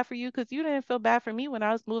feel bad for you because you didn't feel bad for me when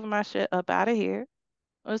I was moving my shit up out of here.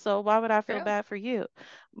 So why would I feel True. bad for you?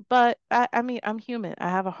 But I mean, I'm human. I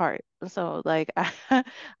have a heart. So like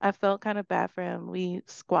I felt kind of bad for him. We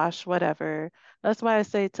squashed whatever. That's why I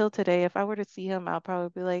say till today, if I were to see him, I'll probably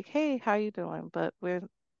be like, "Hey, how you doing?" But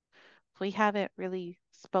we haven't really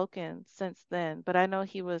spoken since then. But I know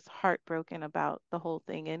he was heartbroken about the whole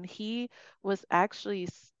thing, and he was actually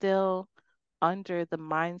still under the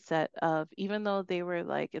mindset of, even though they were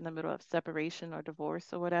like in the middle of separation or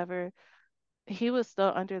divorce or whatever, he was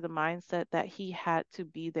still under the mindset that he had to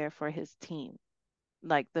be there for his team,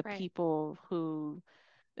 like the Right. people who,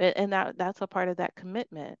 and that's a part of that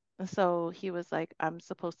commitment. And so he was like, I'm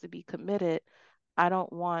supposed to be committed. I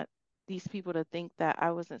don't want these people to think that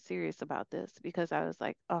I wasn't serious about this because I was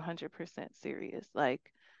like 100% serious. Like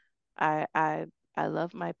I I I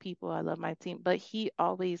love my people, I love my team, but he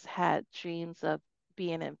always had dreams of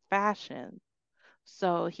being in fashion.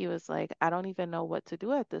 So he was like, I don't even know what to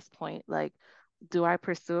do at this point. Like, do I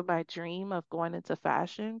pursue my dream of going into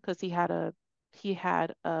fashion? Because he had a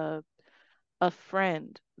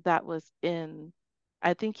friend that was in,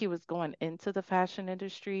 I think he was going into the fashion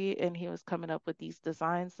industry and he was coming up with these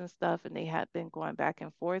designs and stuff, and they had been going back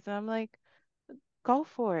and forth. And I'm like, go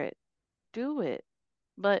for it, do it.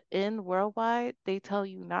 But in worldwide, they tell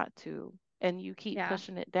you not to, and you keep Yeah.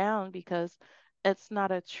 pushing it down because it's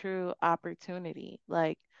not a true opportunity.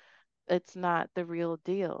 Like, it's not the real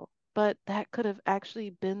deal. But that could have actually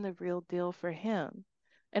been the real deal for him.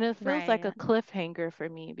 And it feels like a Right. cliffhanger for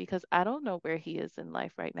me because I don't know where he is in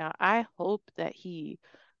life right now. I hope that he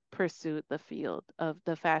pursued the field of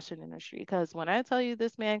the fashion industry because when I tell you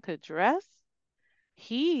this man could dress,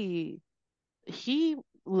 he he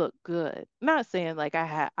looked good. Not saying like I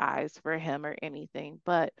had eyes for him or anything,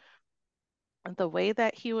 but the way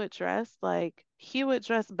that he would dress, like he would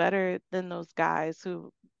dress better than those guys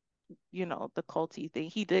who, the culty thing.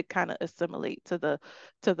 He did kind of assimilate to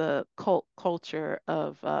the cult culture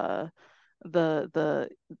of the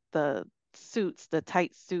the suits, the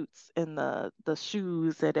tight suits and the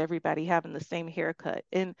shoes and everybody having the same haircut.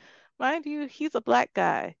 And mind you, he's a black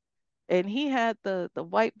guy and he had the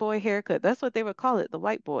white boy haircut. That's what they would call it, the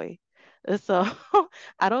white boy. And so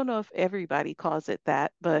I don't know if everybody calls it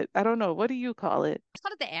that, but I don't know. What do you call it?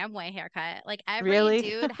 Called it the Amway haircut. Like every Really?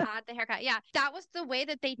 dude had the haircut. Yeah, that was the way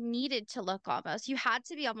that they needed to look almost. You had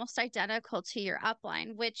to be almost identical to your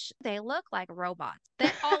upline, which they look like robots.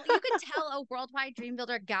 That all you could tell a worldwide dream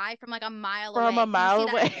builder guy from like a mile From a away. You mile see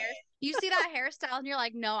that away. hair, you see that hairstyle and you're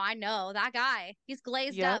like, no, I know that guy. He's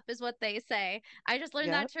glazed Yep. up, is what they say. I just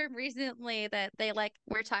learned that Yep. term recently that they like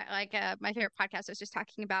we're talking like my favorite podcast was just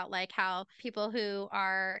talking about like how people who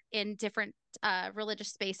are in different religious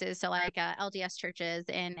spaces, so like LDS churches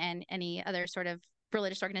and any other sort of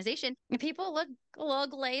religious organization, people look a little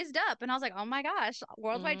glazed up, and I was like, oh my gosh,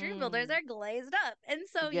 worldwide dream builders Mm. are glazed up, and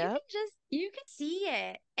so Yep. you can see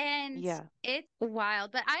it, and Yeah. it's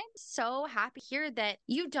wild. But I'm so happy here that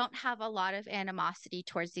you don't have a lot of animosity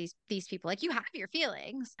towards these people. Like you have your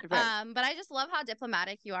feelings, Right. but I just love how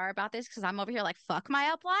diplomatic you are about this because I'm over here like fuck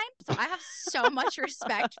my upline. So I have so much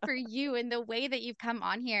respect for you and the way that you've come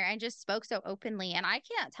on here and just spoke so openly. And I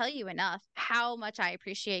can't tell you enough how much I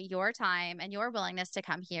appreciate your time and your willingness to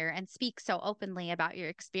come here and speak so openly about your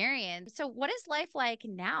experience. So, what is life like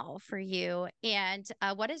now for you? And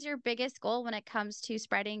what is your biggest goal when it comes to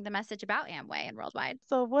spreading the message about Amway and worldwide?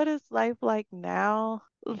 So, what is life like now?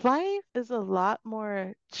 Life is a lot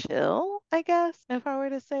more chill, I guess, if I were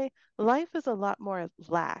to say. Life is a lot more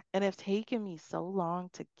lax, and it's taken me so long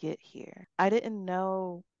to get here. I didn't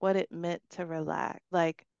know what it meant to relax.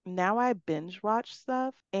 Like, now I binge watch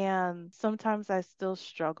stuff, and sometimes I still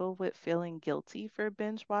struggle with feeling guilty for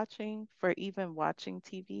binge watching, for even watching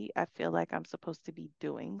TV. I feel like I'm supposed to be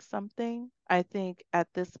doing something. I think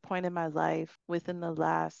at this point in my life, within the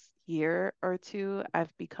last year or two,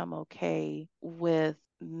 I've become okay with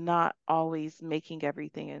not always making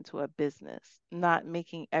everything into a business, not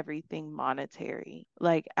making everything monetary,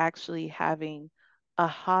 like actually having a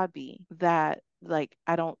hobby that like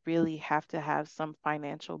I don't really have to have some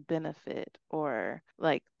financial benefit or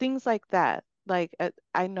like things like that. Like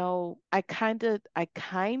I know I kind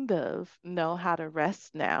of know how to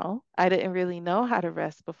rest now. I didn't really know how to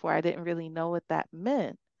rest before. I didn't really know what that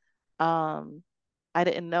meant. Um, I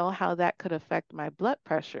didn't know how that could affect my blood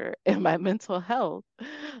pressure and my mental health.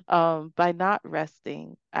 By not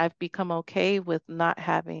resting, I've become okay with not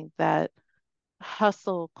having that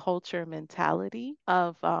hustle culture mentality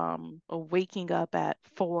of waking up at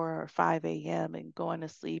 4 or 5 a.m. and going to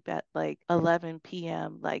sleep at like 11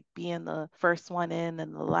 p.m., like being the first one in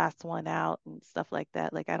and the last one out and stuff like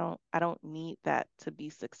that. Like I don't need that to be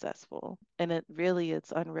successful. And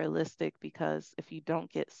it's unrealistic because if you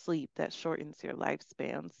don't get sleep, that shortens your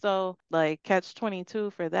lifespan. So like catch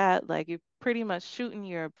 22 for that, like you're pretty much shooting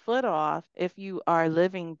your foot off if you are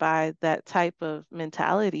living by that type of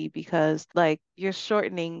mentality because like you're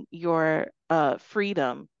shortening your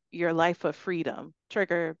freedom, your life of freedom.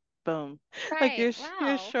 Trigger, boom. Like Right. you're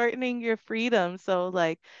Wow. shortening your freedom. So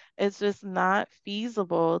like it's just not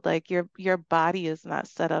feasible. Like your body is not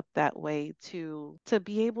set up that way to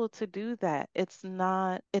be able to do that. It's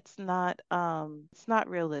not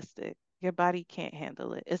realistic. Your body can't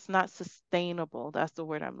handle it. It's not sustainable. That's the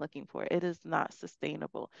word I'm looking for. It is not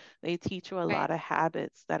sustainable. They teach you a Right. lot of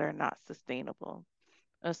habits that are not sustainable.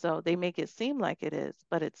 So they make it seem like it is,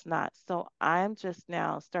 but it's not. So I'm just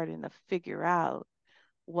now starting to figure out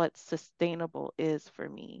what sustainable is for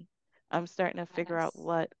me. I'm starting to figure out Yes.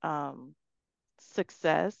 what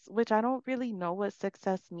success, which I don't really know what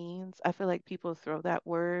success means. I feel like people throw that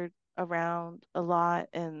word around a lot,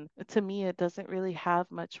 and to me, it doesn't really have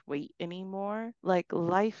much weight anymore. Like,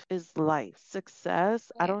 life is life.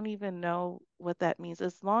 Success, I Right. don't even know what that means.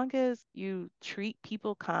 As long as you treat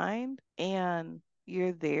people kind and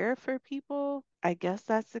you're there for people, I guess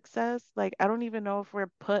that's success. Like, I don't even know if we're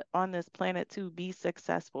put on this planet to be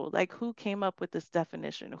successful. Like, who came up with this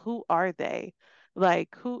definition? Who are they?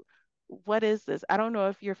 Like, what is this? I don't know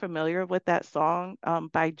if you're familiar with that song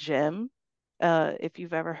by Jim. If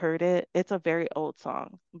you've ever heard it, it's a very old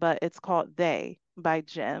song, but it's called They by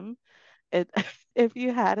Jim. It, if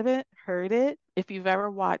you haven't heard it, if you've ever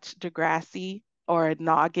watched Degrassi or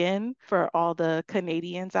Noggin for all the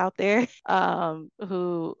Canadians out there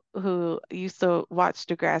who used to watch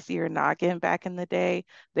Degrassi or Noggin back in the day,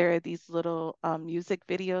 there are these little music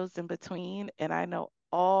videos in between, and I know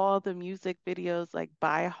all the music videos like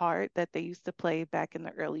by heart that they used to play back in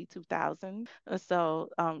the early 2000s. So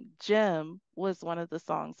Jim was one of the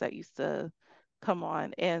songs that used to come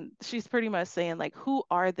on, and she's pretty much saying like, who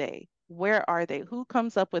are they? Where are they? Who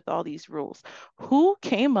comes up with all these rules? Who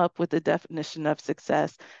came up with the definition of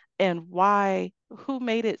success, and why? Who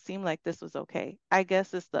made it seem like this was okay? I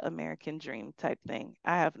guess it's the American dream type thing.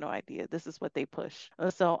 I have no idea. This is what they push.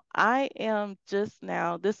 So I am just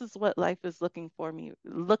now, this is what life is looking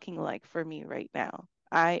like for me right now.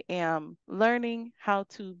 I am learning how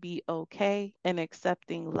to be okay and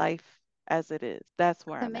accepting life as it is. That's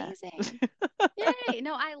where It's I'm at. amazing. Yay.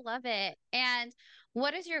 No, I love it. And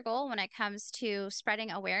what is your goal when it comes to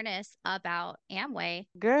spreading awareness about Amway?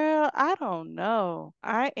 Girl, I don't know.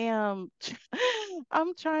 I'm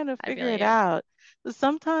trying to I feel figure it you. out.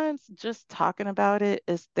 Sometimes just talking about it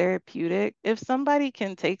is therapeutic. If somebody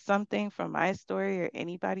can take something from my story or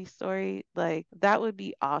anybody's story, like that would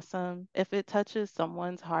be awesome. If it touches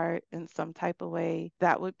someone's heart in some type of way,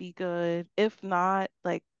 that would be good. If not,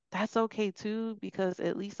 like that's okay too, because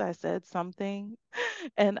at least I said something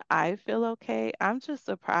and I feel okay. I'm just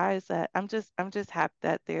surprised that I'm just happy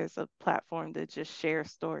that there's a platform to just share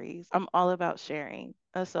stories. I'm all about sharing.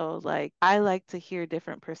 So like I like to hear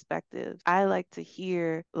different perspectives. I like to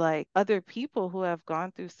hear like other people who have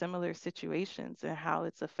gone through similar situations and how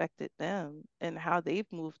it's affected them and how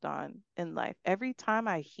they've moved on in life. Every time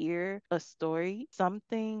I hear a story,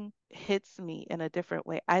 something hits me in a different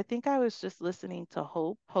way. I think I was just listening to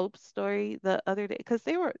Hope's story the other day because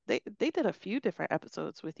they did a few different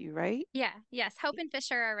episodes with you, right? Yeah, yes. Hope and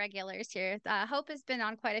Fisher are regulars here. Hope has been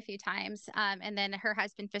on quite a few times. And then her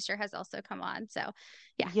husband Fisher has also come on. So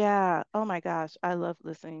yeah. Yeah. Oh my gosh, I love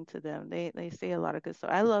listening to them. They say a lot of good stuff.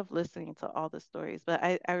 I love listening to all the stories, but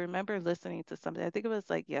I remember listening to something. I think it was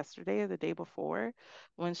like yesterday or the day before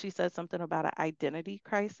when she said something about an identity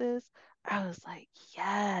crisis. I was like,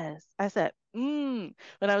 yes. I said, mm.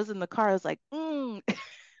 When I was in the car, I was like, mm.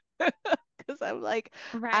 Because I'm like,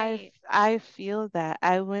 Right. I feel that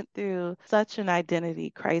I went through such an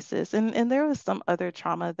identity crisis, and there was some other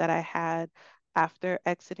trauma that I had after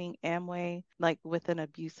exiting Amway, like with an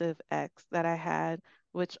abusive ex that I had,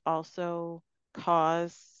 which also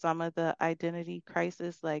caused some of the identity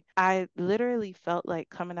crisis. Like I literally felt like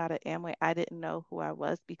coming out of Amway, I didn't know who I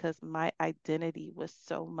was because my identity was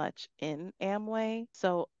so much in Amway.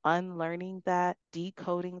 So unlearning that,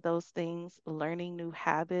 decoding those things, learning new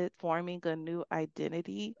habits, forming a new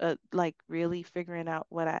identity, like really figuring out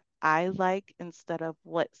what I like instead of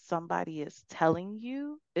what somebody is telling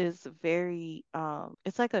you is very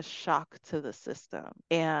it's like a shock to the system,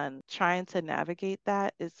 and trying to navigate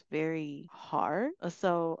that is very hard.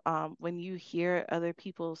 So when you hear other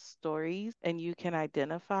people's stories and you can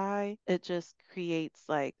identify, it just creates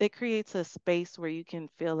like it creates a space where you can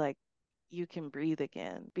feel like you can breathe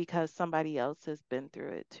again because somebody else has been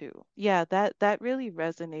through it too. Yeah, that really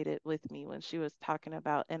resonated with me when she was talking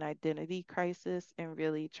about an identity crisis and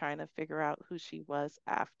really trying to figure out who she was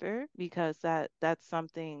after, because that's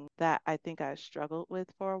something that I think I struggled with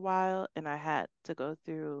for a while, and I had to go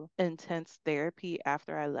through intense therapy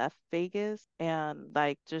after I left Vegas, and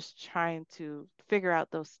like just trying to figure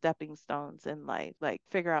out those stepping stones in life, like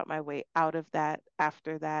figure out my way out of that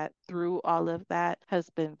after that, through all of that has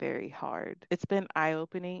been very hard. It's been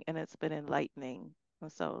eye-opening and it's been enlightening.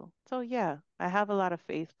 And so yeah, I have a lot of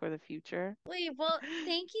faith for the future. Well,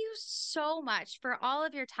 thank you so much for all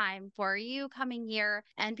of your time, for you coming here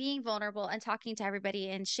and being vulnerable and talking to everybody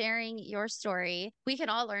and sharing your story. We can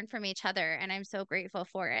all learn from each other, and I'm so grateful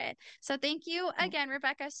for it. So, thank you again,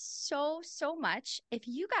 Rebekah, so, so much. If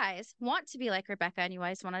you guys want to be like Rebekah and you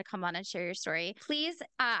guys want to come on and share your story, please,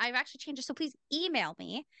 I've actually changed it. So, please email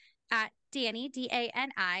me at Dani,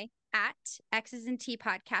 DANI, at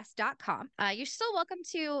xsandtpodcast.com. You're still welcome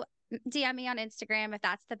to DM me on Instagram if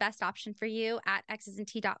that's the best option for you at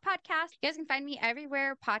xsandt.podcast. You guys can find me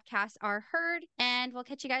everywhere podcasts are heard, and we'll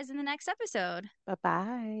catch you guys in the next episode.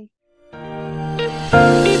 Bye-bye.